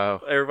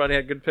no! Everybody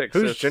had good picks.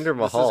 Who's Jinder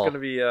Mahal?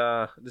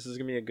 This is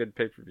gonna be a good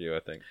pay per view, I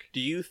think. Do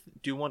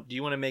you want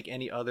to make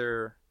any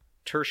other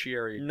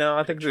tertiary. No,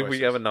 I think that we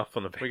choices. have enough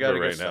on the We got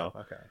paper to right now.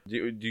 Okay.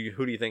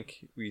 Who do you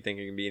think? Do you think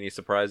there can be any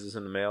surprises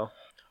in the mail?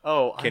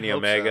 Oh, Kenny I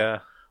hope so.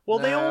 Omega. Well,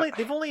 Nah,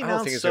 they've only I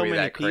don't think announced it's so gonna be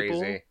many that crazy.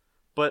 people,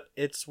 but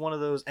it's one of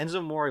those.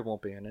 Enzo Mori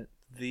won't be in it.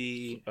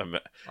 The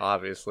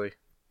Obviously,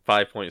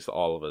 5 points to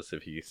all of us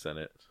if he sent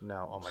it.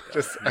 no, oh my god,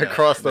 just no,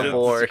 across the no,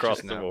 board. Across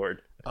just the no.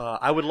 board.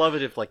 I would love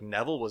it if like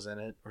Neville was in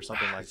it or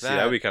something like See, that.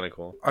 that'd be kind of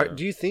cool.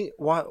 Do you think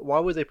why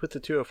would they put the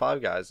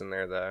 205 guys in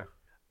there though?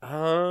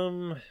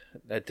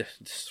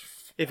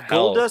 If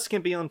hell. Goldust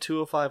can be on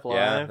 205 Yeah,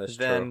 Live, that's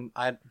then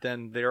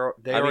they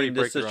already I mean,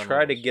 break just their to own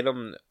try to rules. get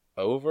them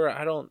over,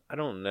 I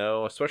don't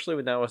know. Especially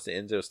with now with the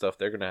Enzo stuff,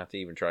 they're gonna have to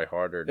even try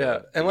harder. To, Yeah,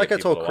 to and like get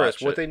I told people to Chris,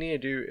 watch what it. they need to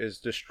do is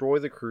destroy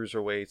the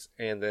cruiserweights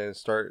and then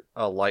start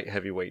a light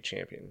heavyweight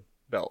champion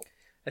belt.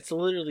 It's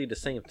literally the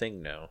same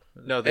thing now.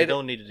 No, they It-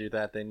 don't need to do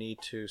that. They need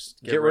to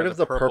Get rid of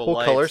the purple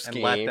lights color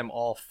and let scheme. them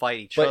all fight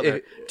each But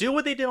other. Do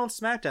what they did on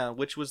SmackDown,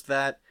 which was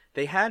that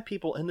they had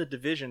people in the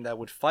division that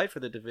would fight for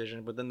the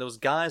division, but then those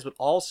guys would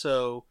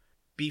also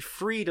be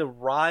free to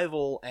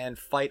rival and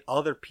fight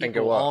other go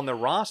people up. on the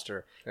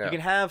roster. Yeah. You can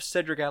have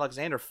Cedric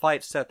Alexander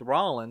fight Seth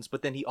Rollins,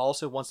 but then he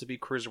also wants to be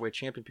cruiserweight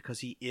champion because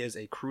he is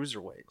a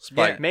cruiserweight.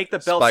 Spike- Make the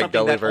belt Spike something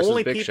Dudley that versus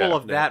only Big people Show.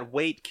 of that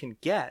weight can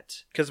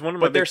get. Because one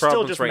of my But they're big still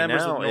problems just right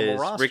members of now the normal is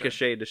roster.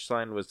 Ricochet just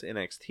signed with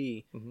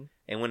NXT, Mhm.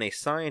 and when they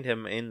signed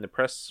him in the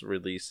press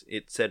release,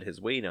 it said his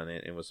weight on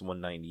it. It was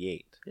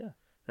 198. Yeah.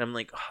 And I'm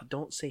like, oh,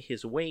 don't say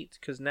his weight,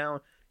 because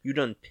now you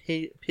done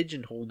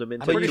pigeonholed him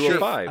into I'm pretty, sure,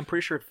 205. I'm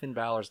pretty sure Finn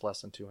Balor's less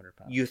than 200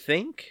 pounds. You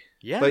think?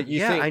 Yeah. But you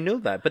yeah, think- I know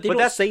that, but they But don't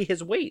that's- say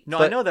his weight. No,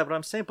 I But- know that, but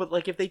I'm saying, but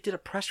like if they did a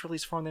press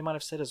release for him, they might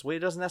have said his weight. It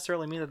doesn't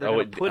necessarily mean that they're Oh,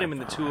 going it- to put him in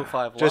the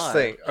 205 Just live.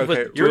 think, But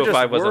okay, You're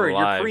 205 just wasn't worried.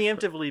 live. You're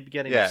preemptively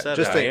getting yeah, upset.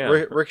 just about think,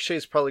 it. Yeah.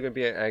 Ricochet's probably going to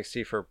be at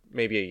NXT for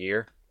maybe a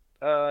year.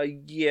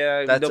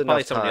 Yeah, That's they'll probably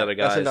enough some of the time. other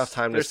guys. That's enough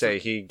time to There's say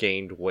he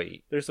gained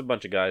weight. There's a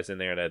bunch of guys in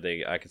there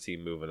that I could see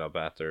moving up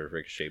after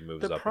Ricochet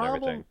moves The up problem.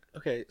 and everything.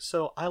 Okay,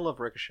 so I love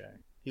Ricochet.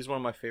 He's one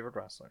of my favorite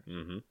wrestlers.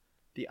 Mm-hmm.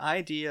 The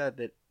idea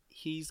that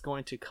he's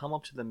going to come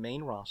up to the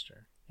main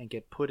roster and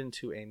get put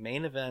into a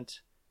main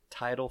event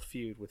title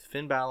feud with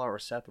Finn Balor or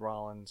Seth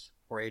Rollins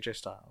or AJ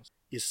Styles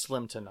is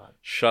slim to none.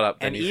 Shut up.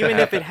 And Denny. even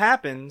if it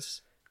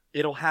happens,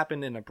 it'll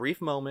happen in a brief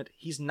moment.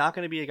 He's not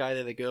going to be a guy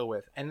that they go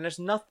with, and there's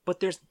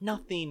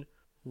nothing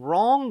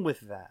wrong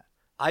with that.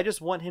 I just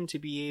want him to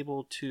be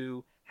able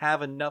to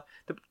have enough.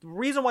 The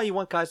reason why you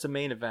want guys to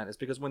main event is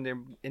because when they're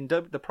in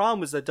the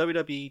problem is that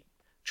WWE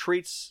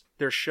treats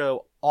their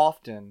show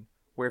often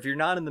where if you're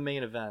not in the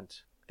main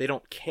event, they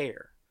don't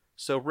care.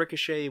 So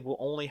Ricochet will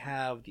only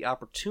have the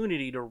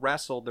opportunity to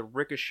wrestle the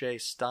Ricochet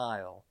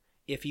style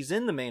if he's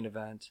in the main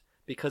event,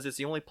 because it's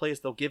the only place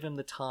they'll give him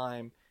the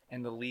time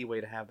and the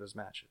leeway to have those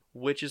matches,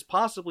 which is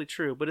possibly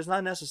true, but it's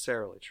not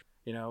necessarily true.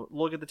 You know,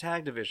 look at the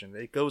tag division.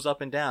 It goes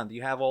up and down.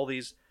 You have all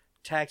these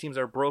tag teams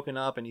that are broken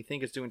up and you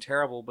think it's doing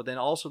terrible, but then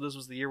also this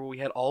was the year where we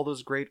had all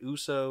those great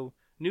Uso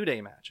New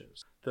Day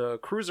matches. The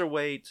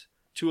Cruiserweight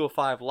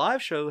 205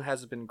 live show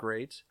hasn't been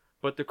great,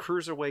 but the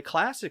Cruiserweight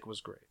Classic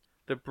was great.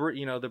 The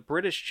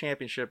British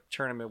Championship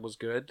tournament was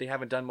good. They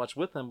haven't done much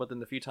with them, but then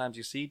the few times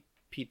you see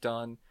Pete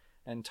Dunne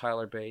and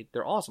Tyler Bate,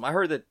 they're awesome. I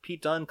heard that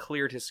Pete Dunne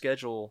cleared his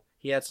schedule.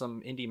 He had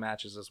some indie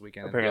matches this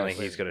weekend. Apparently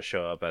he's going to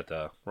show up at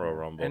the Royal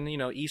Rumble. And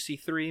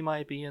EC3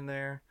 might be in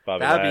there.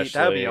 Bobby That'd be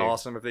Lashley.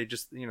 awesome if they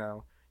just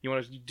you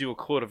want to do a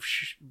quote of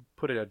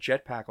put a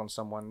jetpack on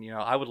someone.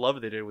 I would love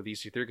if they did it with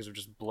EC3 because it would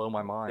just blow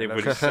my mind. It That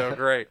would would- be so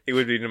great. It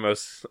would be the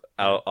most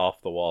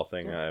off the wall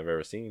thing I've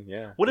ever seen.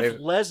 Yeah. What if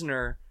They've-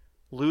 Lesnar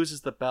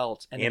loses the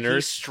belt and then he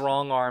Enters?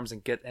 strong arms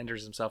and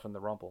enters himself in the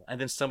Rumble,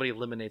 and then somebody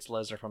eliminates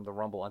Lesnar from the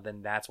Rumble, and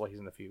then that's why he's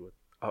in the feud with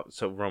Oh,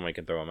 so Roman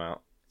can throw him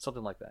out,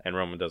 something like that, and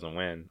Roman doesn't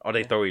win. Oh,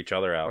 they throw each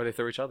other out. or they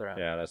throw each other out.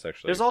 Yeah, that's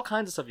actually. There's all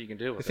kinds of stuff you can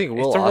do I with think it.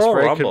 Will It's the Royal Ospreay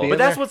could Rumble. be in But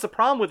that's there. what's the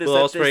problem with this.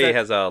 Will is that Ospreay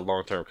has a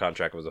long-term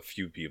contract with a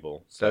few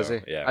people. So, Does he?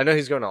 Yeah. I know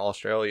he's going to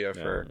Australia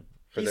for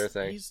he's, their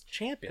thing. He's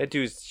champion That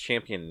dude's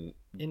champion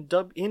in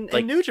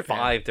like New Japan.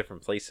 5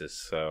 different places.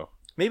 So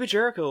Maybe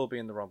Jericho will be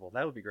in the Rumble.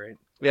 That would be great.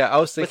 Yeah, I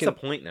was what's thinking the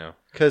point now?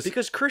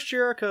 Because Chris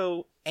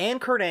Jericho and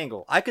Kurt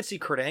Angle, I could see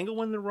Kurt Angle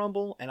win the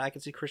Rumble, and I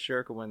could see Chris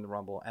Jericho win the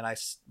Rumble, and I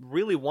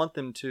really want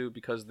them to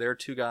because they're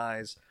two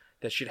guys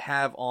that should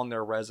have on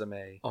their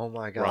resume. oh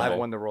my god, I've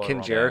won the Royal can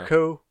Rumble.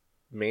 Jericho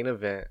main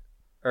event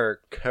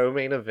or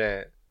co-main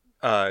event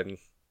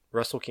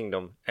Wrestle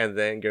Kingdom and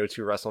then go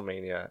to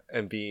WrestleMania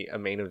and be a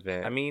main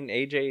event? I mean,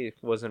 AJ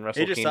was in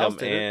Wrestle AJ Kingdom Styles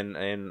did it.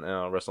 and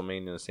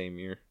WrestleMania the same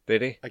year.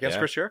 did he? Against Yeah.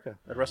 Chris Jericho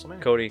at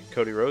WrestleMania.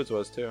 Cody Rhodes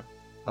was too.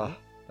 Oh,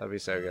 that'd be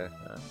so good.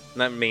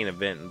 Not main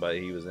event, but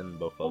he was in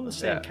both On of the them.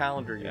 same Yeah.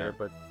 calendar year, Yeah.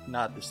 but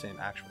not the same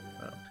actual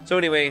year. So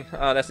anyway,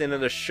 that's the end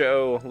of the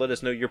show. Let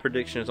us know your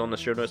predictions on the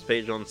show notes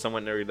page on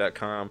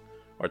somewhatnerdy.com,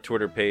 our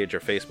Twitter page, our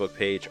Facebook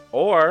page,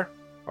 or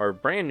our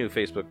brand new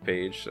Facebook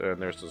page.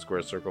 There's the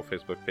Square Circle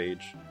Facebook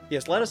page.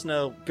 Yes, let us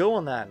know. Go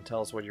on that and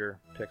tell us what your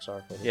picks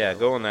are. For the Yeah, Royal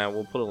go on that.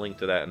 We'll put a link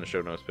to that in the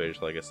show notes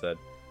page, like I said.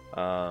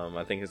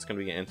 I think it's going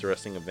to be an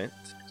interesting event.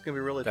 It's gonna be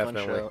a really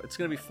Definitely. fun show. It's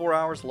gonna be 4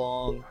 hours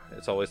long,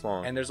 It's always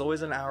long. and there's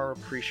always an hour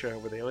pre-show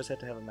where they always have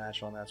to have a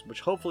match on that,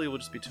 which hopefully will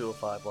just be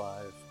 205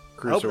 live.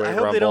 Cruiserweight I hope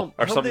Rumble. they don't. or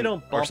I hope some they don't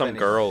bump or some anyone.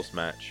 girls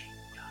match.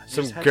 You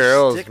Some just have to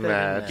girls stick that in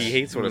match. there. He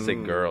hates when I say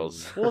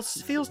girls. Well, it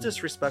feels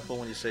disrespectful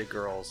when you say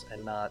girls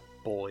and not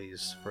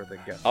boys for the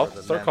guest. I'll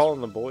start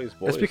calling the boys.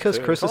 It's because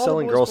too. Chris is Call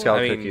selling the Girl boys Scout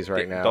boys. I mean, cookies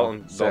right now.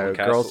 Dalton so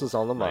Castle- girls is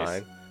on the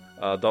nice.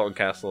 mind. Dalton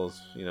Castle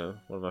is, one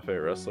of my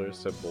favorite wrestlers.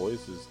 So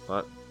boys is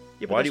not.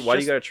 Yeah, but why that's do you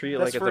just- gotta treat it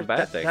like that's it's for- a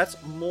bad thing? That's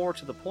more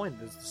to the point.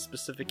 There's the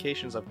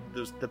specifications of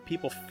the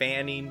people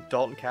fanning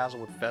Dalton Castle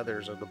with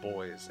feathers are the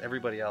boys.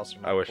 Everybody else are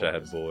not I wish boys. I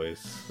had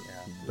boys.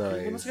 Yeah.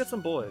 Nice. Let's get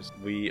some boys.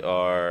 We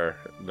are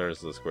Nerds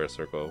of the Square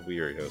Circle. We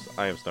are your hosts.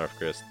 I am Snarf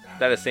Chris.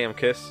 That is Sam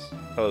Kiss.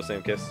 Hello,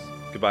 Sam Kiss.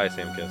 Goodbye,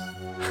 Sam Kiss.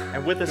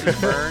 And with us is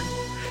Vern.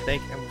 And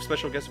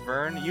special guest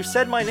Vern. You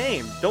said my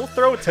name. Don't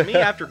throw it to me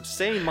after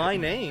saying my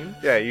name.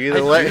 Yeah, you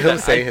either let him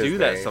say his I do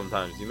that name.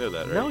 sometimes. You know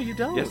that, right? No, you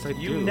don't. Yes, I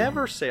You do.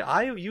 never say.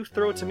 You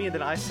throw it to me and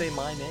then I say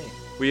my name.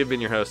 We have been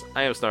your hosts.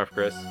 I am Snarf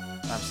Chris.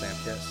 I'm Sam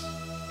Kiss.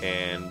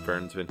 And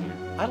Vern's been here.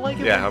 I like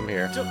it. Yeah, when- I'm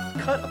here.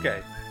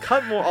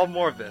 Cut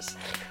more of this.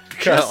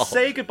 Cut all. Just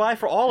say goodbye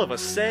for all of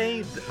us.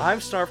 Say, I'm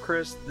Snarf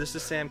Chris, this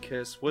is Sam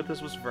Kiss, with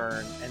us was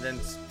Vern, and then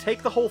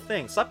take the whole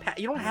thing. Stop.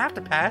 You don't have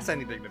to pass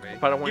anything to me.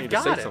 But I want You've you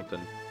to got say it. something.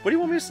 What do you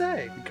want me to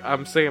say?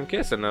 I'm Sam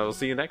Kiss, and I will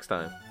see you next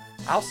time.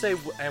 I'll say,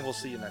 and we'll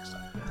see you next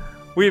time.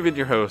 We have been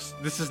your hosts.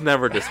 This is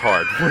never this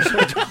hard.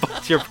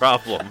 What's your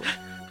problem?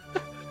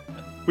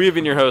 We have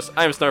been your hosts.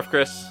 I am Snarf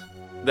Chris.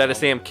 That is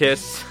Sam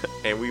Kiss,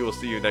 and we will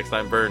see you next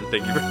time. Vern,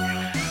 thank you.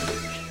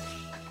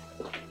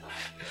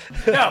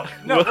 No,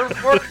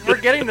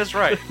 we're getting this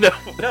right. No.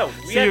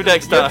 We See have you to-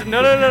 next you have time.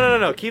 to-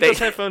 No. Keep Thank- those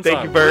headphones thank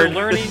on. you, Vern.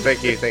 We're learning.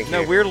 Thank you.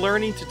 No, we're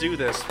learning to do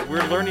this.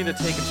 We're learning to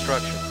take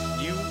instruction.